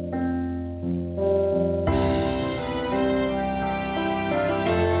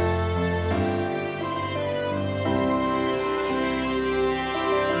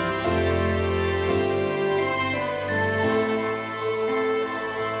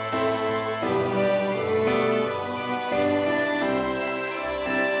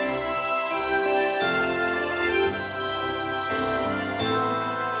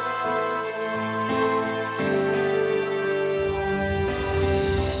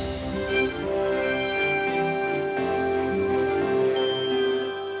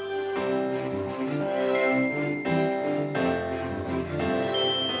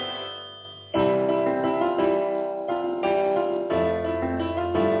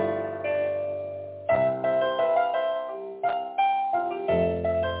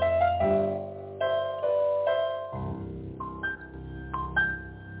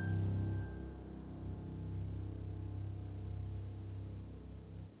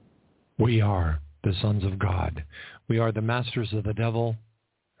 We are the sons of God. We are the masters of the devil,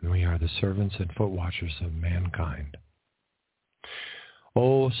 and we are the servants and foot washers of mankind.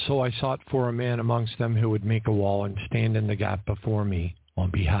 Oh, so I sought for a man amongst them who would make a wall and stand in the gap before me on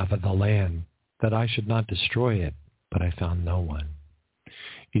behalf of the land, that I should not destroy it, but I found no one.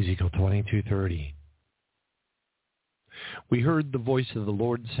 Ezekiel 22:30. We heard the voice of the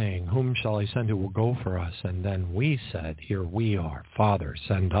Lord saying, whom shall I send who will go for us? And then we said, here we are. Father,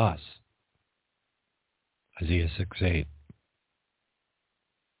 send us. Isaiah 6:8.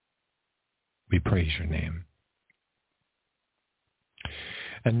 We praise your name.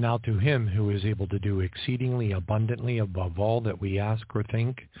 And now to him who is able to do exceedingly abundantly above all that we ask or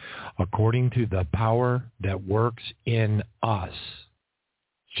think, according to the power that works in us,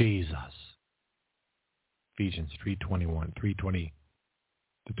 Jesus. Ephesians 3:20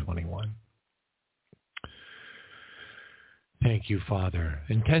 to 21. Thank you, Father.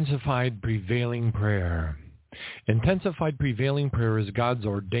 Intensified prevailing prayer. Intensified prevailing prayer is God's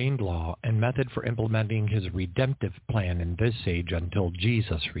ordained law and method for implementing his redemptive plan in this age until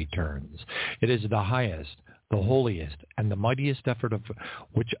Jesus returns. It is the highest, the holiest, and the mightiest effort of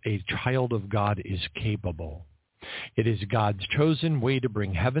which a child of God is capable. It is God's chosen way to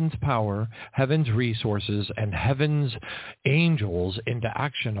bring heaven's power, heaven's resources, and heaven's angels into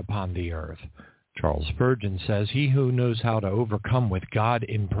action upon the earth. Charles Spurgeon says, he who knows how to overcome with God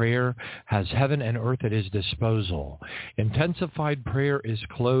in prayer has heaven and earth at his disposal. Intensified prayer is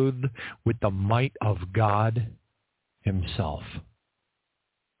clothed with the might of God himself.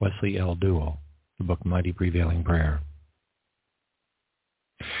 Wesley L. Duell, the book Mighty Prevailing Prayer.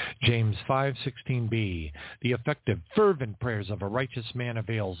 James 5:16b, the effective, fervent prayers of a righteous man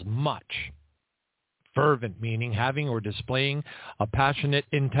avails much. Fervent meaning having or displaying a passionate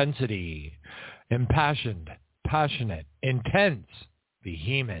intensity. Impassioned, passionate, intense,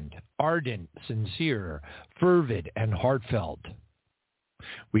 vehement, ardent, sincere, fervid, and heartfelt.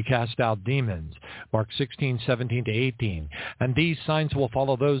 We cast out demons. Mark 16:17 to 18. And these signs will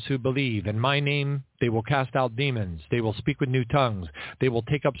follow those who believe. In my name they will cast out demons. They will speak with new tongues. They will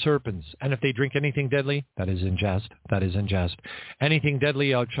take up serpents. And if they drink anything deadly, that is in jest, anything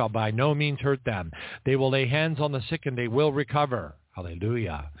deadly shall by no means hurt them. They will lay hands on the sick and they will recover.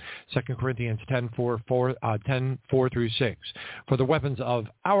 Hallelujah. 2 Corinthians 10:4 through 6. For the weapons of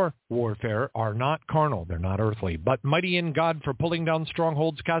our warfare are not carnal, they're not earthly, but mighty in God for pulling down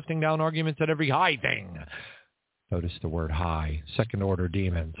strongholds, casting down arguments at every high thing. Notice the word high. Second order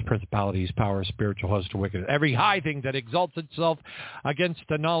demons, principalities, powers, spiritual hosts of wickedness. Every high thing that exalts itself against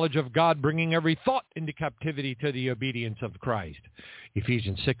the knowledge of God, bringing every thought into captivity to the obedience of Christ.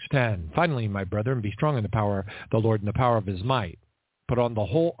 Ephesians 6:10. Finally, my brethren, be strong in the power of the Lord and the power of his might. Put on the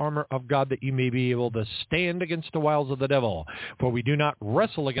whole armor of God that you may be able to stand against the wiles of the devil. For we do not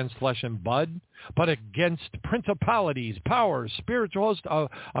wrestle against flesh and blood, but against principalities, powers,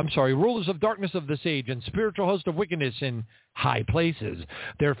 rulers of darkness of this age, and spiritual hosts of wickedness in high places.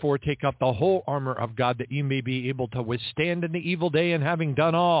 Therefore take up the whole armor of God that you may be able to withstand in the evil day, and having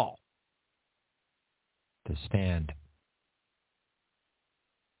done all, to stand.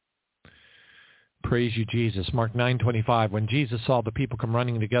 Praise you, Jesus. Mark 9:25. When Jesus saw the people come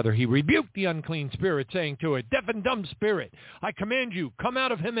running together, he rebuked the unclean spirit, saying to it, deaf and dumb spirit, I command you, come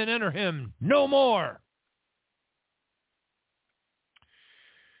out of him and enter him no more.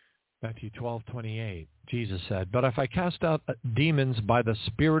 Matthew 12:28. Jesus said, but if I cast out demons by the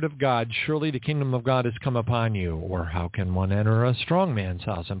Spirit of God, surely the kingdom of God has come upon you. Or how can one enter a strong man's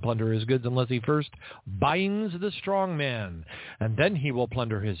house and plunder his goods unless he first binds the strong man, and then he will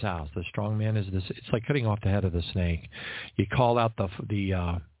plunder his house? The strong man is this. It's like cutting off the head of the snake. You call out the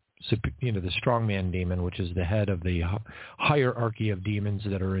strong man demon, which is the head of the hierarchy of demons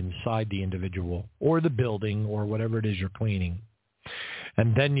that are inside the individual or the building or whatever it is you're cleaning.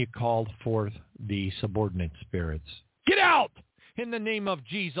 And then you called forth the subordinate spirits. Get out in the name of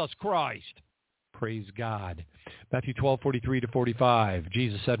Jesus Christ. Praise God. Matthew 12:43 to 45.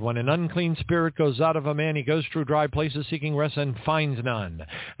 Jesus said, when an unclean spirit goes out of a man, he goes through dry places seeking rest and finds none.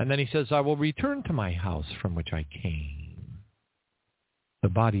 And then he says, I will return to my house from which I came. The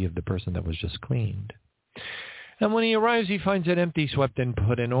body of the person that was just cleaned. And when he arrives, he finds it empty, swept, and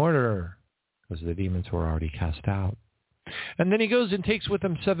put in order, because the demons were already cast out. And then he goes and takes with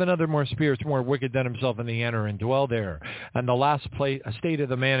him 7 other more spirits more wicked than himself, and they enter and dwell there. And the last state of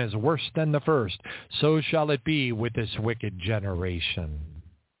the man is worse than the first. So shall it be with this wicked generation.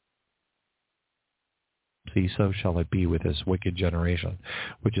 See, so shall it be with this wicked generation,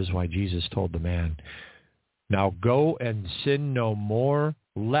 which is why Jesus told the man, now go and sin no more,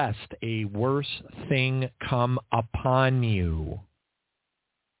 lest a worse thing come upon you.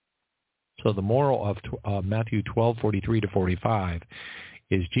 So the moral of Matthew 12:43 to 45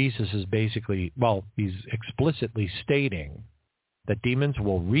 is Jesus is basically, he's explicitly stating that demons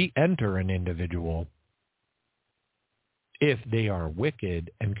will re-enter an individual if they are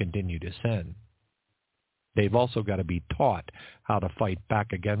wicked and continue to sin. They've also got to be taught how to fight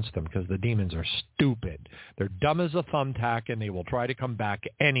back against them because the demons are stupid. They're dumb as a thumbtack, and they will try to come back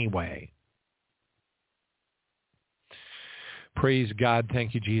anyway. Praise God.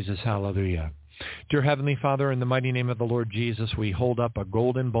 Thank you, Jesus. Hallelujah. Dear Heavenly Father, in the mighty name of the Lord Jesus, we hold up a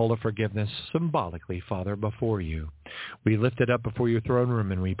golden bowl of forgiveness symbolically, Father, before you. We lift it up before your throne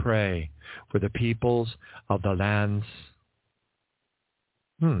room and we pray for the peoples of the lands.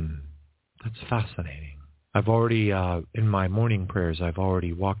 That's fascinating. I've already, in my morning prayers, I've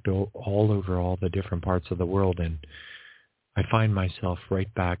already walked all over all the different parts of the world, and I find myself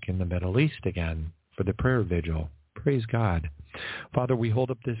right back in the Middle East again for the prayer vigil. Praise God. Father, we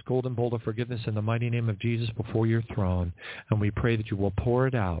hold up this golden bowl of forgiveness in the mighty name of Jesus before your throne, and we pray that you will pour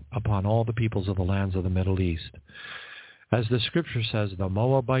it out upon all the peoples of the lands of the Middle East. As the scripture says, the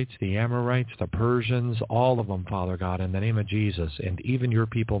Moabites, the Amorites, the Persians, all of them, Father God, in the name of Jesus, and even your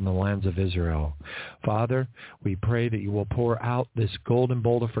people in the lands of Israel. Father, we pray that you will pour out this golden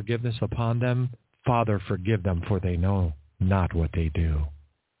bowl of forgiveness upon them. Father, forgive them, for they know not what they do.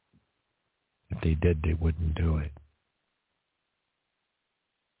 If they did, they wouldn't do it.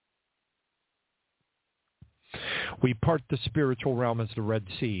 We part the spiritual realm as the Red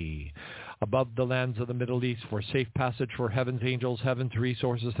Sea, above the lands of the Middle East, for safe passage for heaven's angels, heaven's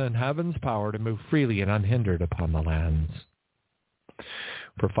resources, and heaven's power to move freely and unhindered upon the lands.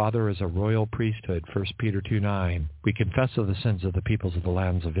 For Father, as a royal priesthood, 1 Peter 2:9, we confess of the sins of the peoples of the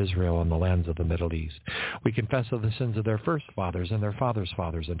lands of Israel and the lands of the Middle East. We confess of the sins of their first fathers and their fathers'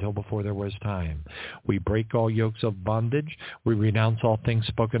 fathers until before there was time. We break all yokes of bondage. We renounce all things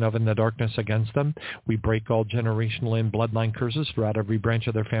spoken of in the darkness against them. We break all generational and bloodline curses throughout every branch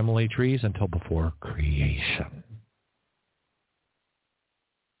of their family trees until before creation.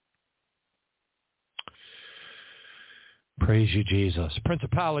 Praise you, Jesus.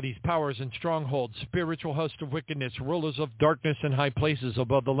 Principalities, powers, and strongholds, spiritual hosts of wickedness, rulers of darkness in high places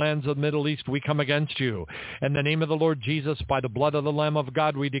above the lands of the Middle East, we come against you. In the name of the Lord Jesus, by the blood of the Lamb of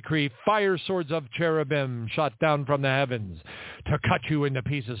God, we decree fire swords of cherubim shot down from the heavens to cut you into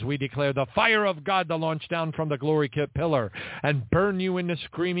pieces. We declare the fire of God to launch down from the glory pillar and burn you into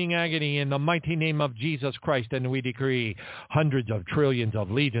screaming agony in the mighty name of Jesus Christ. And we decree hundreds of trillions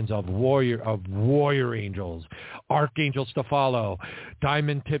of legions of warrior angels, archangels to follow,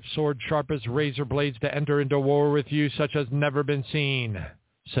 diamond-tipped sword sharp as razor blades to enter into war with you, such as never been seen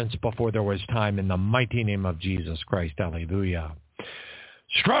since before there was time, in the mighty name of Jesus Christ. Hallelujah.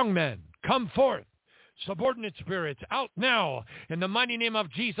 Strong men, come forth. Subordinate spirits, out now. In the mighty name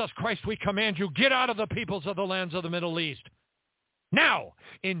of Jesus Christ, we command you, get out of the peoples of the lands of the Middle East. Now,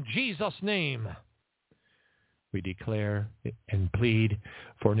 in Jesus' name, we declare and plead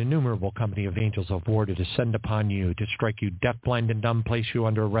for an innumerable company of angels of war to descend upon you, to strike you deaf, blind, and dumb, place you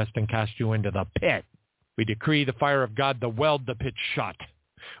under arrest, and cast you into the pit. We decree the fire of God to weld the pit shut.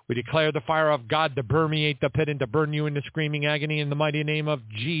 We declare the fire of God to permeate the pit and to burn you into screaming agony. In the mighty name of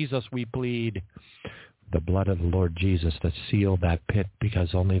Jesus, we plead the blood of the Lord Jesus to seal that pit,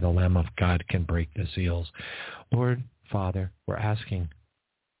 because only the Lamb of God can break the seals. Lord, Father, we're asking,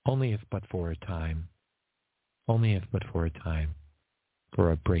 only if but for a time,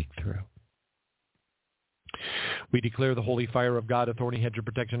 for a breakthrough. We declare the holy fire of God, a thorny hedge of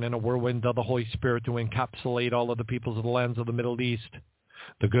protection, and a whirlwind of the Holy Spirit to encapsulate all of the peoples of the lands of the Middle East,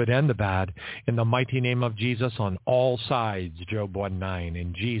 the good and the bad, in the mighty name of Jesus on all sides. Job 1:9.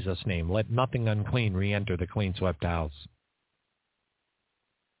 In Jesus' name, let nothing unclean re-enter the clean-swept house.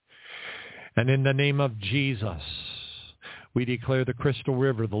 And in the name of Jesus, we declare the crystal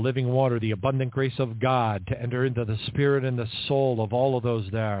river, the living water, the abundant grace of God to enter into the spirit and the soul of all of those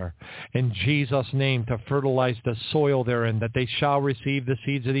there. In Jesus' name, to fertilize the soil therein, that they shall receive the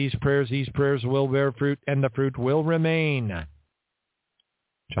seeds of these prayers. These prayers will bear fruit, and the fruit will remain.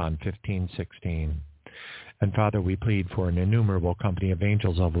 John 15:16. And Father, we plead for an innumerable company of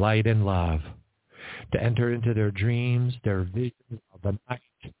angels of light and love to enter into their dreams, their visions of the night,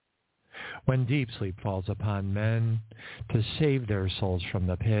 when deep sleep falls upon men, to save their souls from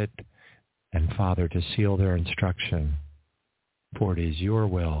the pit, and Father, to seal their instruction. For it is your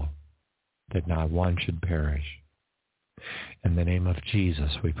will that not one should perish. In the name of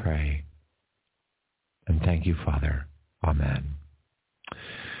Jesus we pray. And thank you, Father. Amen.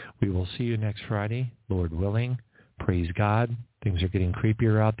 We will see you next Friday, Lord willing. Praise God. Things are getting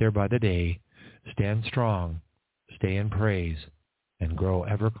creepier out there by the day. Stand strong, stay in praise, and grow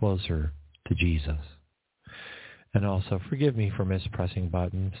ever closer to Jesus. And also, forgive me for mispressing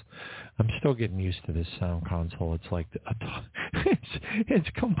buttons. I'm still getting used to this sound console. It's like it's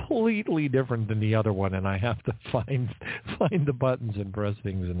completely different than the other one, and I have to find the buttons and press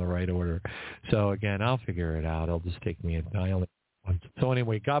things in the right order. So again, I'll figure it out. It'll just take me I only once. So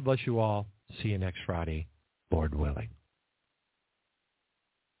anyway, God bless you all. See you next Friday, Lord willing.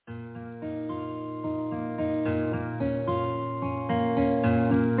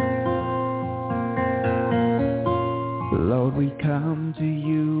 Lord, we come to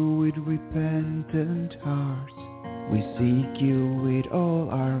you with repentant hearts. We seek you with all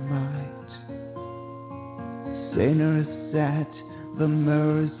our might. Sinners at the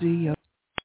mercy of